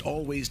Christians must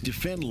always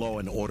defend law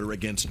and order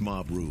against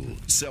mob rule,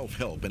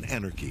 self-help, and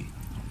anarchy.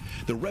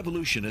 The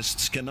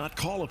revolutionists cannot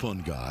call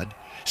upon God,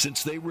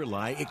 since they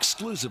rely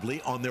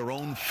exclusively on their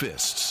own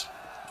fists.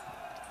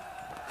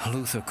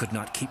 Luther could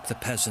not keep the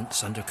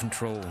peasants under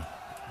control.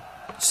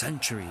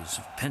 Centuries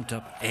of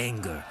pent-up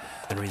anger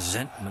and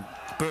resentment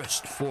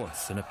burst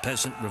forth in a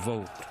peasant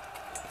revolt.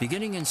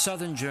 Beginning in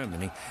southern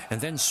Germany and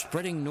then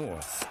spreading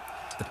north,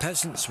 the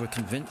peasants were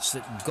convinced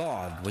that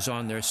God was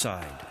on their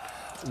side.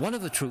 One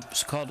of the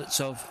troops called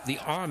itself the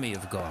Army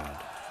of God.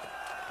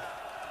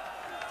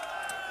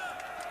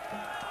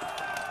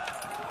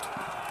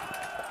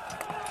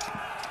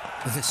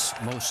 This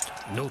most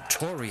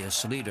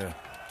notorious leader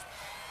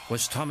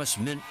was Thomas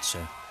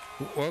Müntzer,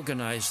 who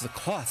organized the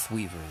cloth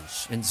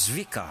weavers in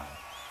Zwickau,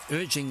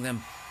 urging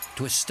them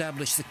to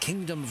establish the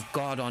kingdom of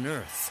God on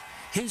earth.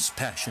 His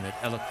passionate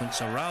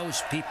eloquence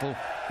aroused people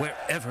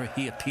wherever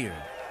he appeared.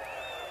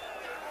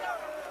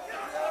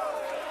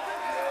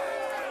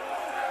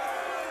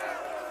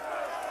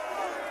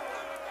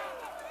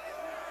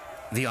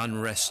 The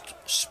unrest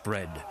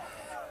spread,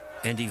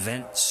 and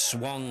events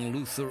swung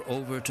Luther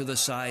over to the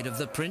side of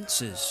the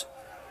princes.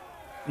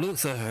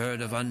 Luther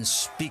heard of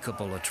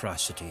unspeakable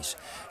atrocities.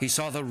 He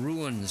saw the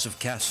ruins of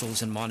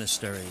castles and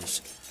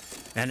monasteries.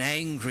 An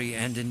angry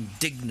and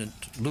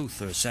indignant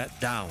Luther sat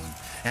down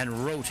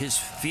and wrote his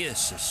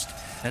fiercest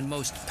and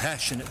most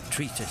passionate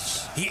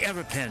treatise he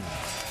ever penned,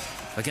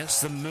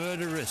 against the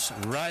murderous,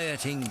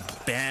 rioting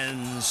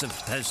bands of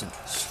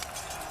peasants,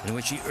 in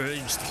which he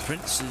urged the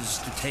princes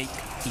to take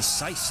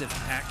decisive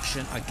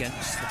action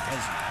against the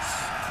peasants.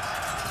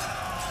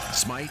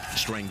 Smite,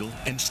 strangle,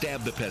 and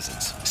stab the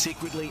peasants,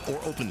 secretly or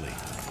openly.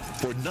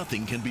 For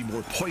nothing can be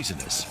more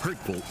poisonous,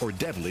 hurtful, or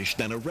devilish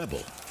than a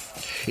rebel.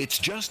 It's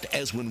just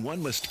as when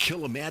one must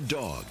kill a mad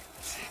dog.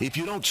 If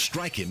you don't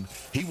strike him,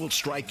 he will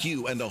strike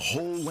you and the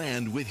whole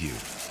land with you.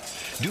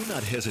 Do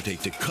not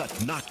hesitate to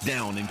cut, knock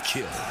down, and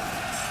kill.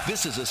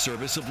 This is a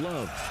service of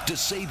love, to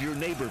save your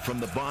neighbor from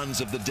the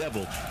bonds of the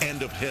devil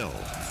and of hell.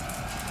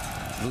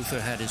 Luther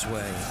had his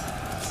way.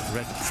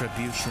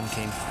 Retribution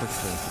came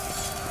quickly.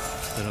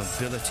 The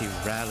nobility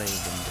rallied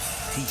and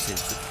defeated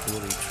the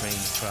poorly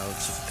trained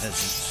crowds of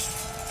peasants.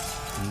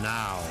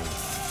 Now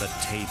the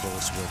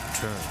tables were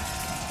turned,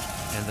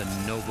 and the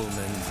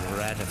noblemen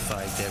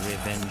gratified their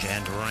revenge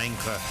and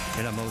rancor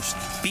in a most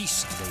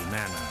beastly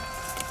manner.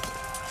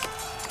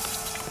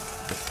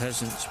 The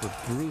peasants were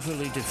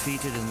brutally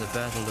defeated in the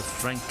Battle of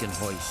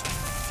Frankenhuyst,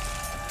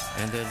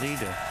 and their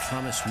leader,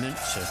 Thomas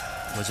Münzer,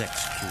 was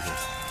executed.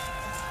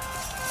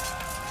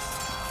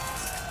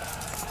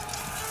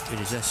 It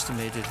is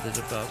estimated that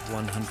about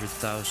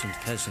 100,000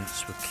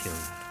 peasants were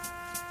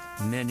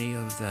killed, many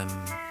of them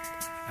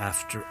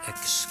after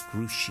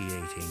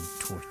excruciating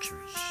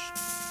tortures.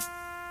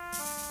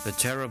 The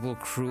terrible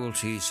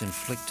cruelties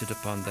inflicted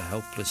upon the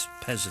helpless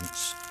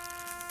peasants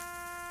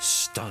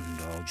stunned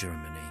all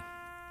Germany.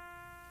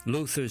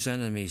 Luther's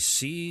enemies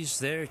seized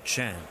their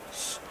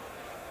chance,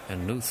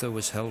 and Luther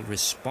was held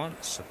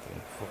responsible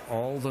for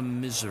all the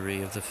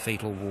misery of the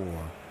fatal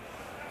war,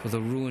 for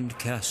the ruined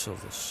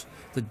castles,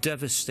 the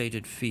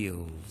devastated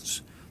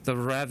fields, the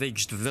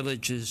ravaged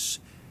villages,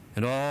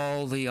 and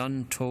all the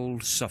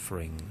untold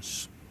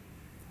sufferings.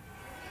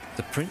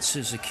 The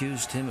princes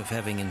accused him of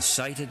having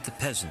incited the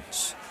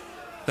peasants.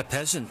 The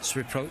peasants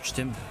reproached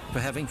him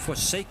for having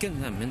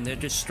forsaken them in their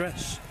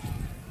distress.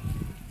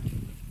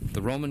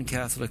 The Roman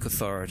Catholic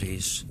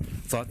authorities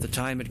thought the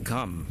time had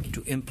come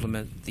to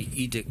implement the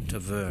Edict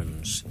of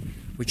Worms,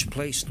 which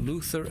placed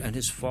Luther and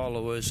his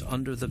followers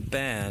under the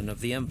ban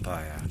of the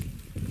empire.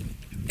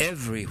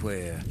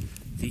 Everywhere,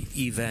 the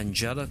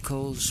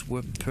evangelicals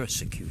were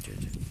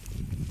persecuted.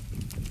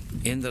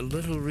 In the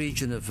little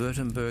region of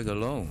Württemberg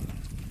alone,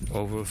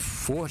 over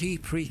 40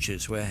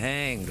 preachers were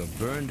hanged or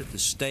burned at the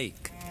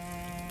stake.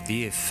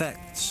 The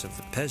effects of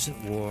the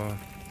Peasant War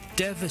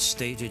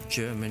devastated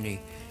Germany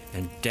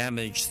and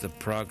damaged the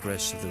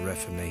progress of the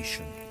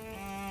Reformation.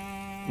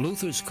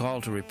 Luther's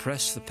call to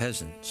repress the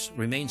peasants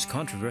remains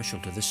controversial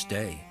to this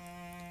day.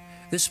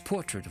 This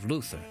portrait of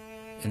Luther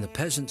in the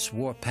Peasants'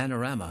 War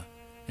panorama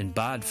in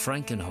Bad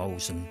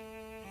Frankenhausen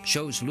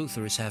shows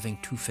Luther as having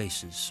two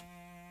faces.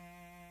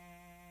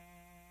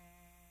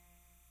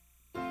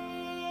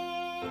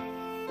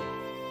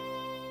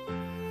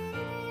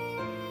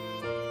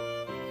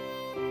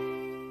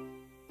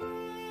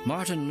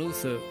 Martin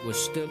Luther was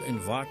still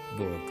in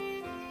Wartburg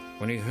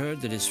when he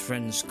heard that his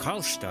friends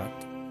Karlstadt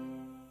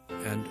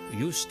and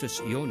Justus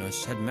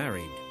Jonas had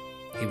married.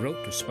 He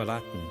wrote to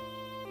Spalatin,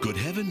 "Good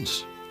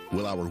heavens!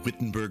 Will our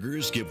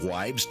Wittenbergers give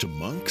wives to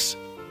monks?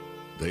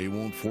 They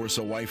won't force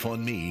a wife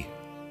on me."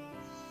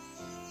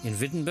 In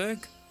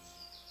Wittenberg,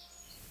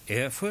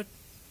 Erfurt,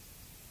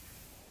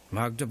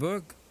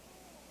 Magdeburg,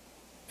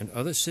 and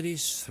other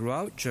cities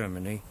throughout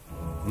Germany,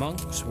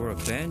 monks were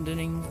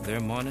abandoning their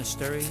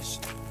monasteries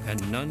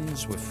and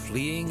nuns were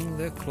fleeing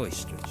their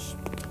cloisters.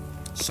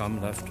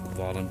 Some left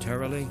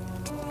voluntarily,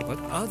 but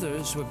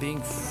others were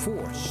being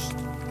forced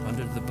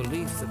under the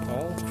belief that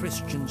all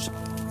Christians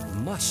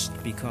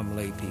must become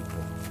lay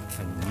people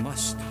and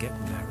must get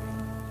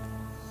married.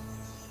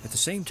 At the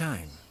same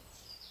time,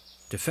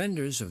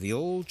 defenders of the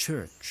old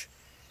church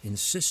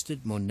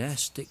insisted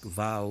monastic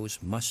vows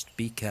must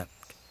be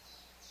kept.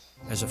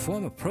 As a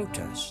form of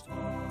protest,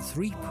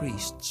 3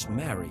 priests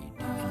married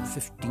in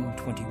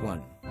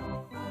 1521.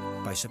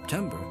 By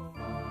September,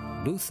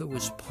 Luther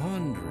was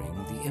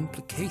pondering the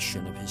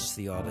implication of his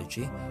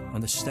theology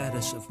on the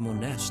status of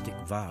monastic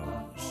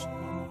vows.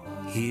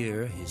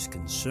 Here, his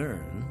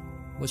concern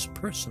was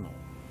personal.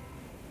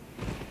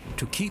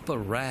 To keep a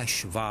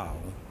rash vow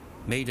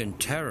made in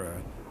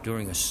terror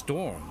during a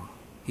storm,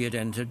 he had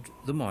entered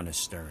the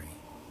monastery.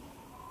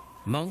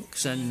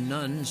 Monks and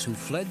nuns who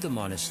fled the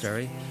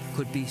monastery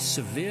could be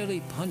severely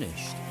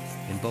punished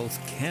in both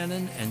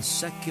canon and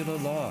secular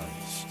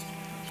laws.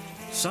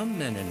 Some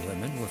men and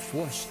women were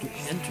forced to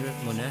enter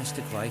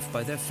monastic life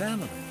by their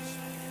families.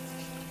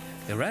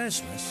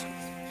 Erasmus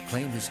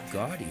claimed his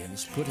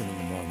guardians put him in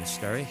the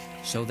monastery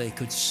so they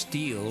could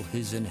steal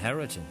his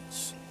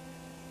inheritance.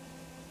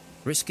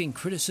 Risking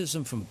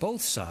criticism from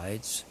both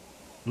sides,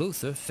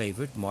 Luther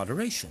favored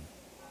moderation.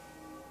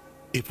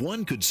 If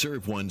one could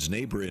serve one's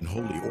neighbor in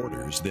holy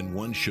orders, then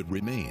one should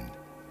remain.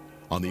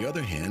 On the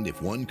other hand,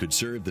 if one could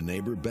serve the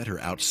neighbor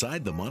better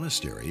outside the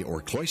monastery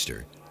or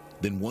cloister,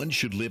 then one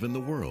should live in the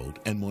world,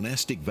 and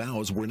monastic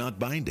vows were not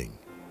binding.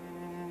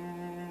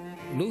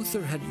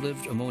 Luther had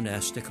lived a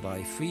monastic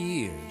life for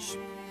years.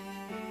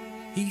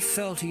 He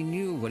felt he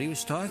knew what he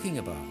was talking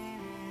about.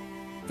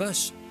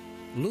 Thus,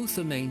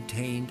 Luther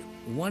maintained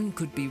one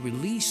could be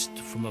released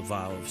from a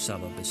vow of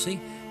celibacy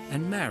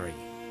and marry,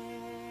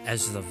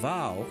 as the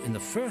vow in the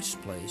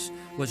first place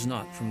was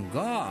not from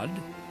God,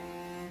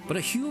 but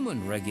a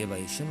human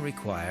regulation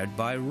required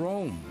by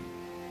Rome.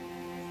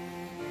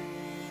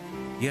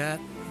 Yet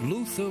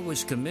Luther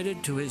was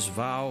committed to his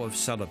vow of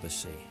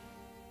celibacy.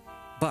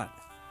 But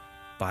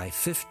by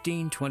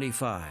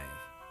 1525,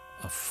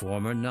 a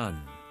former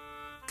nun,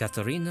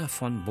 Katharina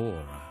von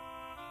Bora,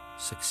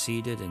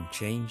 succeeded in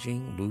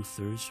changing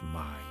Luther's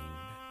mind.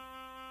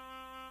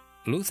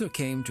 Luther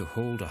came to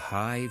hold a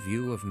high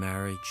view of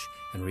marriage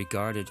and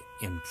regarded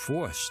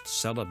enforced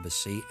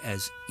celibacy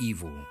as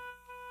evil.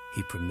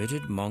 He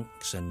permitted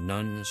monks and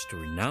nuns to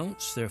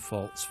renounce their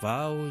false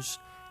vows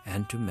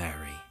and to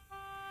marry.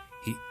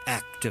 He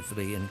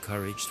actively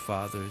encouraged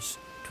fathers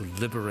to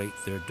liberate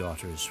their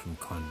daughters from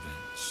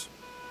convents.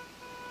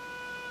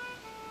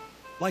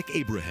 Like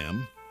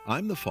Abraham,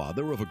 I'm the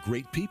father of a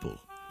great people,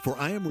 for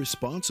I am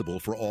responsible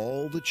for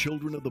all the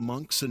children of the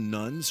monks and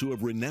nuns who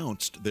have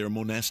renounced their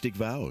monastic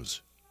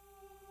vows.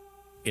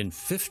 In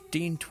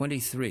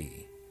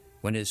 1523,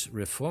 when his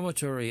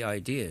reformatory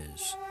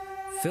ideas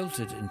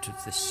filtered into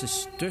the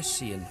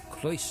Cistercian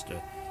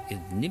cloister in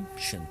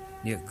Nimpchen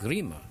near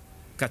Grima,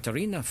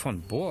 Katharina von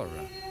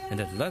Bora and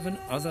 11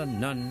 other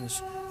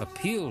nuns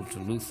appealed to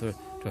Luther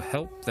to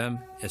help them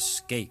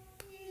escape.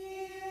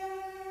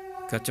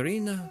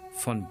 Katharina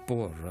von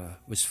Bora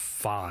was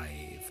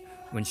 5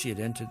 when she had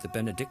entered the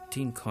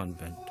Benedictine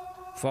convent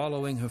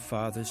following her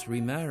father's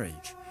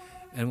remarriage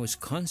and was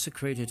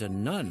consecrated a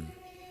nun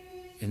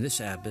in this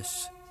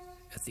abbess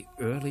at the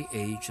early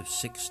age of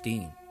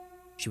 16.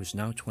 She was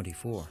now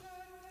 24.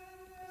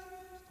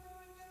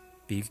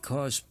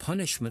 Because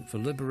punishment for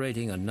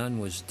liberating a nun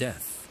was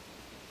death,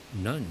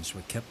 nuns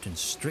were kept in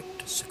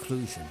strict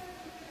seclusion.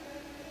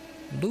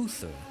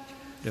 Luther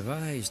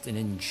devised an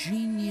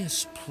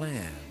ingenious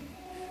plan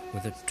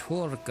with a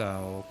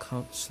Torgau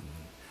councilman,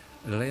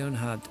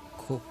 Leonhard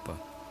Koppe,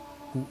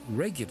 who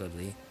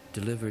regularly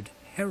delivered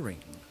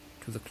herring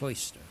to the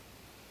cloister.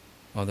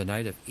 On the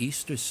night of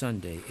Easter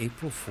Sunday,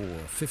 April 4,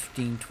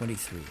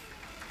 1523,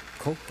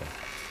 Koppe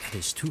and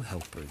his 2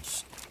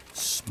 helpers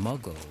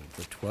smuggled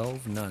the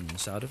 12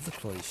 nuns out of the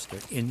cloister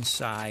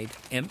inside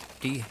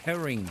empty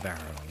herring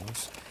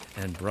barrels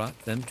and brought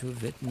them to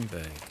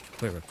Wittenberg,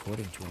 where,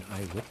 according to an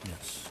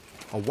eyewitness,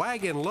 a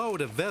wagon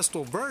load of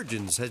Vestal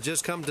virgins had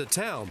just come to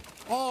town,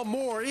 all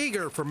more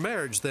eager for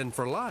marriage than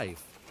for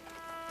life.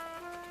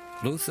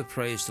 Luther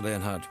praised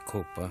Leonhard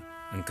Koppe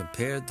and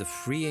compared the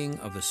freeing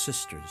of the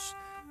sisters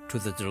to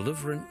the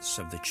deliverance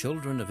of the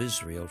children of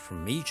Israel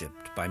from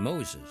Egypt by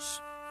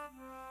Moses.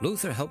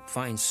 Luther helped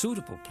find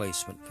suitable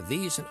placement for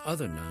these and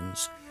other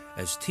nuns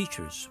as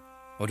teachers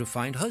or to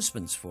find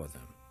husbands for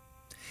them.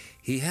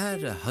 He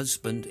had a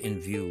husband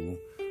in view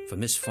for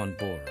Miss von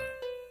Bora.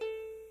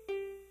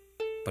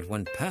 But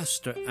when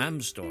Pastor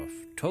Amsdorf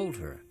told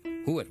her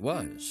who it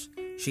was,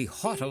 she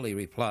haughtily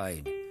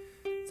replied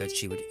that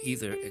she would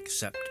either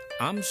accept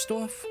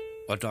Amsdorf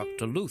or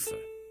Dr. Luther,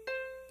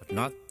 but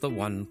not the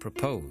one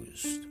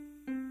proposed.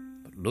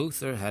 But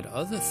Luther had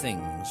other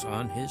things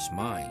on his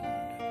mind.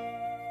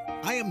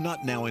 I am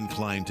not now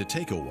inclined to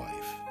take a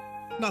wife.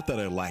 Not that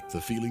I lack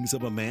the feelings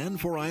of a man,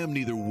 for I am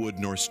neither wood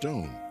nor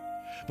stone.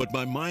 But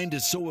my mind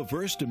is so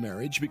averse to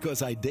marriage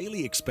because I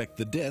daily expect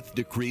the death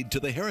decreed to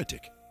the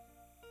heretic.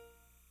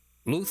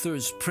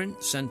 Luther's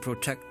prince and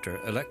protector,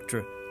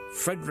 Elector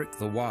Frederick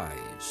the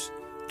Wise,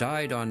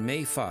 died on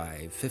May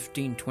 5,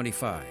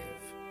 1525,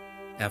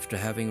 after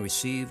having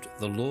received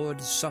the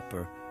Lord's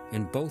Supper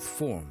in both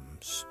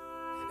forms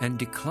and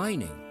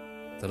declining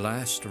the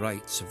last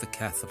rites of the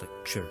Catholic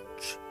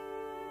Church.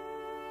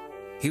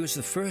 He was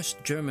the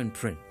first German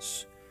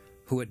prince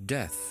who at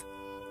death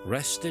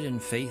rested in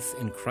faith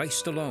in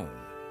Christ alone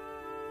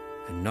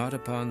and not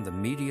upon the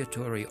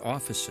mediatory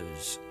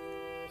offices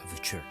of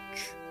the Church.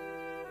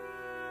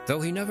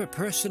 Though he never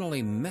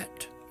personally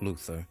met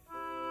Luther,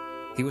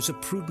 he was a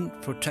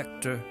prudent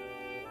protector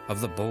of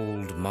the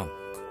bold monk.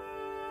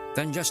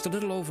 Then, just a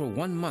little over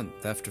 1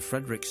 month after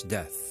Frederick's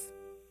death,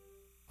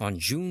 on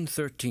June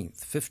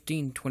 13th,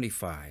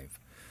 1525,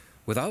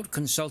 without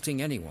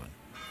consulting anyone,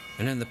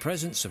 and in the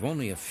presence of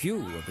only a few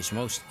of his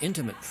most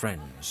intimate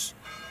friends,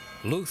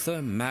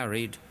 Luther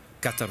married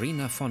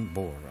Katharina von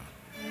Bora.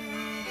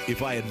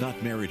 If I had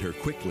not married her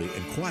quickly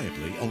and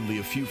quietly, only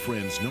a few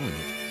friends knowing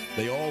it,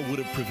 they all would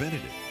have prevented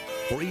it.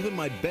 For even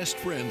my best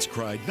friends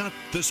cried, not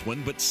this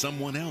one, but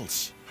someone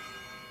else.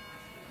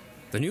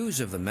 The news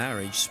of the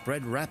marriage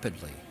spread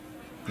rapidly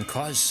and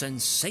caused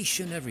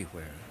sensation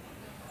everywhere.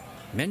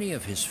 Many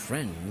of his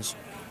friends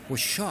were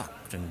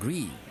shocked and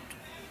grieved.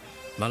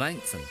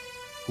 Melanchthon,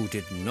 who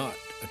did not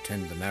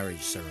attend the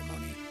marriage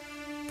ceremony,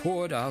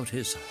 poured out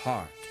his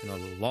heart in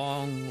a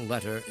long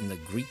letter in the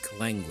Greek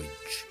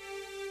language.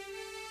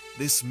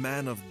 This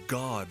man of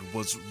God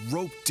was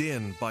roped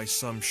in by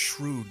some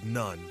shrewd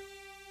nun.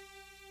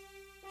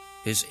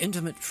 His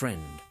intimate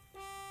friend,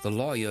 the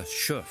lawyer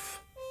Schurf,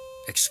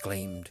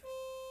 exclaimed,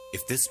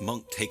 If this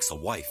monk takes a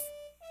wife,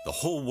 the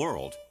whole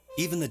world,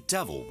 even the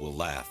devil, will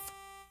laugh,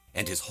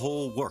 and his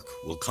whole work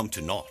will come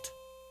to naught.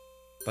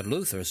 But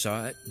Luther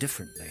saw it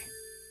differently.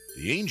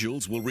 The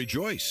angels will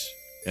rejoice,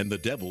 and the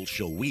devil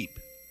shall weep.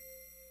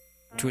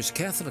 To his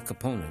Catholic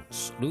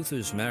opponents,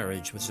 Luther's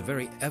marriage was the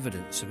very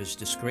evidence of his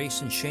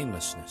disgrace and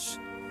shamelessness.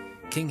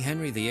 King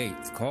Henry VIII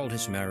called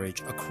his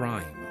marriage a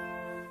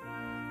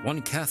crime.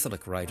 One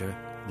Catholic writer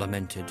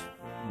lamented,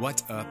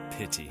 "What a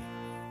pity!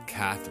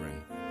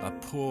 Catherine, a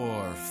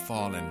poor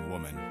fallen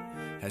woman,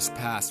 has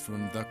passed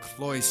from the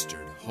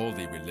cloistered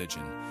holy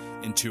religion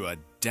into a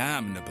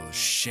damnable,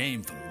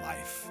 shameful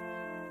life."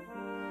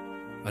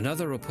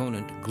 Another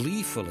opponent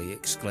gleefully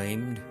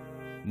exclaimed,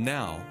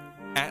 "Now,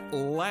 at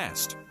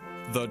last,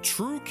 the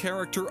true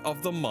character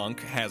of the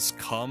monk has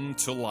come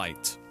to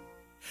light.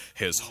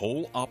 His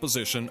whole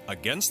opposition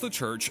against the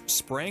church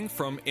sprang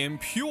from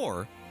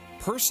impure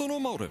personal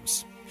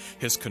motives.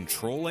 His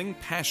controlling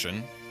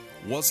passion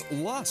was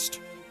lust.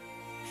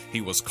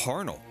 He was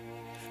carnal,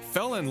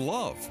 fell in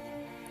love,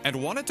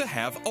 and wanted to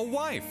have a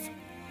wife.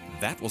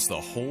 That was the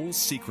whole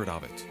secret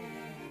of it."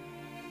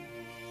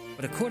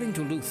 But according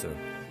to Luther,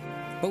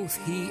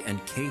 both he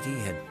and Katie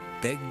had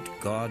begged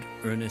God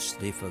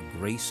earnestly for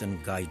grace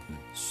and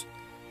guidance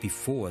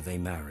before they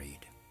married.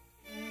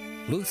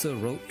 Luther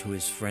wrote to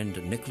his friend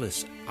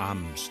Nicholas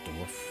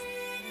Amsdorf,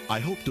 "I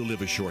hope to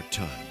live a short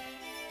time,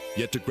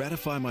 yet to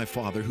gratify my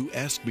father who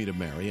asked me to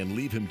marry and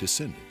leave him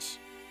descendants.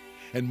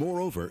 And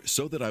moreover,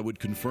 so that I would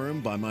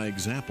confirm by my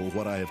example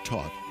what I have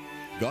taught,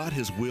 God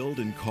has willed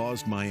and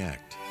caused my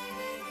act.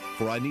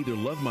 For I neither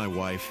love my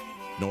wife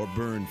nor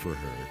burn for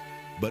her,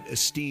 but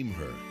esteem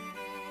her."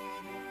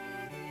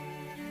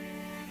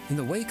 In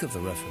the wake of the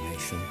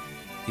Reformation,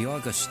 the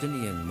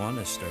Augustinian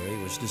monastery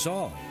was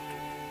dissolved,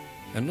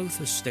 and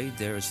Luther stayed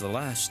there as the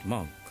last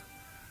monk.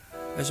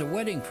 As a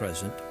wedding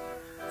present,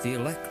 the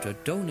elector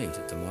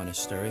donated the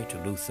monastery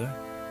to Luther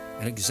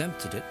and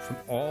exempted it from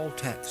all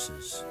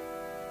taxes.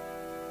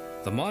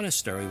 The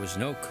monastery was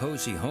no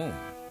cozy home.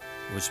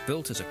 It was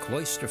built as a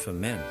cloister for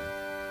men,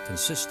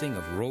 consisting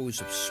of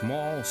rows of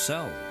small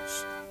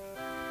cells.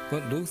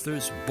 But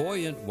Luther's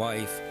buoyant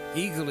wife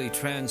eagerly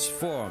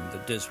transformed the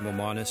dismal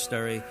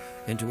monastery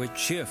into a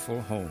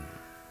cheerful home.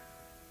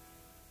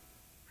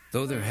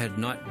 Though there had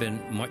not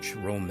been much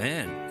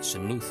romance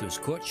in Luther's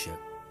courtship,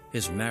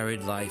 his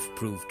married life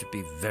proved to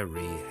be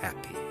very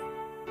happy.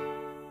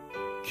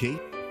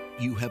 Kate,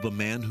 you have a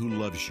man who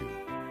loves you.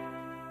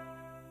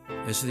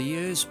 As the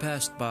years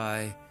passed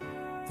by,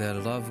 their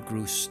love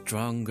grew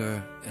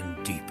stronger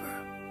and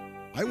deeper.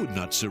 I would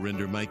not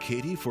surrender my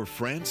Katie for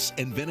France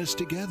and Venice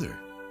together.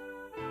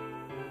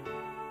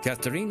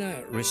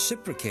 Katharina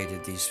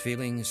reciprocated these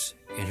feelings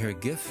in her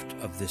gift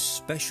of this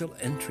special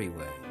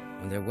entryway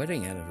on their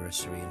wedding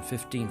anniversary in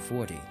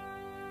 1540.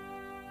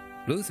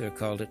 Luther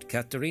called it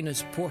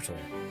Katharina's Portal.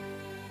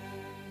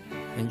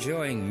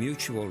 Enjoying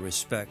mutual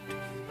respect,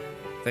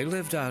 they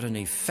lived out an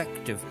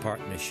effective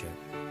partnership.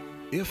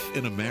 If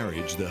in a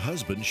marriage the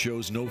husband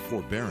shows no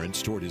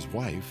forbearance toward his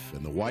wife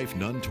and the wife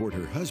none toward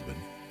her husband,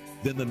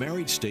 then the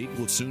married state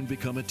will soon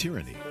become a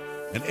tyranny,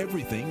 and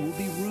everything will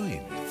be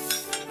ruined.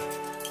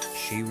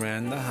 She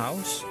ran the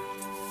house,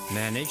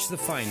 managed the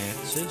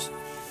finances,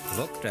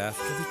 looked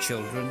after the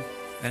children,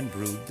 and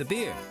brewed the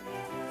beer,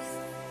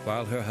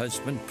 while her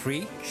husband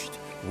preached,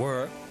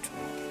 worked,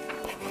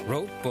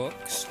 wrote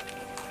books,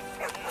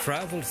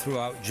 traveled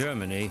throughout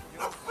Germany,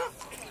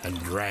 and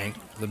drank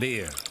the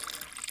beer.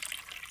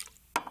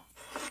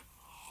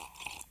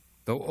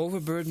 Though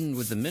overburdened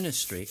with the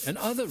ministry and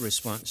other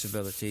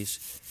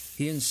responsibilities,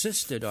 he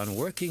insisted on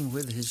working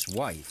with his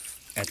wife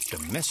at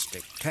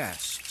domestic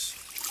tasks.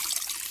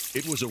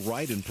 It was a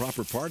right and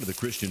proper part of the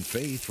Christian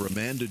faith for a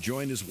man to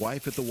join his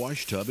wife at the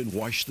washtub and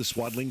wash the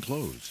swaddling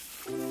clothes.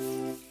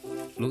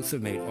 Luther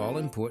made all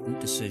important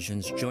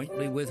decisions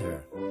jointly with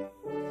her.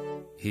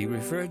 He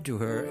referred to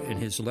her in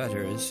his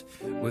letters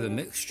with a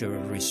mixture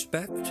of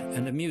respect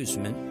and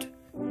amusement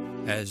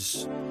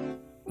as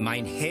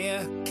Mein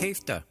Herr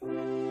Käfter,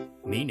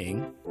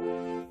 meaning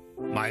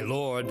my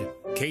Lord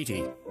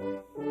Katie.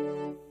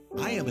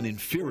 I am an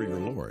inferior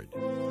lord,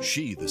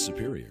 she the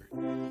superior.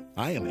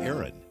 I am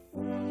Aaron,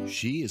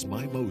 she is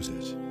my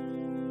Moses.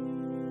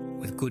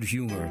 With good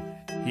humor,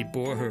 he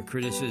bore her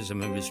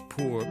criticism of his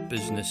poor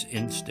business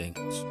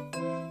instincts.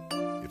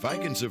 If I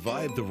can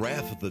survive the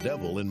wrath of the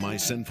devil in my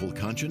sinful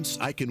conscience,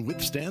 I can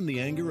withstand the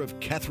anger of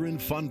Catherine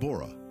von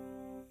Bora.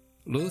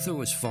 Luther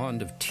was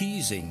fond of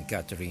teasing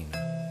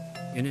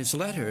Katharina. In his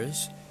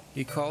letters,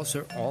 he calls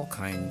her all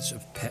kinds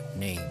of pet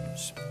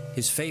names.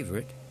 His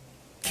favorite,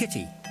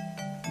 Kitty,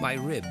 my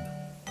rib.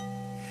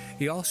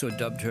 He also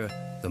dubbed her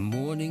the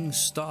Morning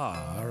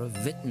Star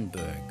of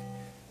Wittenberg,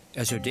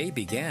 as her day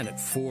began at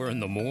 4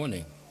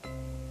 a.m.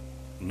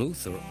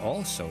 Luther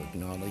also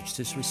acknowledged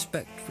his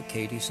respect for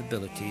Katie's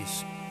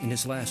abilities in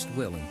his last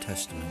will and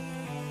testament.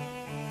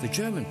 The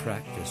German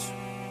practice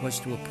was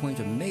to appoint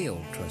a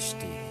male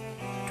trustee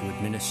to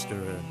administer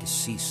a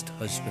deceased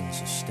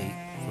husband's estate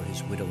for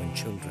his widow and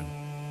children.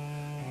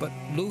 But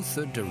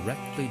Luther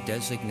directly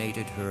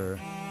designated her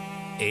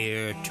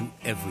heir to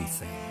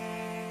everything.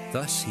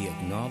 Thus he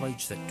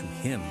acknowledged that to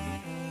him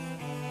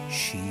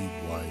she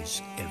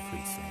was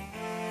everything.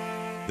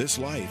 This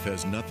life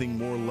has nothing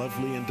more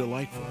lovely and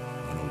delightful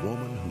than a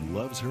woman who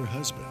loves her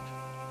husband.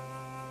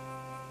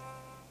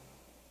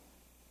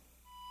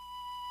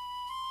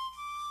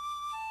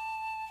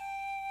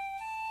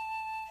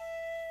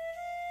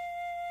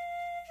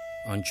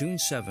 On June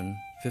 7,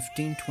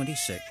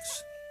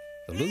 1526,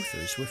 the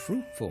Luthers were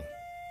fruitful.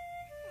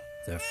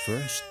 Their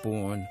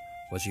firstborn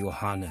was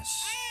Johannes,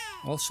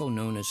 also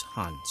known as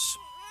Hans.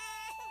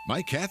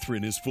 My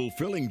Catherine is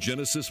fulfilling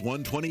Genesis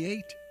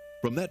 1:28.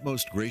 From that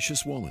most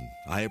gracious woman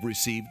I have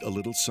received a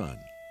little son.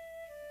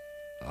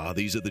 Ah,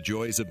 these are the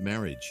joys of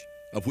marriage,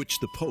 of which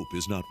the Pope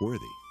is not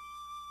worthy.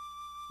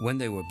 When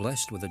they were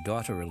blessed with a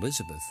daughter,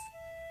 Elizabeth,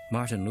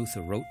 Martin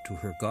Luther wrote to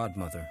her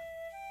godmother,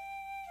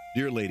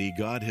 Dear Lady,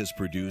 God has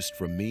produced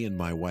from me and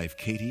my wife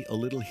Katie a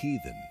little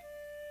heathen.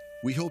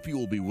 We hope you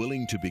will be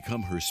willing to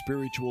become her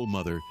spiritual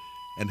mother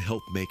and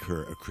help make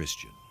her a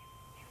Christian.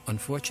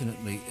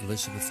 Unfortunately,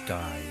 Elizabeth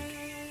died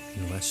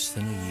in less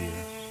than a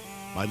year.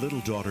 My little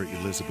daughter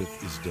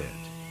Elizabeth is dead.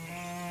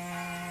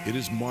 It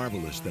is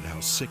marvelous that how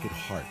sick at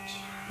heart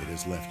it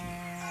has left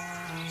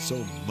me.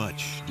 So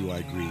much do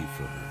I grieve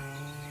for her.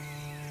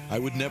 I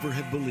would never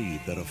have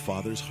believed that a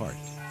father's heart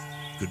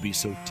could be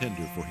so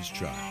tender for his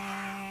child.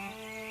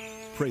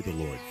 Pray the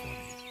Lord for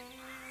me.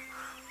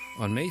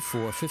 On May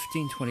 4,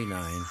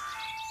 1529,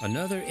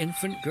 another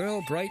infant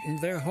girl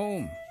brightened their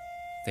home.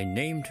 They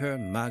named her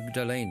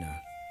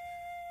Magdalena.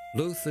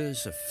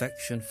 Luther's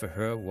affection for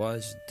her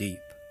was deep.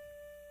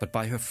 But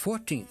by her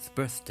 14th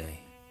birthday,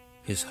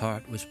 his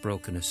heart was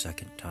broken a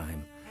second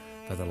time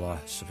by the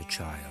loss of a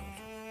child.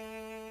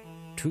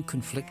 Two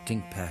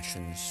conflicting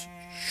passions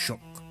shook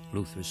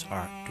Luther's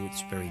heart to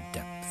its very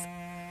depth: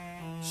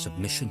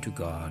 submission to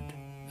God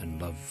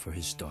and love for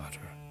his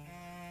daughter.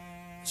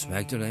 As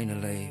Magdalena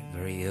lay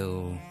very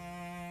ill,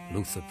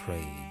 Luther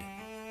prayed,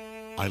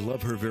 I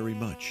love her very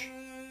much,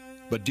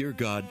 but dear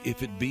God,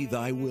 if it be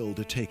thy will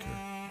to take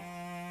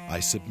her,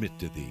 I submit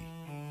to thee.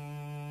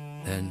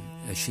 Then,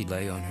 as she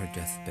lay on her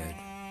deathbed,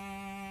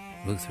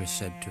 Luther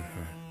said to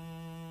her,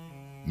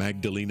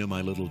 Magdalena,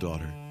 my little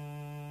daughter,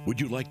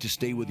 would you like to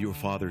stay with your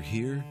father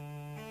here,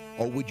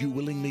 or would you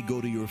willingly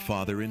go to your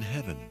father in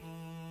heaven?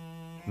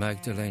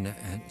 Magdalena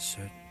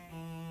answered,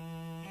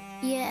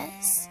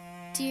 Yes,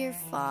 dear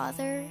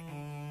Father,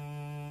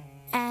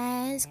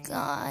 as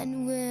God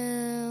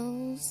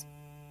wills.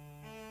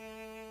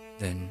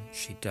 Then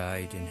she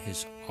died in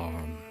his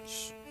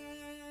arms.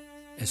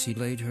 As he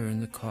laid her in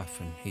the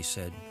coffin, he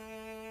said,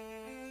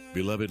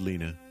 Beloved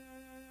Lena,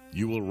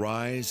 you will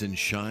rise and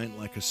shine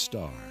like a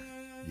star,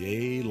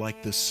 yea,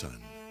 like the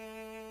sun.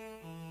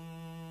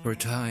 For a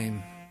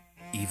time,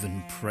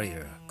 even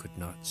prayer could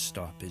not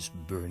stop his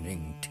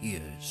burning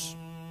tears.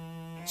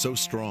 So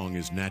strong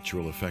is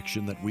natural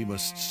affection that we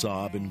must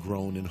sob and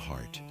groan in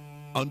heart,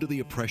 under the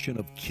oppression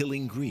of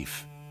killing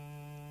grief.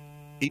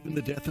 Even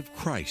the death of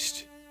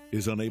Christ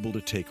is unable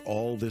to take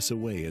all this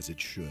away as it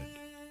should.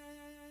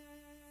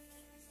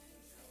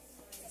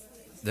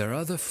 Their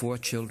other 4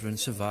 children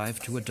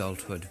survived to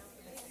adulthood.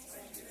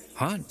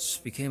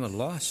 Hans became a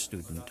law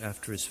student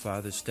after his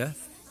father's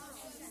death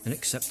and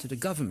accepted a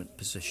government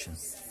position.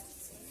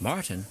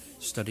 Martin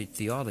studied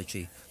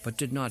theology but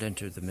did not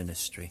enter the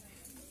ministry.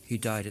 He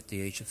died at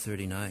the age of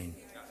 39.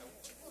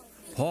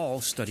 Paul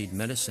studied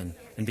medicine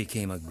and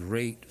became a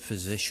great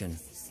physician.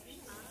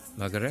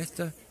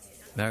 Margareta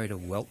married a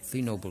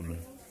wealthy nobleman.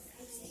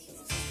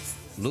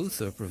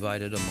 Luther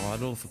provided a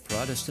model for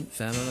Protestant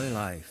family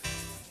life.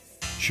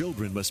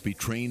 Children must be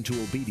trained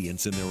to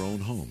obedience in their own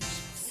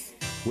homes.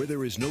 Where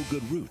there is no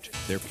good root,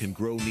 there can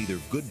grow neither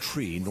good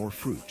tree nor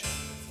fruit.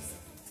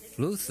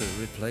 Luther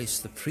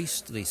replaced the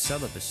priestly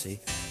celibacy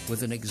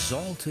with an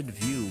exalted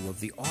view of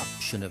the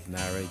option of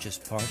marriage as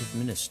part of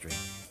ministry.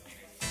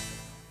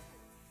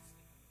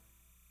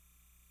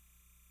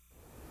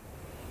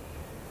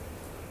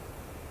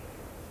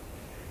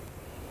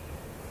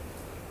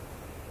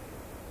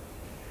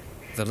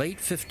 The late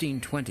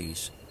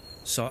 1520s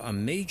saw a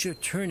major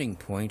turning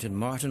point in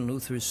Martin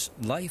Luther's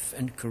life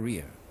and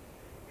career.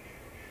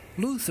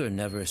 Luther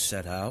never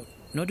set out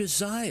nor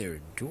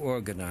desired to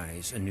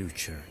organize a new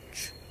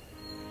church.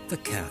 The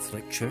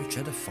Catholic Church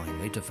had a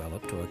finely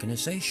developed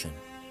organization.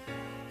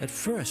 At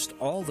first,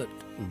 all that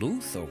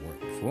Luther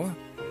worked for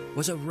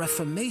was a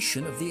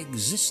reformation of the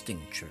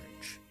existing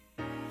church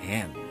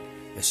and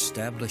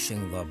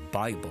establishing the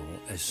Bible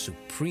as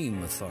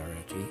supreme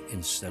authority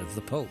instead of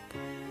the Pope.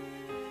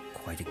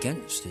 Quite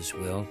against his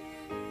will,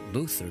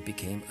 Luther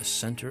became a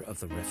center of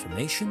the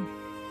Reformation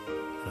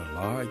and a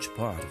large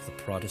part of the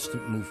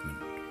Protestant movement.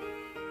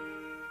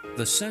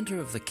 The center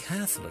of the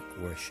Catholic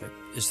worship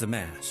is the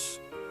Mass.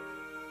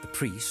 The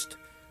priest,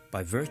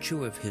 by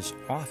virtue of his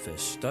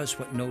office, does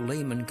what no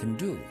layman can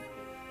do.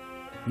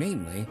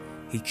 Namely,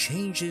 he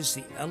changes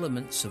the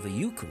elements of the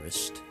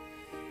Eucharist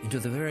into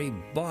the very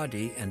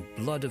body and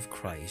blood of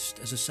Christ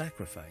as a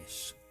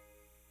sacrifice.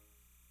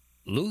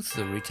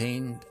 Luther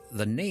retained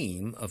the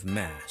name of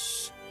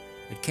Mass,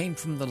 It came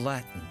from the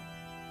Latin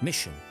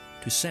mission,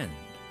 to send.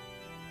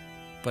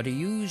 But he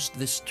used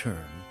this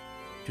term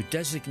to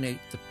designate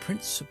the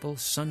principal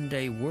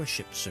Sunday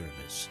worship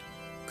service,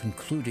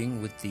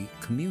 concluding with the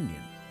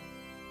communion.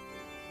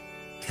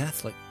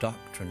 Catholic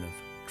doctrine of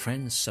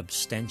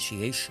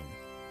transubstantiation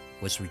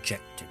was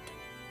rejected.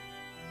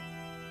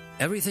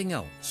 Everything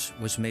else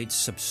was made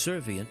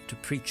subservient to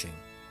preaching,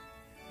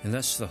 and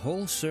thus the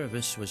whole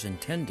service was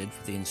intended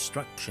for the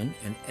instruction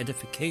and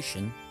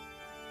edification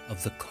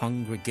of the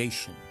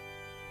congregation.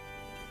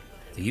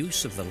 The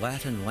use of the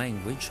Latin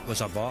language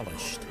was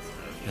abolished,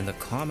 and the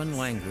common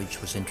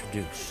language was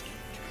introduced.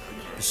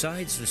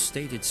 Besides the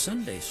stated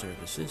Sunday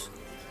services,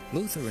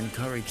 Luther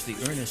encouraged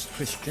the earnest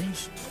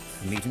Christians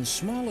to meet in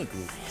smaller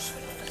groups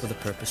for the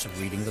purpose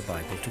of reading the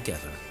Bible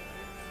together.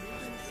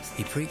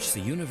 He preached the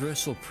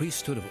universal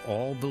priesthood of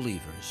all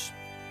believers.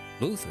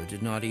 Luther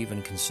did not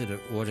even consider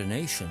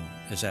ordination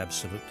as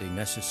absolutely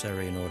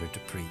necessary in order to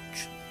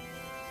preach.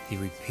 He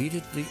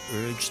repeatedly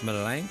urged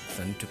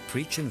Melanchthon to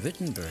preach in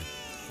Wittenberg,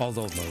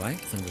 although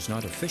Melanchthon was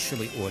not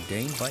officially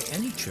ordained by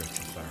any church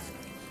authority.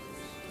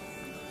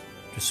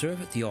 To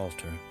serve at the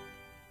altar,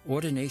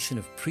 ordination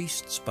of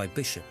priests by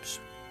bishops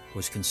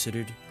was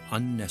considered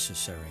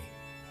unnecessary.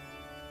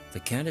 The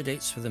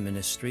candidates for the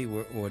ministry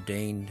were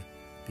ordained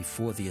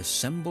before the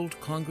assembled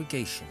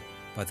congregation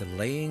by the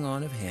laying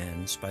on of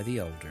hands by the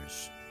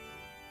elders.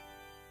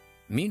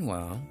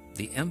 Meanwhile,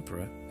 the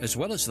emperor, as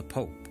well as the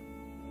pope,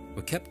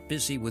 were kept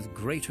busy with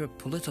greater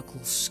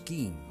political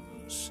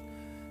schemes.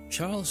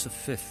 Charles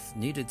V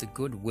needed the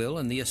goodwill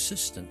and the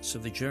assistance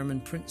of the German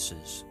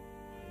princes.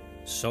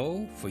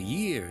 So, for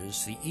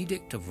years, the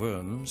Edict of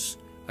Worms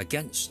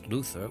against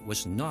Luther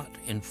was not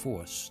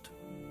enforced.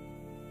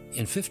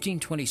 In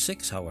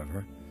 1526,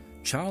 however,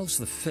 Charles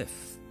V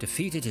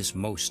defeated his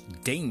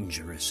most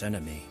dangerous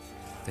enemy,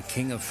 the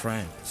King of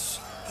France,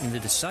 in the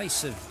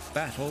decisive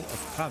Battle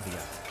of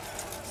Pavia,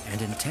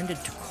 and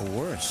intended to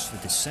coerce the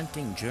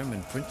dissenting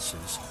German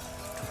princes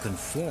to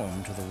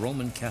conform to the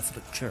Roman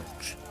Catholic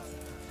Church.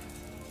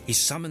 He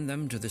summoned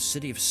them to the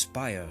city of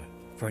Speyer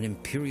for an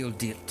imperial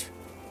diet.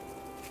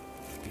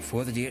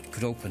 Before the diet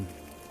could open,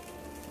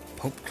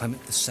 Pope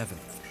Clement VII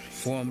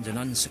formed an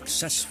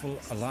unsuccessful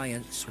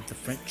alliance with the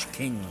French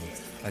king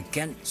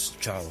against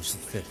Charles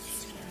V,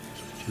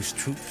 whose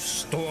troops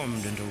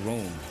stormed into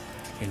Rome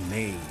in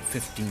May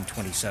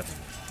 1527.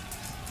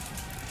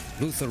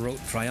 Luther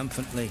wrote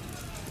triumphantly,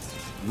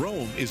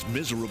 "Rome is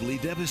miserably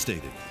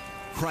devastated.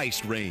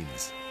 Christ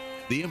reigns.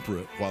 The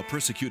emperor, while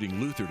persecuting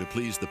Luther to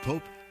please the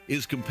Pope,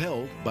 is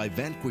compelled, by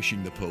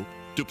vanquishing the Pope,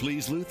 to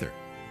please Luther.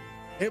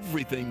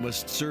 Everything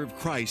must serve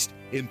Christ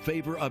in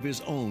favor of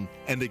his own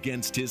and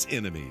against his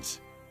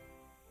enemies."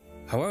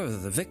 However,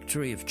 the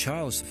victory of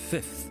Charles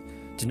V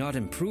did not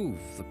improve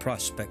the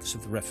prospects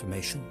of the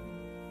Reformation.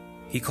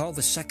 He called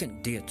the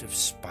Second Diet of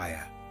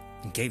Speyer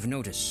and gave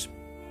notice.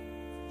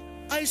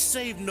 "I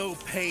save no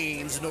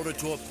pains in order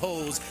to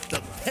oppose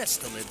the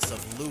pestilence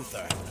of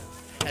Luther,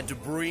 and to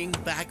bring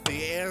back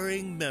the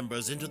erring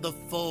members into the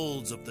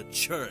folds of the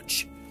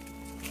Church."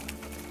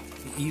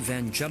 The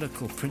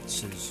evangelical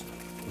princes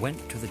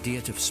went to the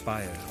Diet of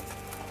Speyer.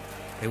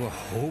 They were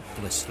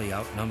hopelessly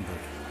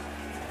outnumbered.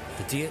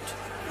 The Diet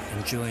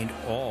enjoined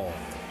all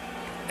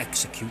to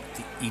execute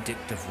the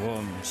Edict of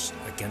Worms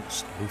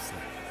against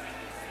Luther.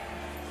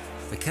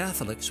 The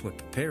Catholics were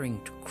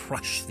preparing to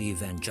crush the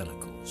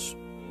evangelicals.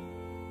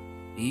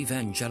 The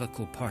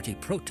evangelical party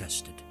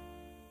protested.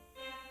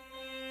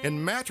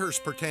 "In matters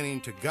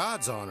pertaining to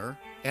God's honor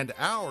and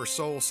our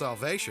soul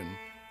salvation,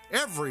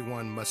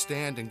 everyone must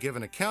stand and give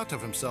an account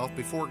of himself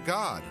before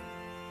God."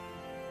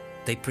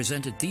 They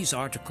presented these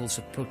articles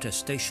of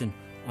protestation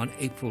on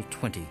April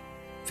 20,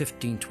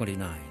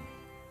 1529.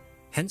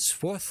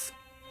 Henceforth,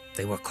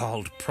 they were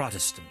called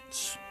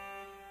Protestants.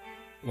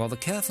 While the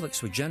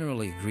Catholics were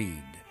generally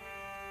agreed,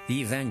 the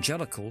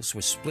evangelicals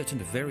were split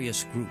into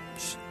various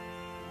groups.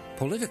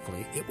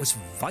 Politically, it was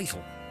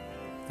vital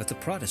that the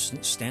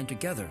Protestants stand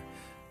together,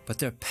 but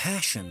their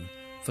passion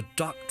for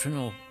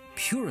doctrinal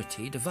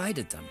purity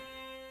divided them.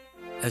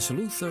 As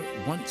Luther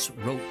once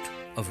wrote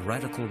of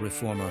radical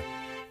reformer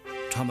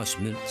Thomas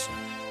Münzer,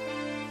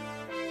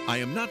 "I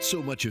am not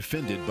so much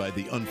offended by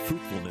the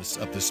unfruitfulness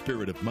of the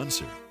spirit of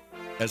Münzer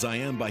as I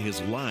am by his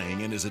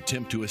lying and his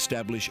attempt to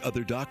establish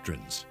other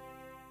doctrines."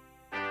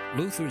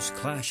 Luther's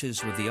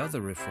clashes with the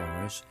other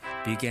reformers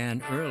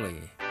began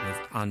early with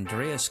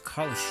Andreas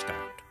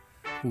Karlstadt,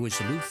 who was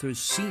Luther's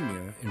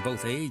senior in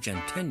both age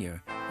and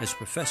tenure as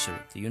professor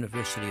at the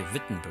University of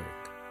Wittenberg.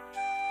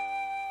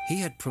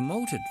 He had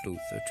promoted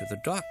Luther to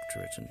the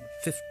doctorate in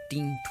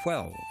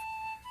 1512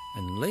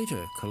 and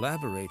later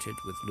collaborated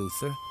with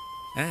Luther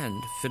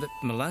and Philip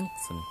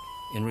Melanchthon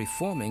in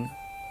reforming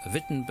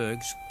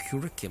Wittenberg's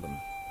curriculum.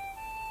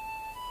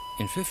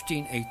 In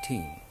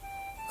 1518,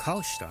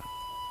 Karlstadt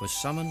was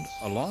summoned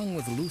along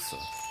with Luther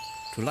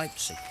to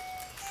Leipzig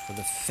for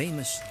the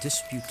famous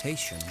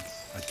disputation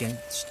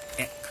against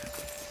Eck.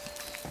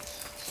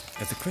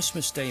 At the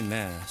Christmas Day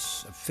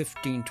Mass of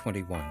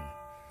 1521,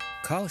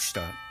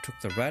 Karlstadt took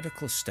the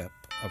radical step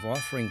of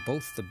offering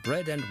both the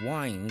bread and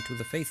wine to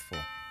the faithful.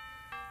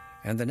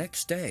 And the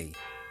next day,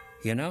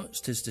 he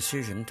announced his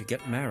decision to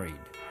get married,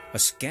 a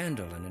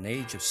scandal in an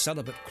age of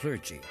celibate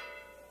clergy.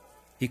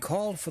 He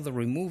called for the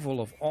removal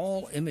of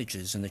all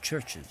images in the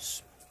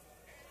churches.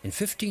 In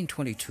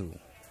 1522,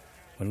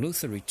 when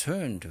Luther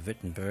returned to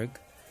Wittenberg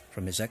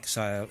from his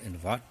exile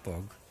in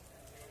Wartburg,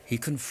 he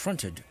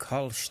confronted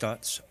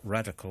Karlstadt's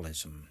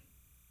radicalism.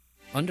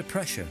 Under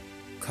pressure,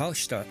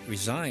 Karlstadt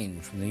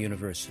resigned from the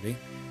university,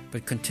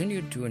 but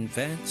continued to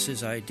advance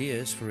his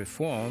ideas for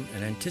reform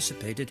and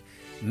anticipated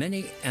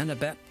many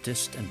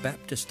Anabaptist and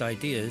Baptist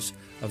ideas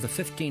of the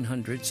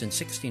 1500s and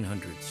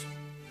 1600s.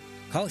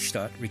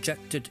 Karlstadt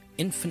rejected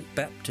infant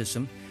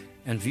baptism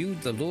and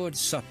viewed the Lord's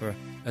Supper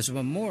as a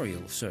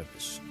memorial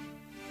service.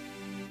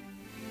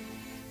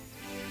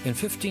 In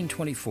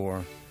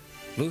 1524,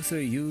 Luther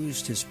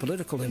used his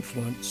political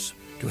influence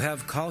to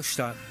have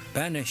Karlstadt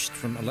banished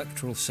from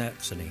electoral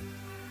Saxony.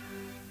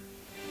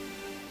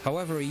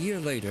 However, a year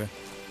later,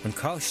 when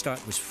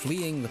Karlstadt was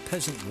fleeing the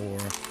peasant war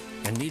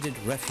and needed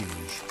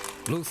refuge,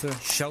 Luther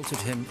sheltered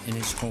him in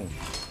his home.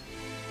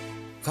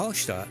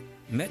 Karlstadt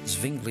met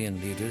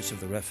Zwinglian leaders of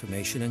the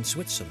Reformation in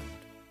Switzerland,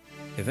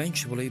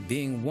 eventually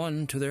being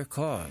won to their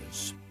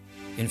cause.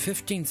 In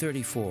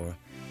 1534,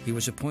 he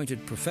was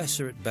appointed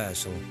professor at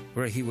Basel,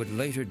 where he would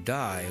later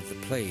die of the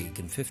plague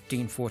in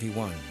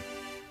 1541.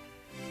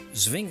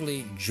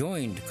 Zwingli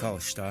joined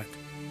Karlstadt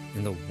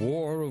in the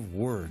war of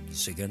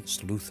words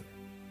against Luther.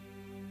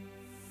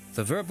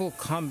 The verbal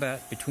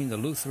combat between the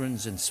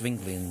Lutherans and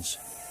Zwinglians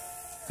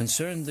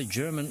concerned the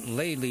German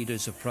lay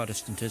leaders of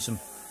Protestantism,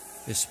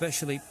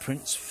 especially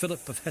Prince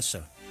Philip of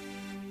Hesse.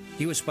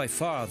 He was by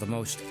far the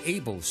most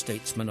able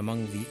statesman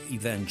among the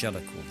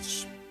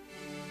evangelicals.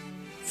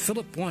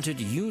 Philip wanted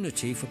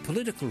unity for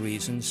political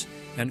reasons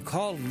and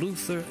called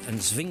Luther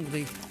and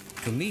Zwingli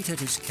to meet at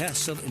his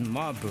castle in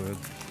Marburg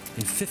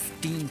in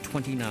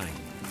 1529.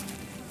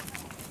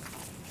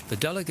 The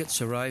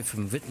delegates arrived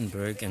from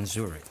Wittenberg and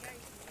Zurich.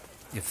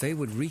 If they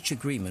would reach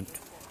agreement,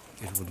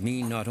 it would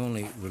mean not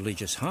only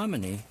religious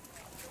harmony,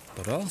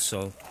 but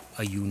also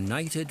a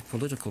united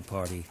political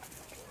party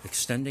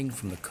extending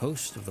from the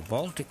coast of the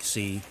Baltic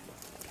Sea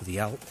to the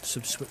Alps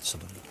of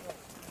Switzerland.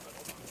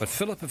 But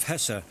Philip of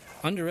Hesse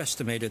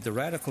underestimated the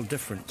radical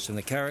difference in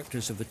the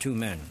characters of the two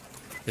men,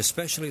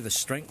 especially the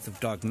strength of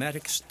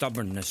dogmatic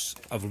stubbornness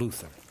of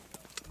Luther.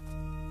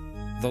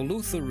 Though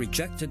Luther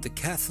rejected the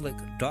Catholic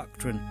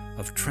doctrine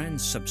of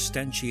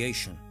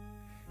transubstantiation,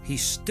 he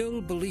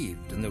still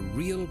believed in the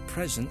real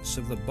presence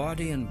of the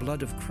body and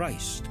blood of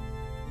Christ,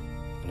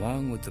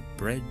 along with the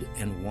bread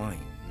and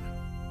wine.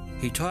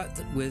 He taught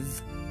that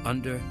with,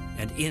 under,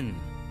 and in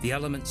the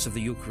elements of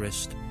the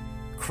Eucharist,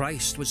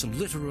 Christ was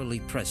literally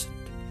present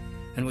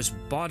and was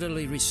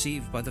bodily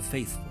received by the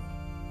faithful.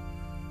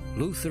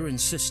 Luther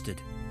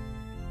insisted,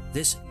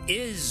 "This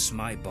is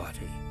my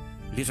body,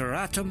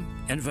 literatum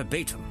and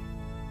verbatim."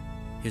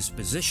 His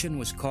position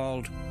was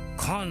called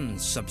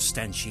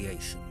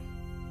consubstantiation.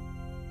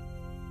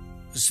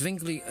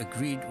 Zwingli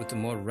agreed with the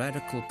more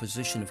radical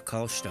position of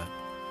Karlstadt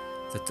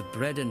that the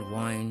bread and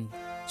wine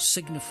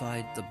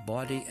signified the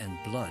body and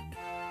blood,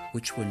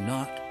 which were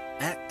not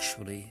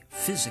actually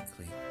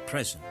physically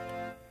present.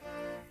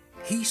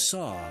 He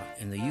saw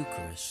in the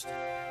Eucharist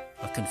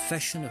a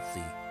confession of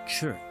the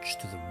Church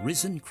to the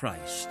risen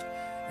Christ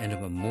and a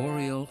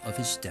memorial of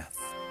his death.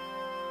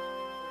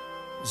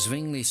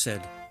 Zwingli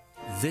said,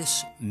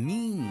 "This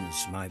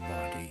means my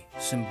body,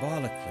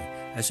 symbolically,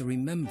 as a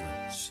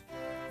remembrance,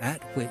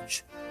 at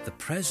which the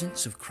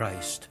presence of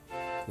Christ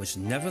was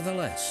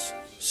nevertheless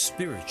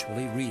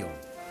spiritually real."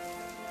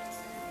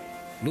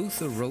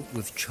 Luther wrote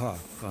with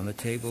chalk on the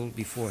table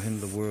before him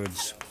the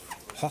words,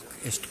 "Hoc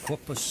est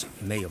corpus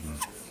meum,"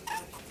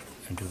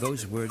 and to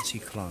those words he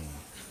clung.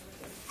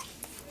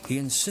 He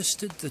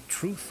insisted the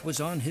truth was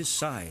on his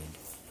side,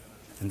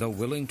 and though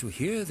willing to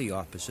hear the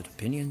opposite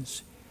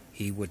opinions,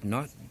 he would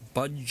not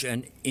budge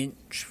an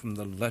inch from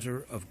the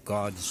letter of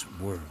God's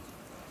word.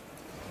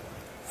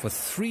 For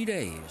 3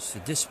 days the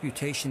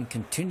disputation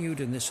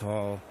continued in this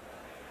hall.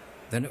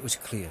 Then it was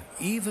clear,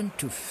 even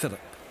to Philip,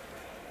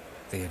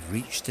 they had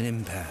reached an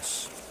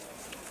impasse.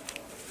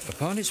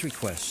 Upon his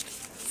request,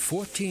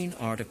 14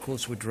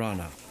 articles were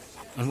drawn up,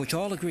 on which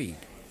all agreed.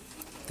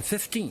 The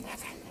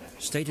 15th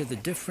stated the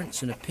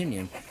difference in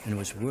opinion and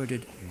was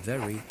worded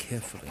very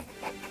carefully.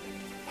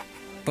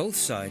 Both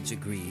sides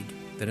agreed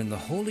that in the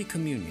Holy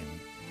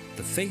Communion,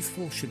 the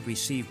faithful should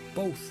receive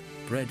both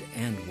bread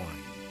and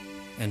wine.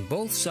 And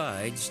both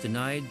sides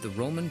denied the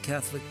Roman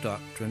Catholic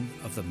doctrine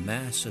of the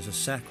Mass as a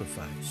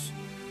sacrifice.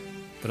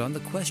 But on the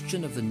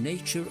question of the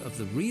nature of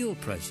the real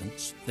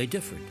presence, they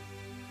differed.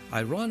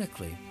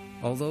 Ironically,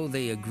 although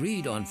they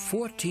agreed on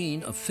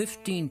 14 of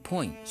 15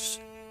 points,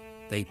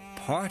 they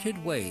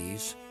parted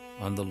ways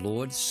on the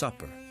Lord's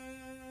Supper,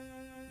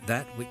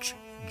 that which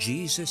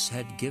Jesus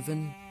had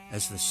given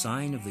as the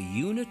sign of the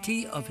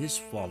unity of his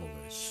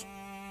followers.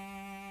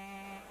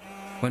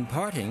 When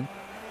parting,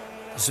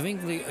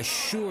 Zwingli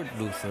assured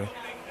Luther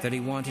that he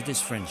wanted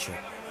his friendship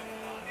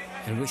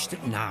and wished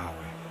it now.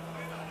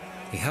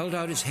 He held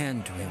out his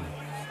hand to him.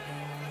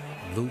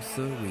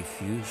 Luther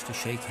refused to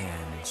shake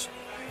hands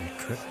and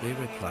curtly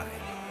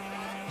replied,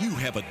 "You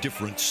have a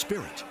different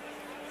spirit.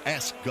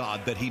 Ask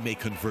God that he may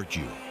convert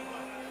you."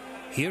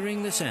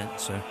 Hearing this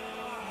answer,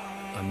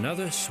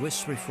 another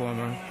Swiss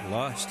reformer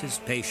lost his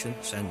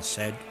patience and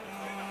said,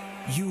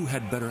 "You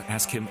had better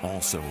ask him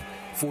also,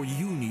 for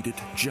you need it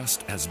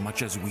just as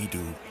much as we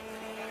do."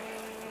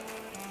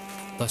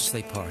 Thus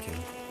they parted.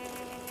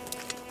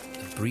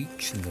 The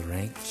breach in the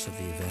ranks of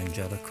the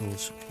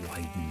evangelicals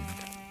widened.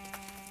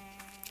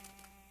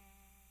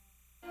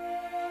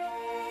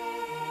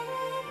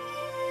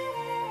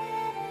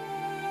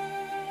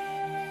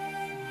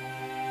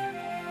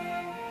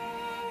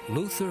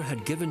 Luther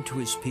had given to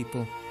his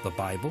people the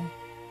Bible,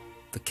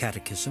 the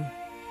Catechism,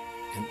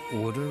 an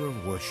order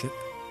of worship,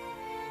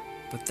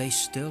 but they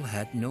still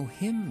had no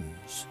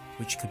hymns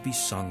which could be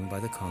sung by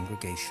the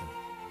congregation.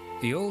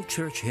 The old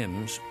church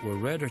hymns were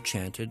read or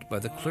chanted by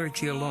the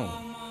clergy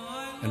alone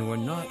and were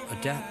not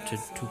adapted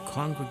to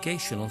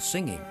congregational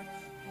singing.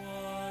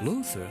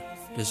 Luther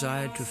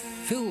desired to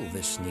fill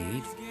this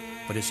need,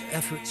 but his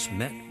efforts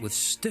met with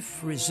stiff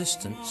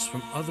resistance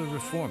from other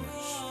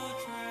reformers.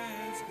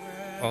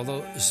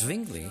 Although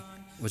Zwingli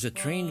was a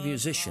trained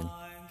musician,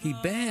 he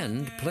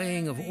banned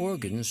playing of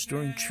organs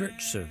during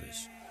church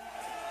service.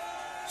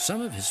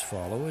 Some of his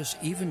followers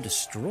even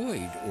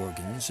destroyed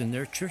organs in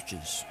their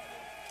churches.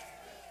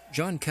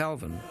 John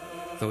Calvin,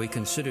 though he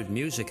considered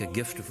music a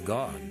gift of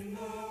God,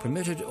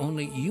 permitted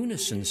only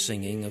unison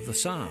singing of the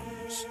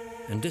Psalms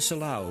and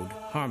disallowed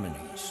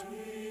harmonies.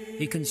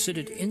 He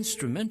considered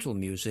instrumental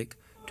music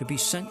to be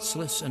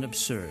senseless and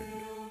absurd.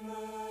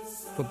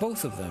 For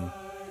both of them,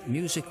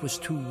 music was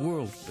too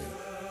worldly,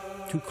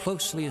 too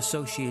closely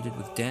associated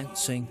with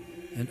dancing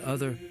and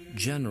other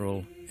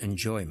general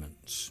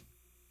enjoyments.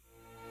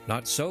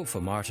 Not so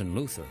for Martin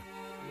Luther.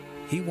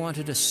 He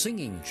wanted a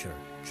singing church.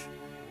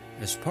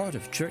 As part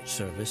of church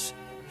service,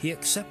 he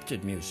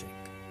accepted music,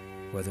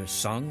 whether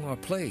sung or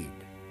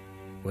played,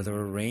 whether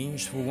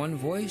arranged for one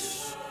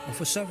voice or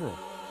for several.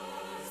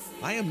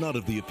 I am not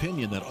of the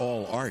opinion that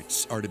all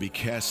arts are to be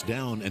cast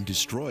down and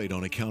destroyed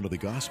on account of the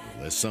gospel,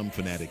 as some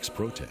fanatics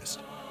protest.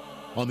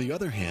 On the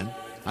other hand,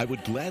 I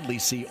would gladly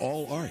see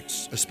all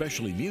arts,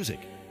 especially music,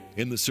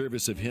 in the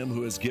service of him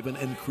who has given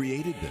and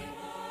created them.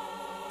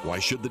 Why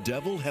should the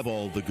devil have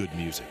all the good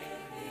music?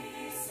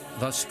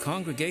 Thus,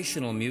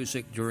 congregational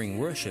music during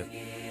worship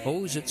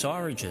owes its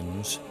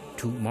origins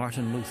to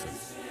Martin Luther.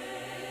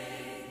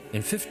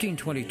 In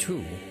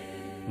 1522,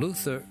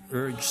 Luther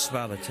urged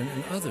Spalatin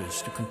and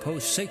others to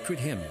compose sacred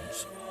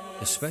hymns,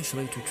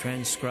 especially to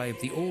transcribe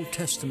the Old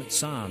Testament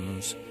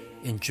Psalms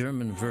in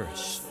German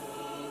verse.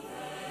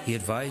 He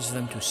advised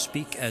them to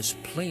speak as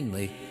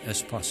plainly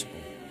as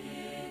possible.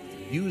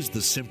 Use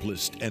the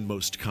simplest and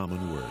most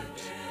common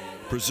words.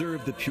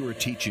 Preserve the pure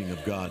teaching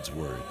of God's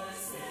Word,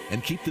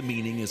 and keep the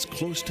meaning as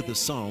close to the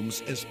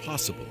Psalms as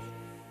possible.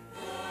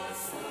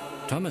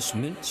 Thomas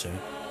Müntzer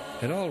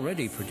had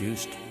already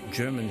produced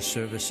German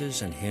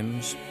services and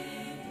hymns.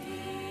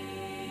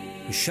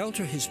 To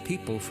shelter his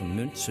people from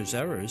Müntzer's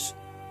errors,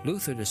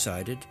 Luther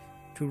decided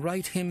to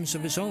write hymns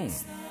of his own.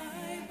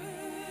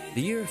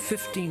 The year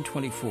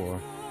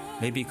 1524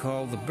 may be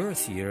called the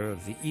birth year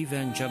of the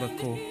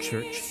evangelical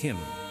church hymn.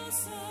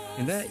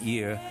 In that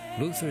year,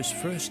 Luther's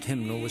first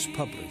hymnal was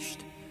published.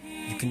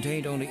 It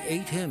contained only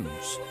 8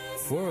 hymns,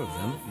 4 of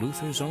them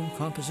Luther's own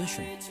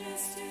composition.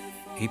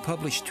 He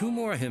published 2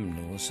 more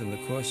hymnals in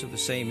the course of the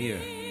same year.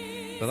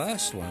 The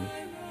last one,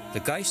 the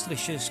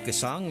Geistliches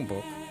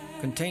Gesangbuch,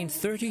 contained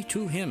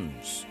 32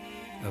 hymns,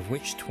 of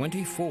which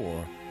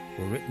 24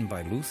 were written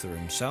by Luther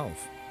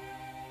himself.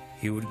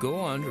 He would go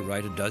on to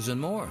write a dozen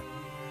more.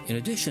 In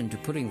addition to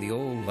putting the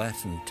old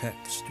Latin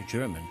text to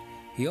German,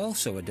 he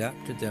also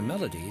adapted their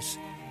melodies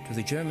to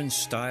the German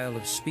style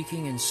of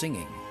speaking and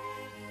singing.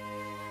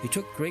 He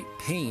took great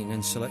pain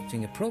in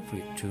selecting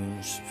appropriate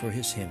tunes for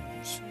his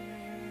hymns.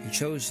 He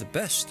chose the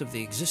best of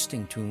the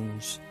existing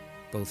tunes,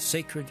 both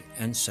sacred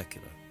and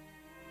secular.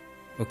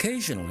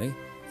 Occasionally,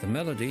 the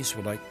melodies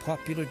were like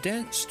popular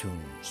dance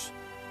tunes,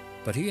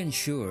 but he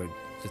ensured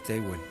that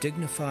they were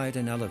dignified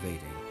and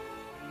elevating.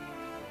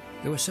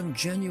 There were some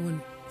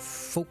genuine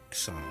folk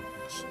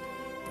songs,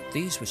 but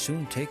these were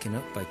soon taken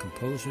up by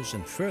composers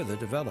and further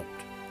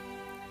developed.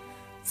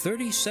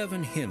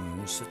 37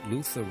 hymns that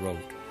Luther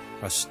wrote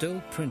are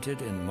still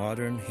printed in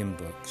modern hymn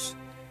books.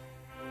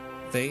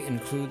 They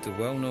include the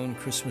well-known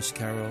Christmas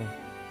carol,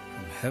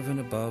 "From Heaven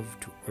Above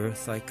to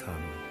Earth I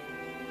Come."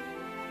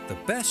 The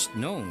best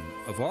known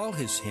of all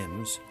his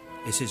hymns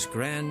is his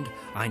grand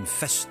 "Ein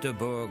feste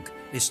Burg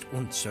ist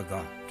unser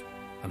Gott,"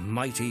 a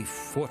mighty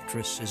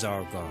fortress is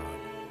our God.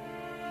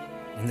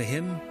 In the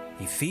hymn,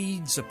 he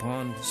feeds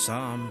upon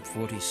Psalm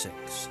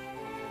 46.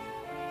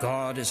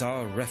 God is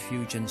our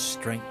refuge and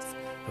strength,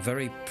 a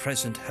very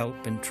present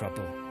help in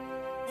trouble.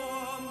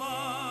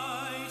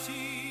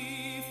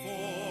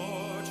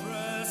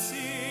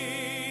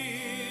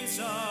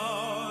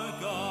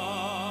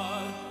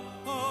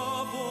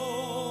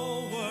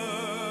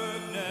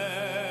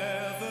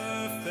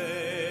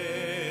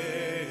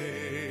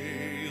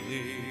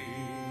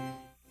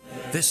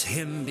 This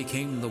hymn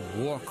became the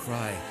war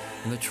cry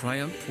and the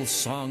triumphal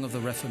song of the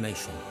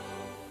Reformation.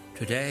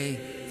 Today,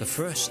 the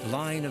first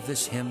line of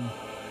this hymn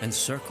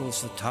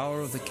encircles the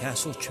tower of the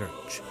castle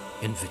church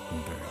in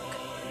Wittenberg.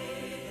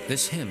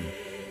 This hymn,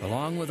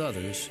 along with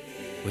others,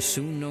 was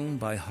soon known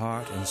by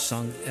heart and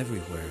sung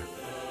everywhere,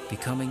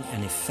 becoming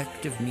an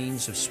effective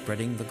means of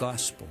spreading the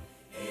gospel.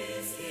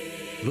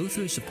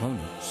 Luther's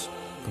opponents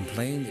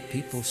complained that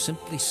people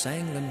simply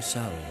sang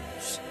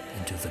themselves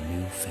into the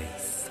new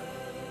faith.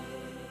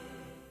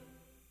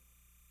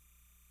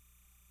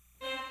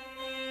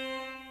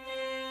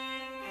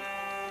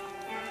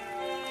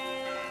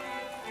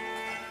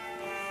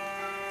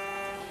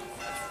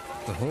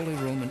 The Holy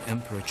Roman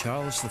Emperor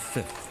Charles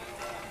V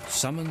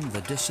summoned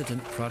the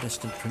dissident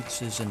Protestant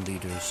princes and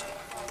leaders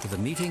to the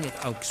meeting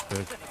at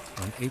Augsburg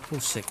on April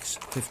 6,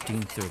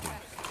 1530.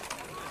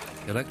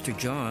 Elector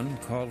John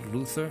called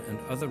Luther and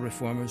other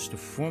reformers to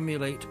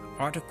formulate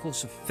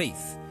articles of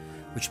faith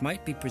which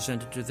might be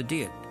presented to the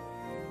Diet.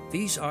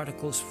 These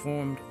articles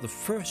formed the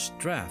first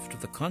draft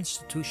of the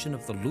Constitution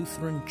of the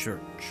Lutheran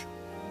Church.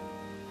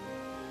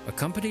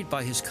 Accompanied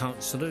by his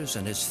counselors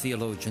and his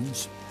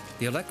theologians,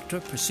 the elector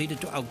proceeded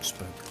to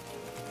Augsburg.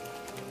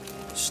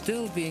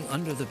 Still being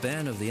under the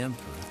ban of the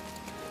emperor,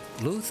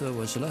 Luther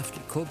was left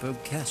at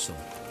Coburg Castle,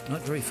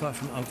 not very far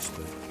from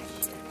Augsburg.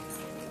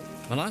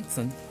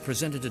 Melanchthon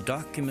presented a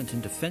document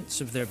in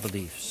defense of their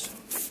beliefs.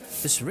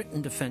 This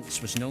written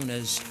defense was known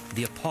as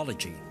the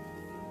Apology.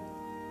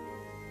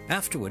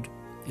 Afterward,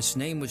 its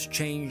name was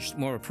changed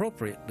more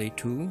appropriately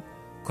to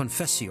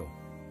Confessio,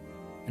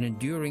 an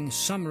enduring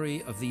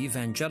summary of the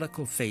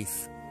evangelical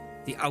faith,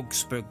 the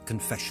Augsburg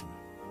Confession.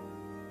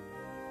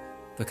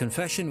 The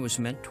confession was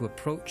meant to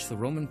approach the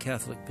Roman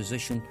Catholic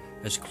position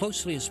as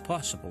closely as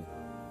possible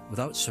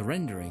without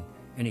surrendering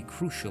any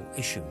crucial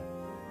issue.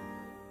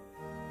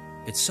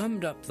 It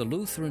summed up the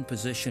Lutheran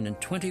position in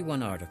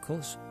 21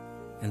 articles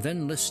and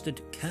then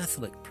listed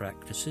Catholic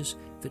practices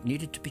that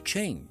needed to be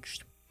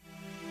changed.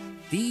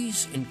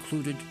 These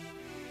included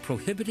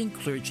prohibiting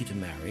clergy to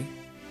marry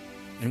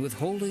and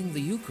withholding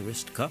the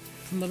Eucharist cup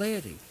from the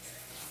laity.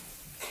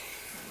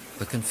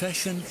 The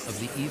confession of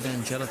the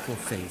evangelical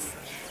faith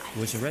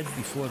was read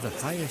before the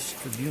highest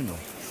tribunal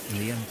in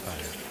the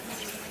empire.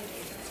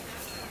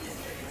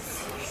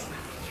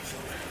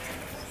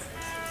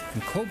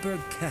 In Coburg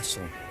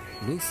Castle,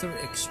 Luther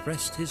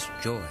expressed his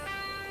joy.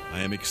 I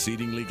am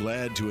exceedingly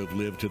glad to have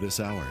lived to this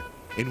hour,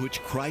 in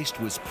which Christ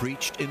was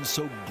preached in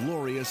so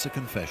glorious a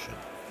confession.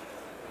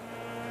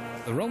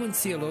 The Roman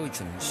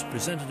theologians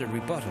presented a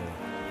rebuttal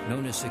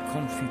known as the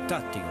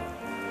Confutatio.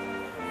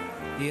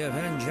 The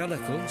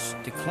evangelicals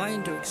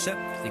declined to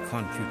accept the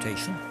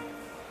confutation,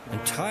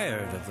 and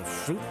tired of the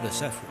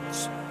fruitless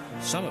efforts,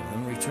 some of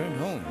them returned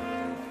home.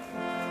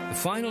 The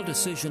final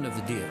decision of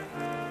the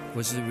Diet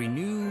was the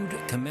renewed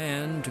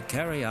command to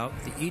carry out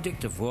the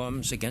Edict of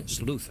Worms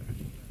against Luther.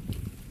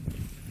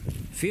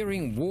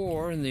 Fearing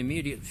war in the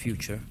immediate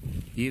future,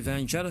 the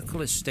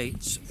evangelical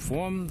estates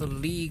formed the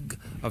League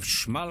of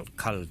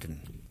Schmalkalden.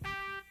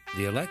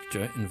 The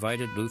elector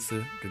invited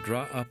Luther to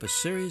draw up a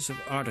series of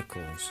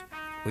articles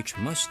which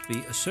must be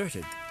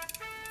asserted,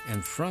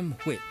 and from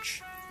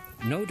which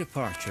no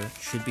departure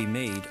should be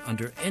made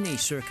under any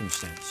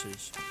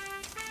circumstances.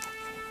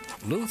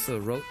 Luther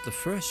wrote the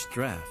first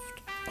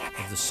draft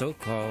of the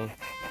so-called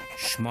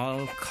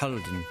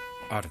Schmalkalden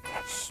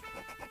Articles.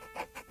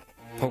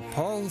 Pope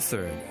Paul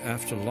III,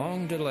 after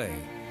long delay,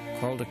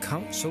 called a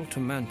council to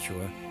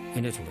Mantua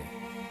in Italy.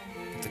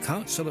 But the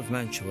Council of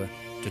Mantua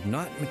did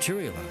not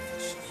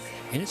materialize.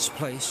 In its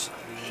place,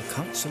 the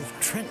Council of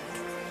Trent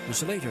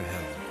was later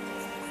held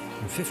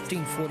in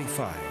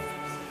 1545,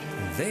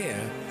 and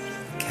there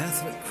the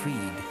Catholic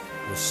creed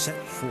was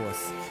set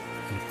forth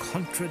in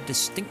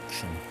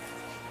contradistinction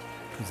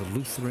to the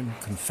Lutheran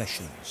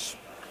confessions.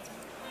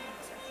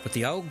 But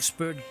the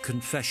Augsburg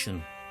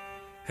Confession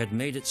had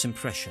made its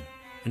impression,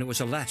 and it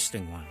was a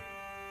lasting one.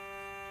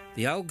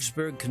 The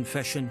Augsburg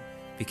Confession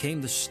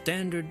became the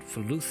standard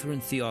for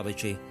Lutheran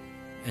theology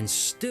and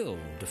still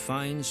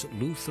defines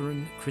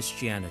Lutheran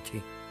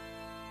Christianity.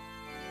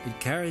 It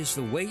carries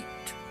the weight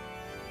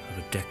of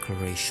a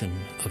Declaration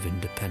of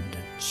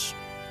Independence.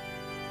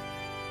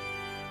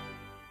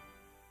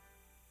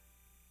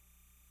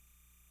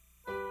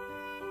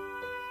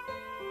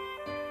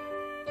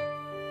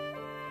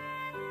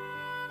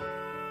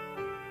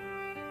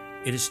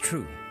 It is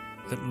true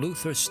that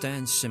Luther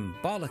stands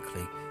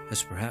symbolically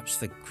as perhaps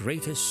the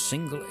greatest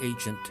single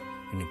agent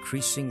in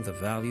increasing the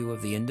value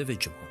of the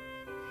individual.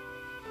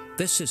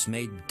 This has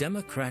made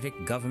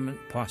democratic government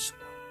possible.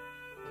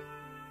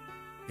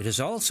 It is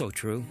also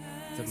true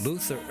that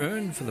Luther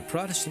earned for the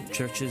Protestant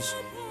churches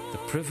the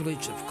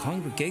privilege of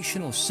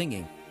congregational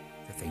singing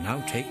that they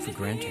now take for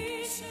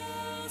granted.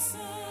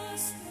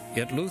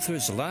 Yet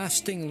Luther's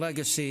lasting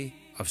legacy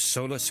of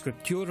sola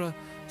scriptura,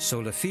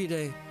 sola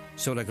fide,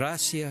 sola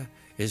gratia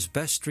is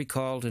best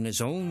recalled in his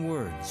own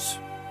words.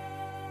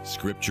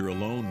 Scripture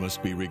alone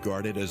must be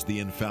regarded as the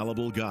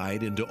infallible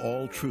guide into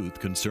all truth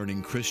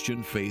concerning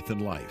Christian faith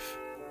and life,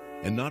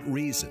 and not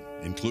reason,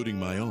 including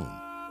my own.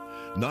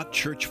 not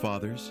church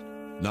fathers,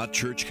 not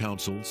church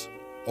councils,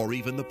 or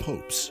even the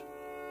popes.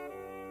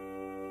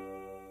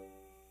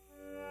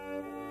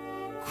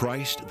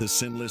 Christ, the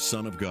sinless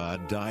Son of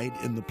God, died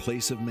in the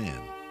place of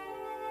man.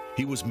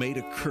 He was made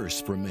a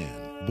curse for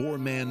man, bore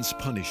man's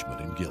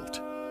punishment and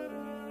guilt.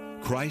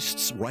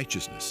 Christ's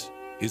righteousness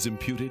is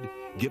imputed,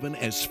 given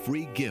as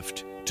free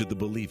gift to the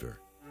believer.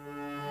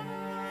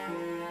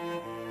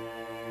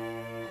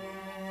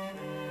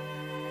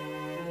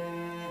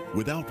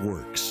 Without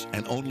works,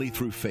 and only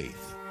through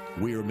faith,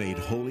 we are made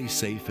holy,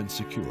 safe, and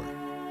secure,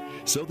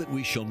 so that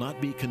we shall not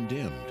be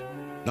condemned,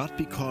 not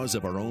because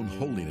of our own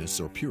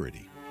holiness or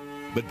purity,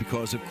 but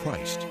because of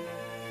Christ.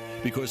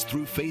 Because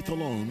through faith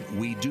alone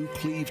we do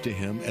cleave to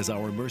him as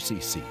our mercy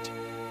seat,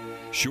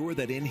 sure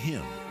that in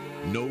him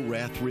no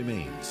wrath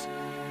remains,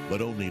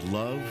 but only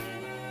love,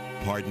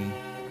 pardon,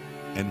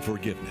 and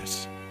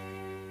forgiveness.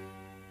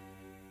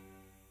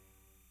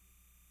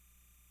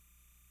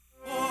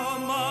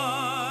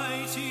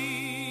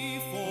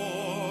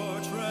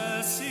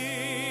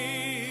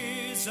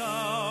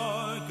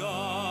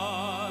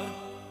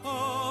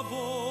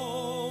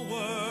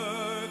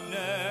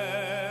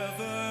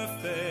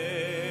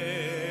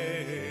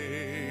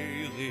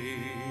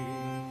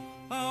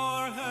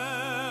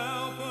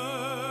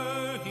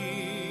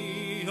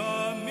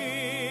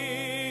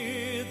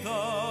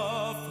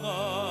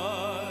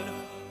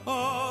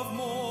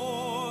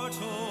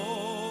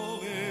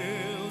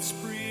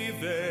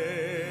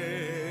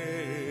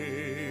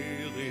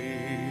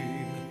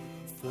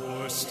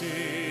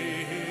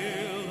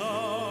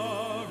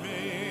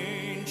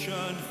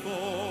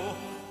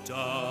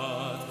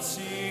 Doth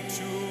seek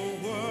to